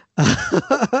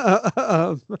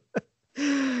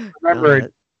 Remember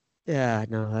it. Yeah,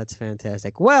 no, that's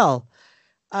fantastic. Well,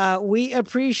 we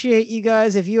appreciate you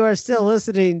guys. If you are still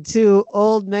listening to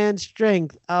Old Man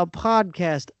Strength, a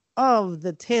podcast of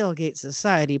the Tailgate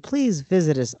Society, please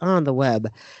visit us on the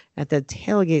web at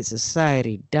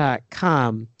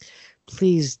thetailgatesociety.com.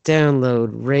 Please download,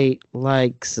 rate,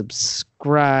 like,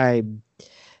 subscribe.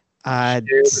 Share it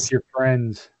with your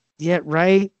friends. Yeah,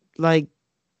 right? Like,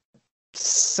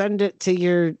 send it to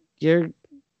your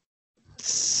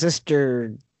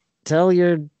sister. Tell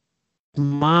your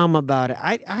mom about it.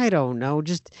 I don't know.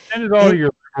 Just send it all to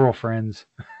your liberal friends.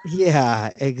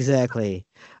 Yeah, exactly.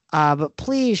 But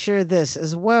please share this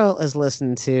as well as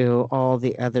listen to all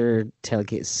the other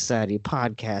Tailgate Society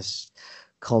podcasts.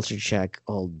 Culture Check,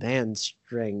 Old Man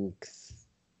Strength.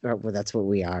 Well, that's what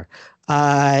we are.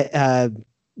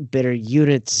 Bitter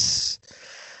Units.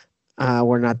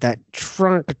 We're Not That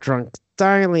Drunk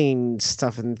Styling,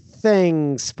 Stuff and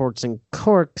Things, Sports and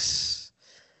Corks.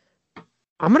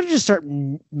 I'm going to just start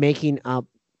making up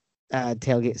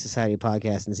Tailgate Society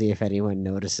podcast and see if anyone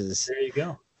notices. There you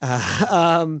go.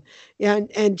 Yeah,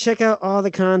 and check out all the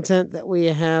content that we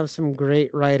have. Some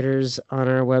great writers on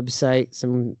our website,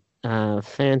 some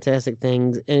fantastic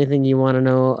things. Anything you want to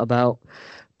know about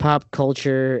pop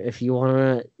culture, if you want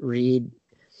to read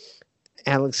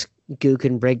Alex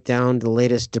Gookin break down the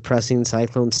latest depressing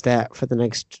Cyclone stat for the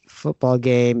next football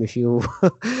game, if you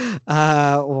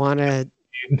want to.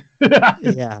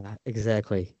 Yeah,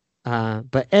 exactly.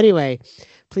 But anyway,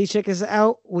 please check us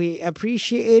out. We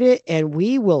appreciate it, and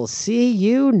we will see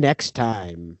you next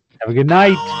time. Have a good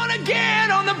night. I wanna get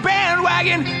on the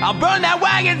bandwagon. I'll burn that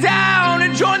wagon down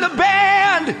and join the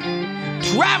band.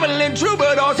 Traveling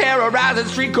troubadours, terrorizing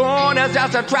street corners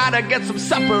just to try to get some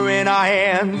supper in our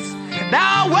hands.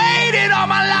 Now I waited all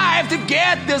my life to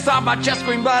get this off my chest,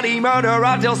 scream bloody murder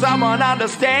until someone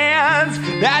understands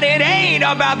that it ain't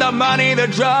about the money, the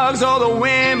drugs, or the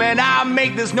women. I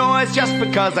make this noise just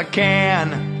because I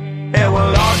can, and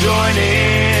we'll all join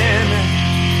in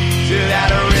to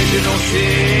that original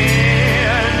sin.